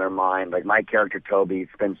vengeance on their mind. Like my character Toby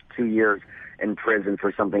spends 2 years in prison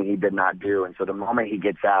for something he did not do, and so the moment he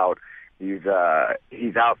gets out, he's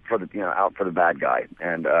out for the bad guy.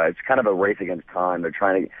 And it's kind of a race against time. They're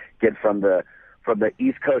trying to get from the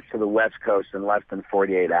East Coast to the West Coast in less than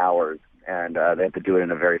 48 hours, and they have to do it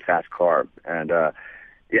in a very fast car. And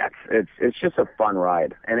it's just a fun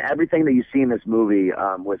ride. And everything that you see in this movie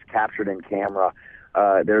was captured in camera.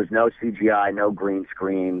 There's no CGI, no green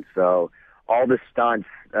screen, so all the stunts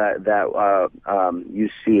that you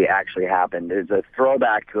see actually happened. It's a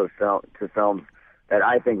throwback to films that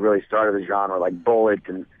I think really started the genre, like Bullitt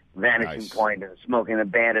and Vanishing Point and Smoking the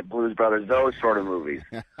Bandit, Blues Brothers, those sort of movies.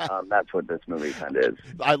 That's what this movie kind of is.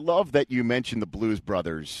 I love that you mentioned the Blues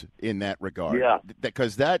Brothers in that regard. Yeah.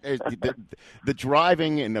 Because that is the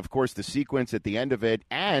driving and, of course, the sequence at the end of it,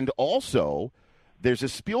 and also there's a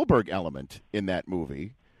Spielberg element in that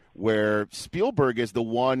movie where Spielberg is the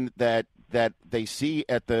one that they see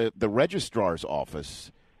at the registrar's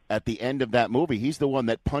office at the end of that movie. He's the one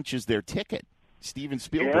that punches their ticket. Steven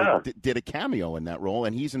Spielberg did a cameo in that role,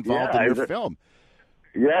 and he's involved in your film.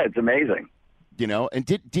 Yeah, it's amazing. And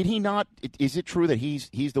did he not? Is it true that he's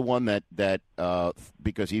the one that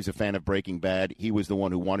because he's a fan of Breaking Bad, he was the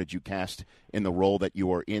one who wanted you cast in the role that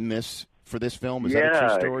you are in this for this film? Is that a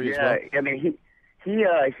true story as well? I mean, he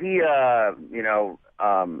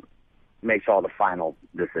makes all the final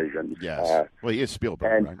decisions. Yes. Well, he is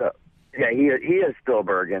Spielberg, right? So, yeah, he is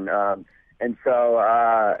Spielberg, and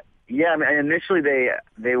so. Yeah, I mean, initially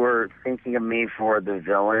they were thinking of me for the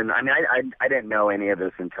villain. I mean, I didn't know any of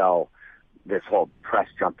this until this whole press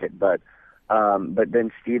junket, but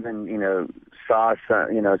then Steven, saw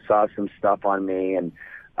some stuff on me, and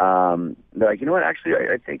they're like, you know what? Actually,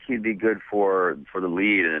 I think he'd be good for the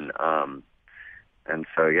lead, and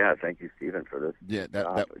so yeah, thank you, Steven, for this. Yeah,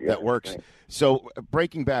 that works. Thanks. So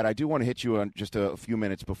Breaking Bad, I do want to hit you on just a few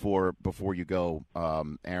minutes before you go,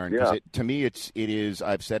 Aaron. Yeah. To me, it is.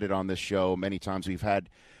 I've said it on this show many times. We've had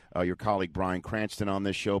your colleague Bryan Cranston on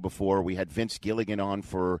this show before. We had Vince Gilligan on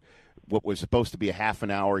for what was supposed to be a half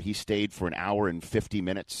an hour. He stayed for an hour and 50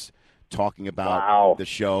 minutes talking about the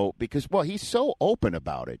show because, well, he's so open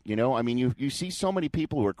about it. I mean, you see so many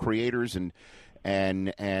people who are creators and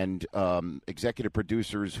executive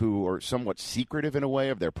producers who are somewhat secretive in a way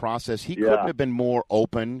of their process. He couldn't have been more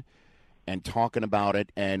open and talking about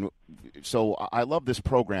it. And so I love this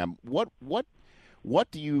program. What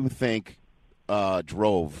do you think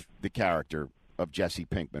drove the character of Jesse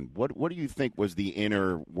Pinkman? What do you think was the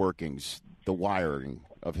inner workings, the wiring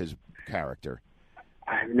of his character?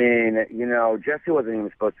 I mean, Jesse wasn't even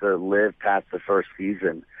supposed to live past the first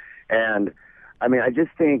season. And I mean, I just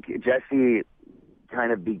think Jesse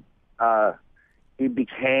kind of he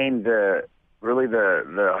became the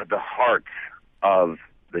heart of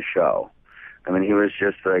the show. I mean, he was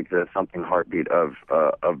just like the something heartbeat of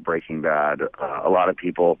Breaking Bad. A lot of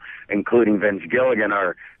people, including Vince Gilligan,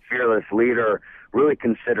 our fearless leader, really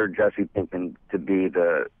considered Jesse Pinkman to be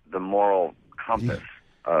the moral compass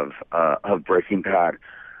of Breaking Bad.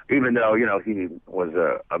 Even though, he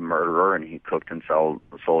was a murderer and he cooked and sold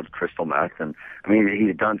crystal meth, and I mean,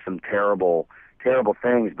 he'd done some terrible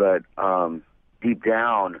things, but deep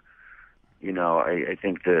down, I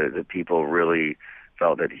think the people really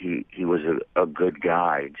felt that he was a good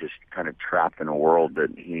guy, just kind of trapped in a world that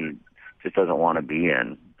he just doesn't want to be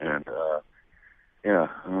in. And I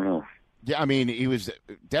don't know. Yeah, I mean, he was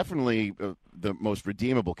definitely the most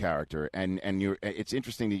redeemable character, and it's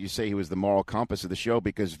interesting that you say he was the moral compass of the show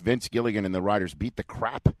because Vince Gilligan and the writers beat the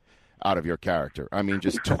crap out of your character. I mean,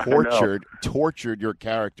 just tortured your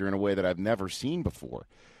character in a way that I've never seen before.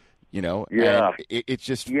 Yeah. And it's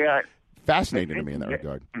just fascinating to me in that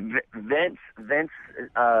regard. Vince,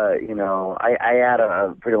 I had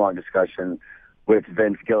a pretty long discussion with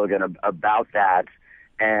Vince Gilligan about that,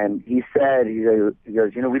 and he said, he goes,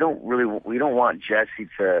 we don't want Jesse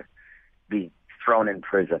to be thrown in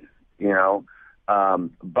prison,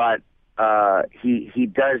 but he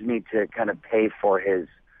does need to kind of pay for his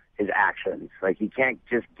his actions. Like, he can't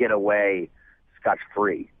just get away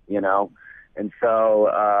scotch-free, you know? And so,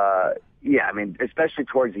 yeah, I mean, especially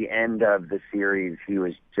towards the end of the series, he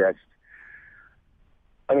was just,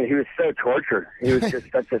 I mean, he was so tortured. He was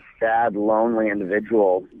just such a sad, lonely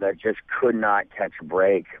individual that just could not catch a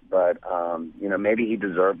break. But, you know, maybe he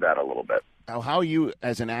deserved that a little bit. How are you,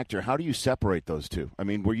 as an actor, how do you separate those two? I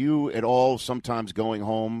mean, were you at all sometimes going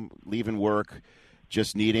home, leaving work,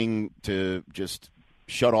 just needing to just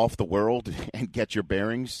shut off the world and get your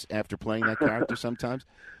bearings after playing that character sometimes?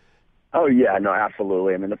 Oh, yeah, no,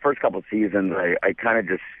 absolutely. I mean, the first couple of seasons, I kind of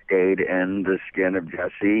just stayed in the skin of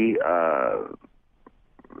Jesse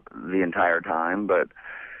the entire time, but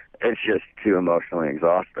it's just too emotionally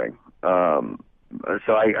exhausting.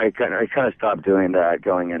 So I kind of stopped doing that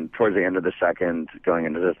going in towards the end of the second, going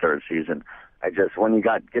into the third season. I just, when you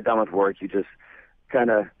get done with work, you just kind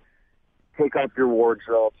of take up your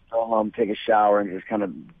wardrobe, go home, take a shower, and just kind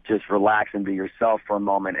of just relax and be yourself for a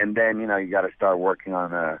moment. And then, you know, you got to start working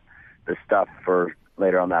on the stuff for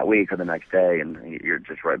later on that week or the next day, and you're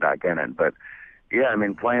just right back in it. But yeah, I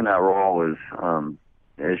mean, playing that role is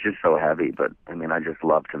just so heavy. But I mean, I just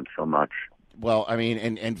loved him so much. Well, I mean,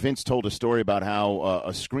 and Vince told a story about how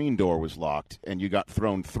a screen door was locked, and you got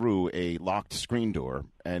thrown through a locked screen door,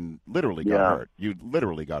 and literally got hurt. You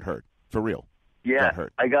literally got hurt, for real. Yeah, got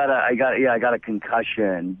hurt. I got a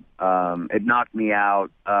concussion. It knocked me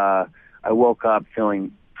out. I woke up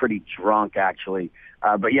feeling pretty drunk, actually.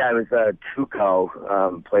 But yeah, it was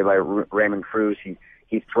Tuco, played by Raymond Cruz.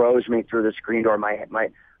 He throws me through the screen door.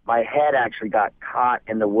 My head actually got caught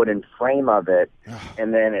in the wooden frame of it,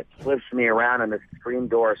 and then it flips me around, and the screen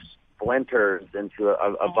door splinters into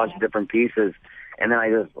a bunch of different pieces, and then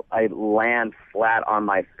I land flat on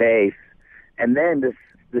my face. And then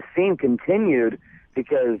the scene continued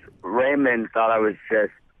because Raymond thought I was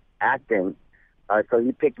just acting. So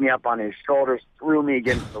he picked me up on his shoulders, threw me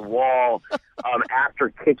against the wall after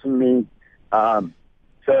kicking me. So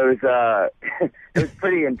it was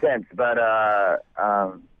pretty intense, but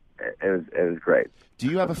it was great. Do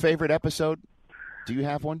you have a favorite episode? Do you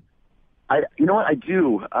have one? You know what, I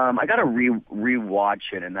do. I got to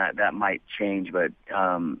rewatch it, and that might change. But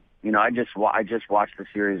you know, I just watched the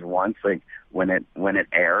series once, like when it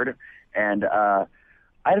aired, and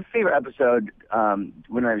I had a favorite episode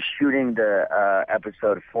when I was shooting the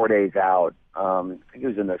episode 4 Days Out. I think it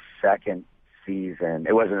was in the second season.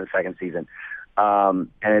 It was in the second season. And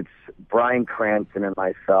it's Bryan Cranston and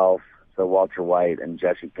myself, so Walter White and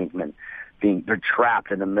Jesse Pinkman, they're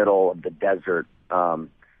trapped in the middle of the desert.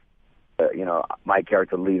 You know, my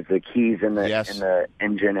character leaves the keys in the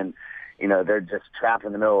engine, and you know, they're just trapped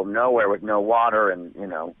in the middle of nowhere with no water, and you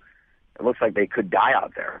know, it looks like they could die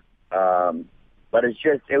out there. But it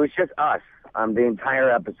was just us. The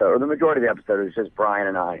entire episode, or the majority of the episode, was just Brian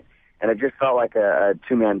and I, and it just felt like a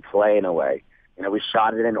two-man play in a way. You know, we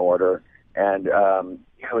shot it in order, and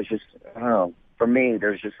it was just, I don't know. For me,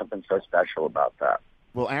 there's just something so special about that.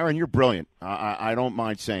 Well, Aaron, you're brilliant. I don't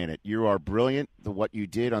mind saying it. You are brilliant. What you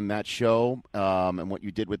did on that show and what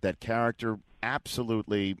you did with that character,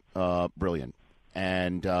 absolutely brilliant.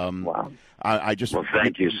 And wow. I just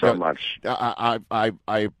thank you so much.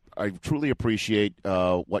 I truly appreciate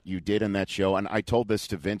what you did in that show, and I told this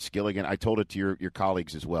to Vince Gilligan. I told it to your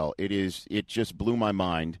colleagues as well. It just blew my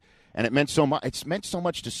mind, and it meant so much. It's meant so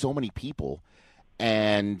much to so many people,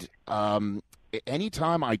 and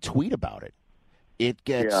anytime I tweet about it, it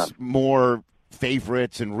gets more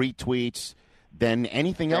favorites and retweets than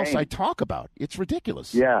anything else I talk about. It's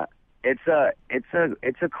ridiculous. Yeah. It's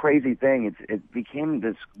a crazy thing. It became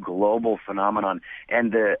this global phenomenon,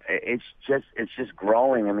 and it's just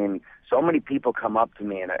growing. I mean, so many people come up to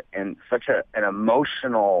me in such an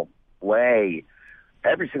emotional way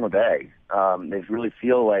every single day. They really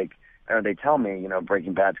feel like, they tell me, you know,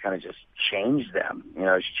 Breaking Bad's kind of just changed them. You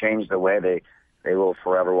know, it's changed the way they will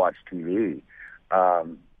forever watch TV.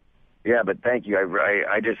 Yeah, but thank you.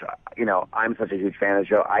 I just, you know, I'm such a huge fan of the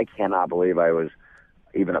show. I cannot believe I was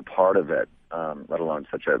even a part of it, let alone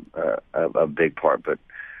such a big part. But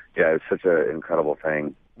yeah, it's such an incredible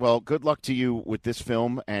thing. Well, good luck to you with this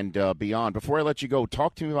film and beyond. Before I let you go,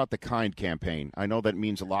 talk to me about the KIND campaign. I know that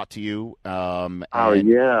means a lot to you. Oh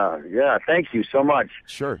yeah. Thank you so much.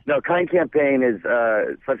 Sure. No, KIND campaign is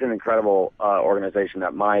such an incredible organization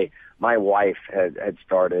that my wife had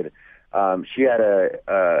started. She had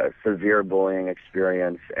a severe bullying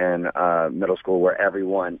experience in middle school where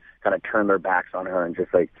everyone kind of turned their backs on her and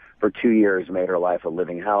just like for 2 years made her life a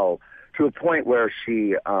living hell, to a point where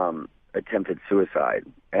she attempted suicide.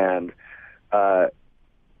 And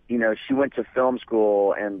she went to film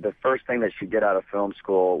school, and the first thing that she did out of film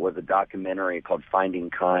school was a documentary called Finding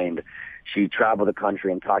Kind. She traveled the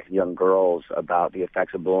country and talked to young girls about the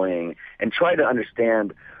effects of bullying and tried to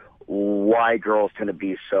understand why girls tend to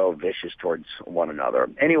be so vicious towards one another.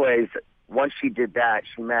 Anyways, once she did that,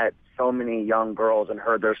 she met so many young girls and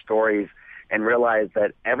heard their stories and realized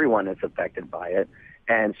that everyone is affected by it.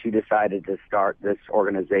 And she decided to start this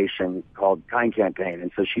organization called Kind Campaign.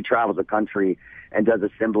 And so she travels the country and does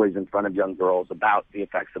assemblies in front of young girls about the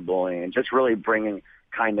effects of bullying and just really bringing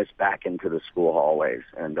kindness back into the school hallways.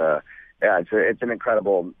 And it's an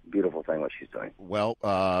incredible, beautiful thing what she's doing. Well,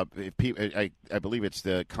 I believe it's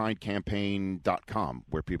the kindcampaign.com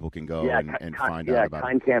where people can go and find out about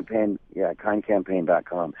Kind Campaign,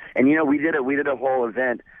 kindcampaign.com. And we did a whole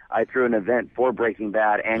event. I threw an event for Breaking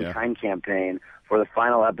Bad and Kind Campaign for the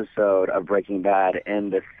final episode of Breaking Bad in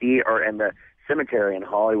the cemetery in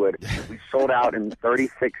Hollywood. We sold out in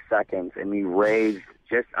 36 seconds, and we raised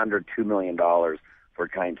just under $2 million for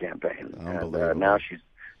Kind Campaign. And now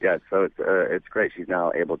so it's great. She's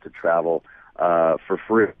now able to travel for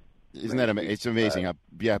free. Isn't that amazing? It's amazing.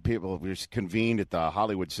 People just convened at the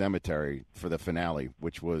Hollywood Cemetery for the finale,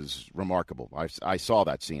 which was remarkable. I saw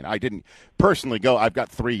that scene. I didn't personally go. I've got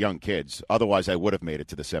 3 young kids. Otherwise, I would have made it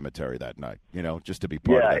to the cemetery that night, just to be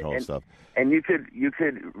part of that whole stuff. And you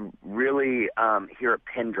could really hear a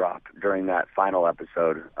pin drop during that final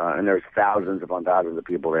episode. And there's thousands upon thousands of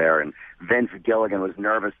people there. And Vince Gilligan was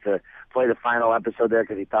nervous to play the final episode there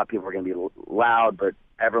because he thought people were going to be loud, but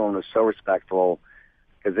everyone was so respectful.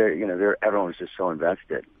 Because everyone's just so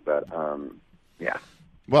invested, but yeah.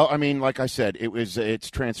 Well, I mean, like I said, it's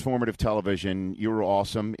transformative television. You were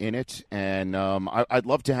awesome in it, and I'd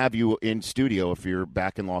love to have you in studio if you're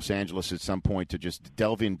back in Los Angeles at some point to just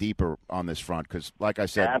delve in deeper on this front. Because, like I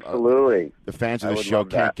said, absolutely, the fans of the show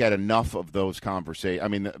can't get enough of those conversations. I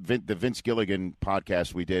mean, the Vince Gilligan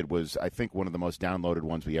podcast we did was, I think, one of the most downloaded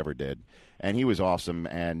ones we ever did. And he was awesome,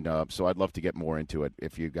 and so I'd love to get more into it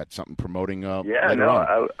if you got something promoting later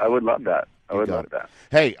on. I would love that. I would love that.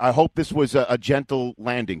 Hey, I hope this was a gentle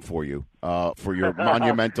landing for you for your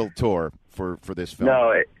monumental tour for this film. No,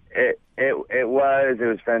 it was. It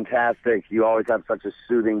was fantastic. You always have such a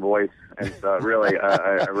soothing voice, and so really,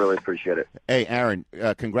 I really appreciate it. Hey, Aaron,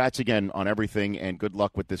 congrats again on everything, and good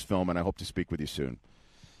luck with this film, and I hope to speak with you soon.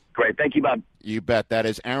 Great. Thank you, Bob. You bet. That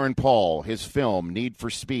is Aaron Paul. His film, Need for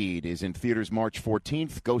Speed, is in theaters March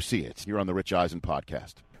 14th. Go see it. You're on the Rich Eisen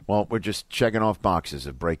podcast. Well, we're just checking off boxes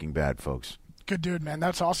of Breaking Bad, folks. Good dude, man.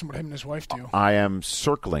 That's awesome what him and his wife do. I am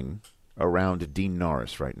circling around Dean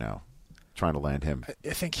Norris right now, trying to land him I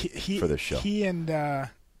think he for this show. He and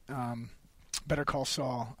Better Call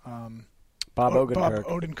Saul. Bob Odenkirk. Bob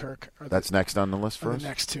Odenkirk. That's next on the list for us? The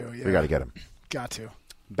next two, yeah. We got to get him. Got to.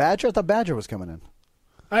 Badger? I thought Badger was coming in.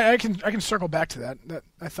 I can circle back to that.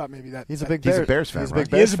 I thought maybe that. He's a Bears fan, right?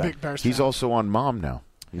 He is a big Bears fan. He's also on Mom now.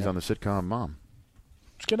 He's on the sitcom Mom.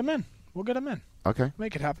 Let's get him in. We'll get him in. Okay.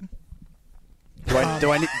 Make it happen.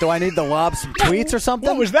 Do I need to lob some tweets or something?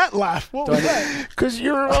 What was that laugh? What was that? Because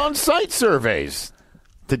you're on site surveys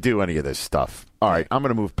to do any of this stuff. All right, I'm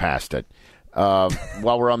going to move past it.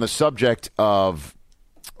 While we're on the subject of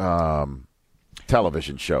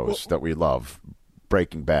television shows that we love,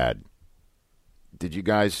 Breaking Bad. Did you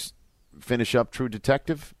guys finish up True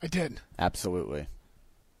Detective? I did. Absolutely.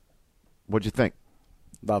 What'd you think?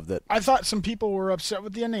 Loved it. I thought some people were upset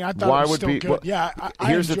with the ending. I thought it was still good. Well, yeah,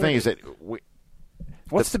 here's the thing: is that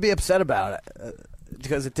what's to be upset about?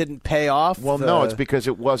 Because it didn't pay off. Well, no, it's because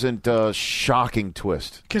it wasn't a shocking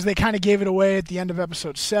twist. Because they kind of gave it away at the end of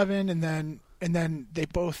episode 7, and then they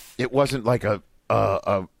both. It wasn't like a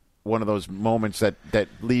one of those moments that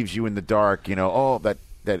leaves you in the dark.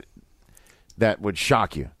 That would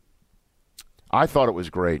shock you. I thought it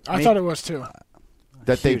was great. I thought it was too.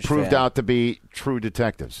 That they proved out to be true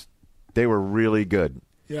detectives. They were really good.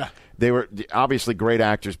 Yeah. They were obviously great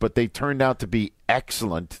actors, but they turned out to be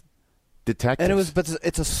excellent detectives. And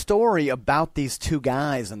it's a story about these two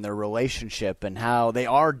guys and their relationship and how they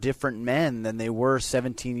are different men than they were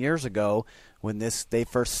 17 years ago when they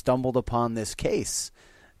first stumbled upon this case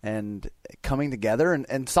and coming together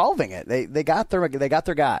and solving it. They got their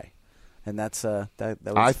guy. And that's that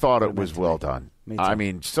was I thought it was well done. Me too. I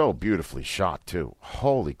mean, so beautifully shot too.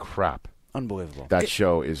 Holy crap! Unbelievable. That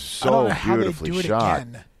show is so I don't know how beautifully they do it shot.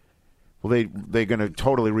 Again. Well, they're going to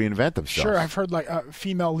totally reinvent themselves. Sure, I've heard like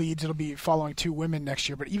female leads. It'll be following 2 women next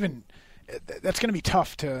year, but even that's going to be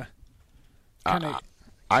tough to kind of.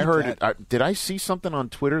 I heard. Did I see something on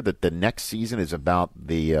Twitter that the next season is about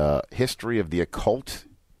the history of the occult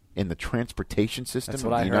in the transportation system That's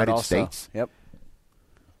of what the I United heard also. States? Yep.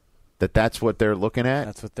 That's what they're looking at.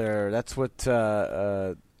 That's what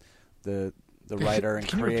the writer and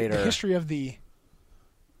creator. The history of the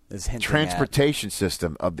is hinting transportation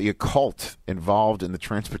system of the occult involved in the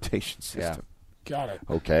transportation system. Yeah. Got it.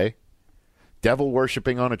 Okay. Devil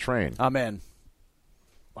worshipping on a train. I'm in.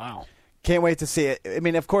 Wow. Can't wait to see it. I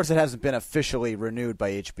mean, of course, it hasn't been officially renewed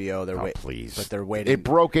by HBO. Please. But they're waiting. It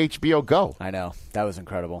broke HBO Go. I know. That was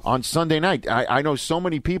incredible. On Sunday night. I know so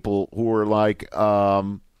many people who were like,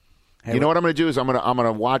 you know what I'm going to do is I'm going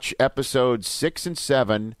to watch episodes 6 and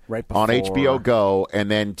 7 right on HBO Go,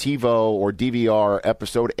 and then TiVo or DVR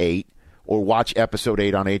episode 8, or watch episode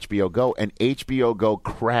 8 on HBO Go. And HBO Go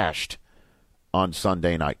crashed on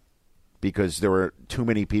Sunday night because there were too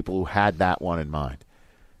many people who had that one in mind.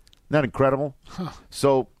 Isn't that incredible? Huh.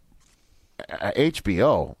 So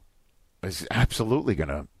HBO is absolutely going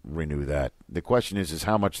to renew that. The question is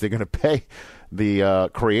how much they're going to pay the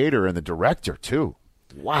creator and the director too.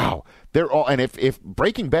 Wow, they're all. And if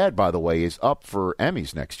Breaking Bad, by the way, is up for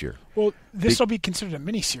Emmys next year. Well, this will be considered a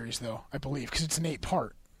miniseries, though, I believe, because it's an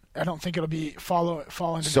 8-part. I don't think it'll be fall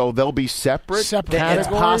into. So they'll be separate. It's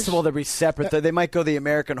possible they'll be separate. They might go the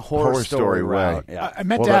American Horror Story route. Yeah. I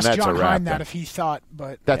meant to ask John Hine that if he thought,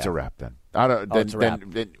 but that's a wrap then. I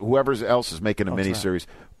don't. Then whoever else is making a miniseries,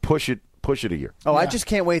 push it a year. Oh, yeah. I just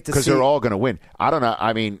can't wait to see, because they're all going to win. I don't know.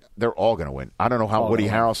 I mean, they're all going to win. I don't know how Woody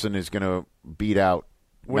Harrelson is going to beat out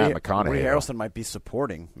Matt McConaughey. Woody Harrelson might be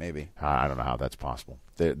supporting, maybe. I don't know how that's possible.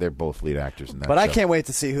 They're both lead actors in that. But show. I can't wait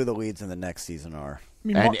to see who the leads in the next season are. I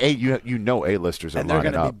mean, and A-listers are and they're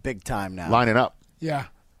lining gonna up. be big time now. Lining up. Yeah.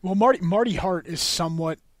 Well, Marty Hart is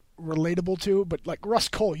somewhat relatable to, but like Russ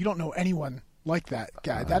Cole, you don't know anyone like that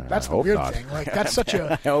guy. That's the weird thing. Like that's such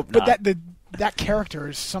a. I hope but not. that character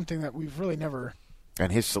is something that we've really never.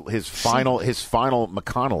 And his final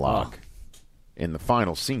monologue in the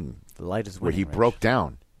final scene, the light is winning, where he broke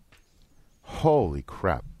down. Holy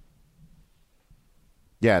crap!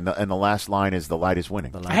 Yeah, and the last line is the light is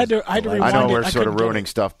winning. I had to rewind I know it. we're sort of ruining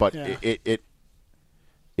stuff, but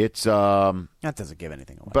it's that doesn't give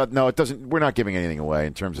anything away. But no, it doesn't. We're not giving anything away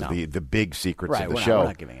in terms of the big secrets of the show. We're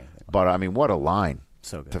not giving anything away. But I mean, what a line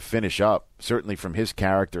so good to finish up. Certainly from his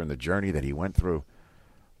character and the journey that he went through.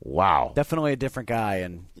 Wow, definitely a different guy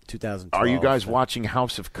in 2012. Are you guys watching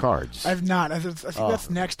House of Cards? I've not. I think that's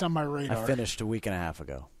next on my radar. I finished a week and a half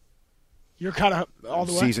ago. You're kind of all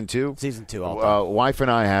the way. Season 2. Season 2. Wife and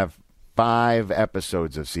I have 5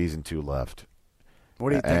 episodes of season 2 left. What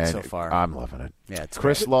do you think so far? I'm loving it. Yeah, it's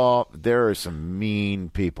Chris great. Law. There are some mean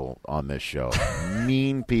people on this show.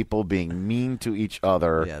 Mean people being mean to each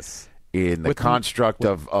other. Yes. In the construct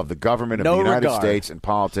of the government of no the United regard. States and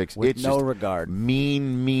politics. With it's no just regard.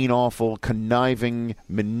 Mean, awful, conniving,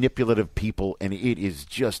 manipulative people, and it is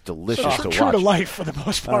just delicious to watch. True to life for the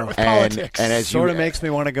most part with politics. And as sort of makes me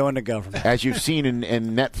want to go into government. As you've seen in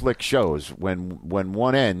Netflix shows, when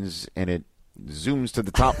one ends and it zooms to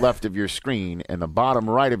the top left of your screen and the bottom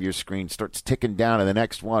right of your screen starts ticking down to the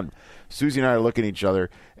next one, Susie and I are looking at each other,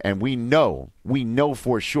 and we know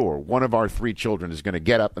for sure one of our 3 children is going to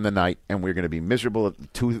get up in the night, and we're going to be miserable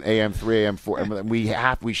at 2 a.m., 3 a.m., 4 a.m.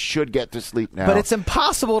 We should get to sleep now. But it's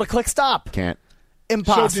impossible to click stop. Can't.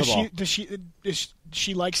 Impossible. So does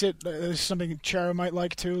she likes it? Is something Chara might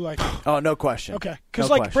like too? Like. Oh, no question. Okay,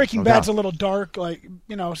 because Breaking Bad's a little dark, like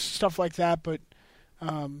stuff like that. But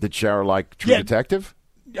did Chara like True Detective?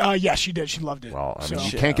 Yeah, she did. She loved it. Well, I mean,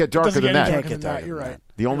 you can't get darker than that. You're right.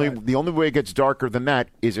 The only way it gets darker than that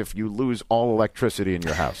is if you lose all electricity in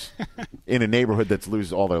your house, in a neighborhood that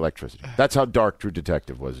loses all their electricity. That's how dark True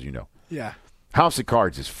Detective was, Yeah. House of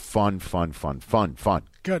Cards is fun.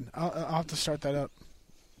 Good. I'll have to start that up.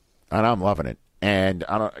 And I'm loving it. And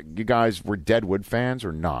you guys were Deadwood fans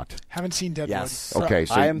or not? Haven't seen Deadwood. Yes. Okay,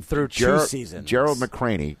 so I am through 2 seasons. Gerald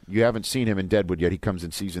McCraney, you haven't seen him in Deadwood yet. He comes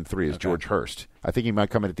in season 3 as George Hurst. I think he might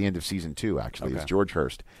come in at the end of season 2, actually, as George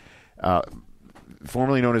Hurst.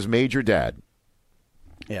 Formerly known as Major Dad.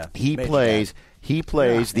 Yeah. He plays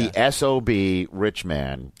the SOB rich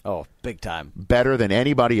man. Oh, big time. Better than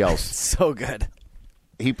anybody else. So good.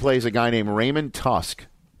 He plays a guy named Raymond Tusk,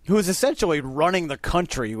 who is essentially running the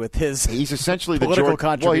country with his he's essentially political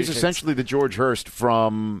contributions. Well, he's essentially the George Hurst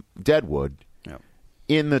from Deadwood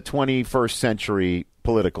in the 21st century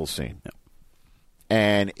political scene. Yep.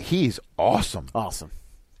 And he's awesome. Awesome.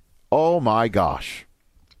 Oh, my gosh.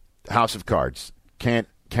 House of Cards.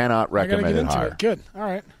 Cannot recommend it higher. Good. All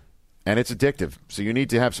right. And it's addictive, so you need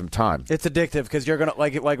to have some time. It's addictive because you're gonna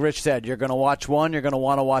like Rich said, you're gonna watch one, you're gonna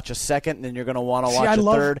want to watch a second, and then you're gonna want to watch a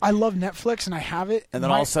third. I love Netflix, and I have it. And then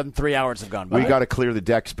all of a sudden, 3 hours have gone by. We got to clear the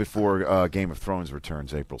decks before Game of Thrones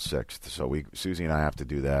returns April 6th. So Susie and I have to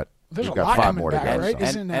do that. There's We've a got lot 5 coming more back, to go.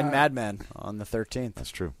 right? So. And Mad Men on the 13th. That's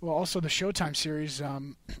true. Well, also the Showtime series,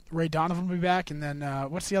 Ray Donovan will be back, and then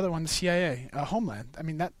what's the other one? The CIA, Homeland. I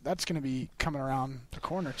mean, that's going to be coming around the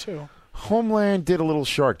corner too. Homeland did a little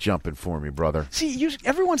shark jumping for me, brother. See,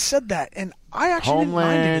 everyone said that, and I actually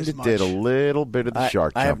Homeland didn't mind it as much. did a little bit of the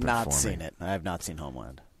shark I have jumping not for seen me. it. I have not seen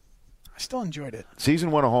Homeland. I still enjoyed it.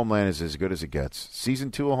 Season 1 of Homeland is as good as it gets.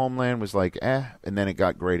 Season 2 of Homeland was like, and then it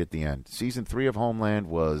got great at the end. Season 3 of Homeland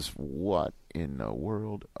was, what in the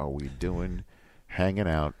world are we doing hanging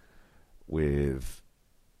out with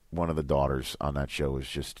one of the daughters on that show is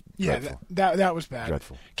just dreadful. That was bad.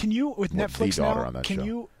 Dreadful. Can you, with Well, Netflix the daughter now, on that can show.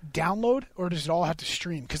 you download, or does it all have to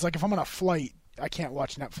stream? Because, like, if I'm on a flight, I can't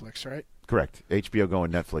watch Netflix, right? Correct. HBO Go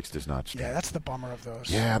and Netflix does not stream. Yeah, that's the bummer of those.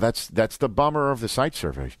 Yeah, that's the bummer of the site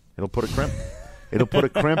survey. It'll put a crimp. It'll put a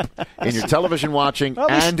crimp in your television watching Well,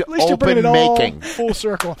 at and least you're bringing open it all making. full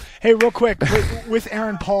circle. Hey, real quick, with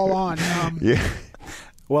Aaron Paul on. Yeah.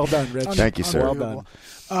 Well done, Rich. Thank you, sir. Well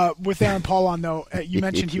done. With Aaron Paul on, though, you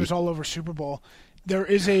mentioned he was all over Super Bowl. There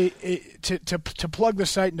is to plug the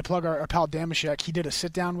site and to plug our pal Damashek. He did a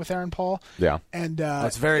sit down with Aaron Paul. Yeah, and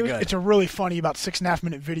that's very good. It's a really funny, about 6.5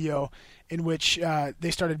 minute video in which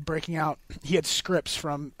they started breaking out. He had scripts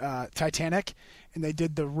from Titanic, and they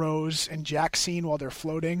did the Rose and Jack scene while they're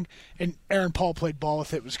floating. And Aaron Paul played ball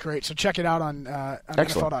with it. It was great. So check it out on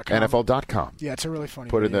excellent. NFL.com. NFL.com. Yeah, it's a really funny.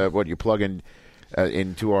 Put video. in what you plug in.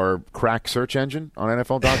 Into our crack search engine on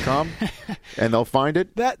NFL.com, and they'll find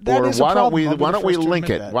it. That or is a why don't problem. I'll be why the don't we first to link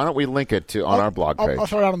admit it? that. Why don't we link it on our blog page? I'll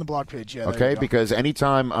throw it out on the blog page. Yeah. there you Okay, go. because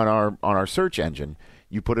anytime on our search engine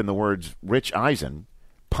you put in the words Rich Eisen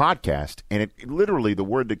podcast, and it literally the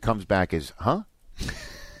word that comes back is huh.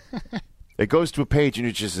 It goes to a page and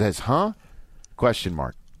it just says huh? Question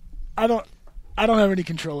mark. I don't have any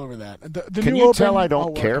control over that. The Can new you open, tell I I'll don't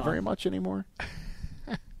work care on. very much anymore?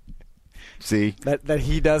 See that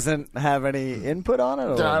he doesn't have any input on it.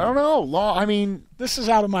 Or? I don't know. Law. I mean, this is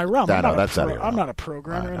out of my realm. I know, that's out of your I'm realm. not a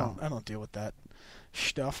programmer. I don't deal with that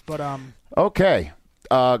stuff. But okay.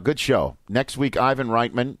 Good show. Next week, Ivan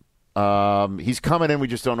Reitman. He's coming in. We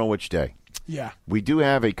just don't know which day. Yeah. We do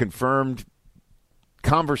have a confirmed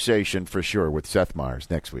conversation for sure with Seth Meyers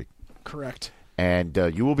next week. Correct. And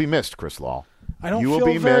you will be missed, Chris Law. I don't you will feel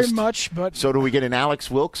be very missed. much, but so do we get an Alex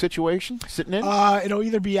Wilkes situation sitting in? It'll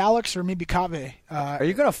either be Alex or maybe Kave. Are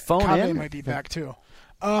you going to phone Kave in? might be back too.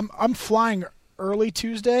 I'm flying early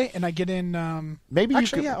Tuesday, and I get in. Maybe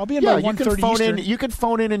actually, you can, I'll be in by 1:30 Eastern. You can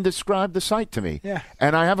phone in and describe the site to me. Yeah.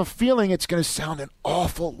 And I have a feeling it's going to sound an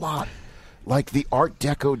awful lot like the Art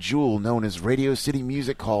Deco jewel known as Radio City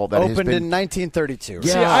Music Hall that opened has been, in 1932.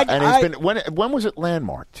 Yeah, See, and it's been when was it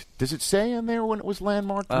landmarked? Does it say in there when it was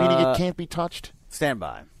landmarked? Meaning it can't be touched. Stand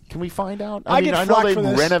by. Can we find out? I mean, get I know flack they for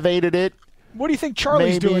this. renovated it. What do you think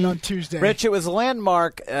Charlie's Maybe. doing on Tuesday? Rich, it was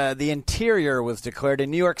landmark. The interior was declared a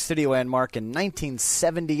New York City landmark in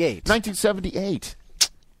 1978. 1978.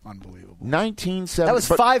 Unbelievable. 1970. That was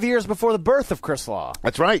 5 years before the birth of Chris Law.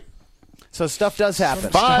 That's right. So stuff does happen.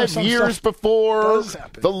 5 Some years stuff before does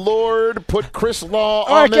happen. the Lord put Chris Law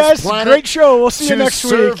All on right, this guys, planet. great show. We'll see you to next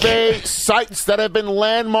week. survey sites that have been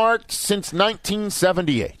landmarked since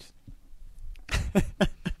 1978.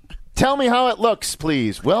 Tell me how it looks,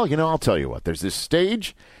 please. Well, I'll tell you what. There's this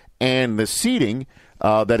stage and the seating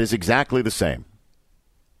that is exactly the same.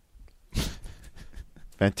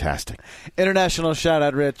 Fantastic. International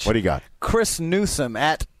shout-out, Rich. What do you got? Chris Newsom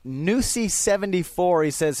at Newsy74.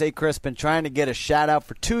 He says, hey, Chris, been trying to get a shout-out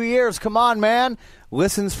for 2 years. Come on, man.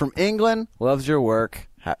 Listens from England. Loves your work.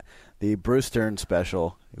 The Bruce Stern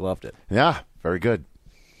special. He loved it. Yeah, very good.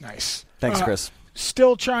 Nice. Thanks, Chris.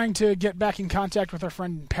 Still trying to get back in contact with our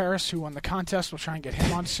friend in Paris who won the contest. We'll try and get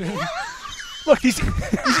him on soon. Look, these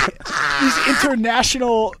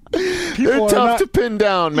international people They're are tough not to pin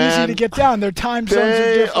down, man. easy to get down. Their time zones are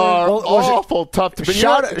They different. are awful tough to pin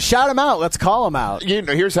down. Shout him out. Let's call him out.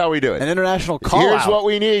 Here's how we do it. An international call Here's out. what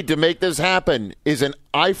we need to make this happen is an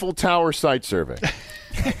Eiffel Tower site survey.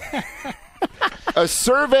 A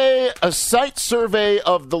site survey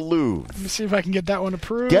of the Louvre. Let me see if I can get that one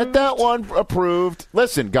approved. Get that one approved.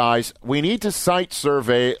 Listen, guys, we need to site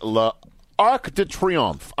survey Arc de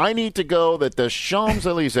Triomphe. I need to go that the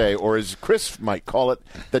Champs-Elysees, or as Chris might call it,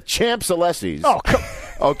 the Champs-Elysees. Oh, come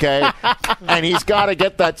okay? And he's got to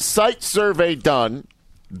get that site survey done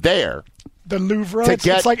there. The Louvre. To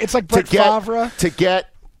It's like Brett Favre.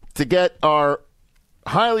 To get our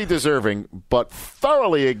highly deserving but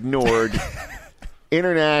thoroughly ignored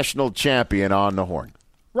international champion on the horn.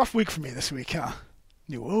 Rough week for me this week, huh?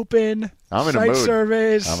 New open. I'm in a site mood.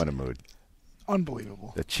 surveys. I'm in a mood.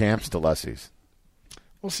 Unbelievable. The Champs-Elysees.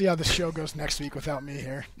 We'll see how the show goes next week without me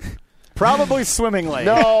here. Probably swimmingly.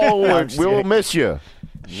 No, we'll miss you.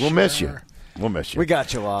 We'll miss you. We'll miss you. We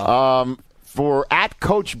got you all. For at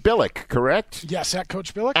Coach Billick, correct? Yes, at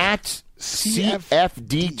Coach Billick. At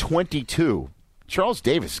CFD22. Charles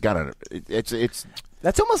Davis got it's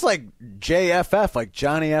That's almost like JFF, like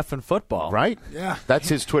Johnny F in football. Right? Yeah. That's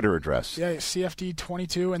his Twitter address. Yeah,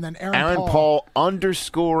 CFD22, and then Aaron Paul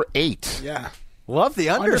 _8. Yeah. Love the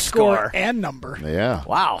underscore. And number. Yeah.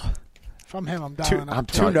 Wow. From him, I'm dialing up.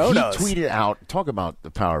 He tweeted out, talk about the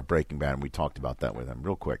power of Breaking Bad, and we talked about that with him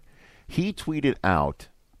real quick. He tweeted out,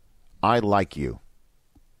 I like you.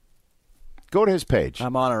 Go to his page.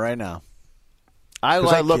 I'm on it right now. I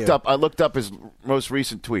looked up his most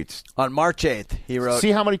recent tweets. On March 8th, he wrote.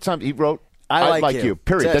 See how many times he wrote, I like you.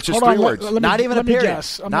 Period. That's just 3 words. Not even a period.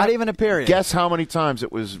 Not even a period. Guess how many times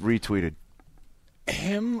it was retweeted.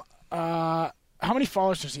 Him, how many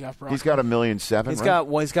followers does he have, bro? He's got 1.7 million. He's got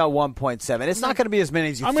 1.7. It's not going to be as many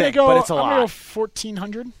as you think, but it's a lot. I'm going to go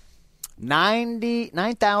 1,400.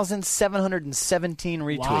 9,717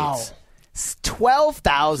 retweets. Wow.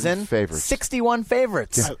 12,061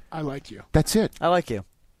 favorites. Yeah. I like you. That's it. I like you.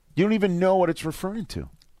 You don't even know what it's referring to.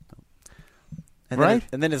 And right?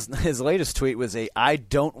 Then his latest tweet was I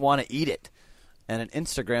don't want to eat it. And an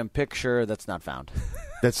Instagram picture that's not found.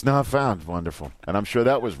 That's not found. Wonderful. And I'm sure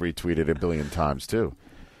that was retweeted 1 billion times, too.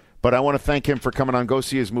 But I want to thank him for coming on. Go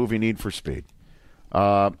see his movie, Need for Speed.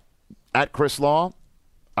 At Chris Law,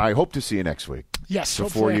 I hope to see you next week. Yes,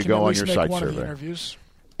 before you go on your site one survey. Of the interviews.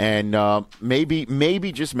 And maybe,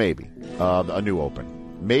 just maybe, a new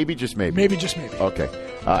open. Maybe, just maybe. Maybe, just maybe. Okay.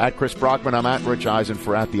 At Chris Brockman, I'm at Rich Eisen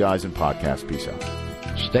for At the Eisen Podcast. Peace out.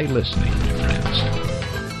 Stay listening to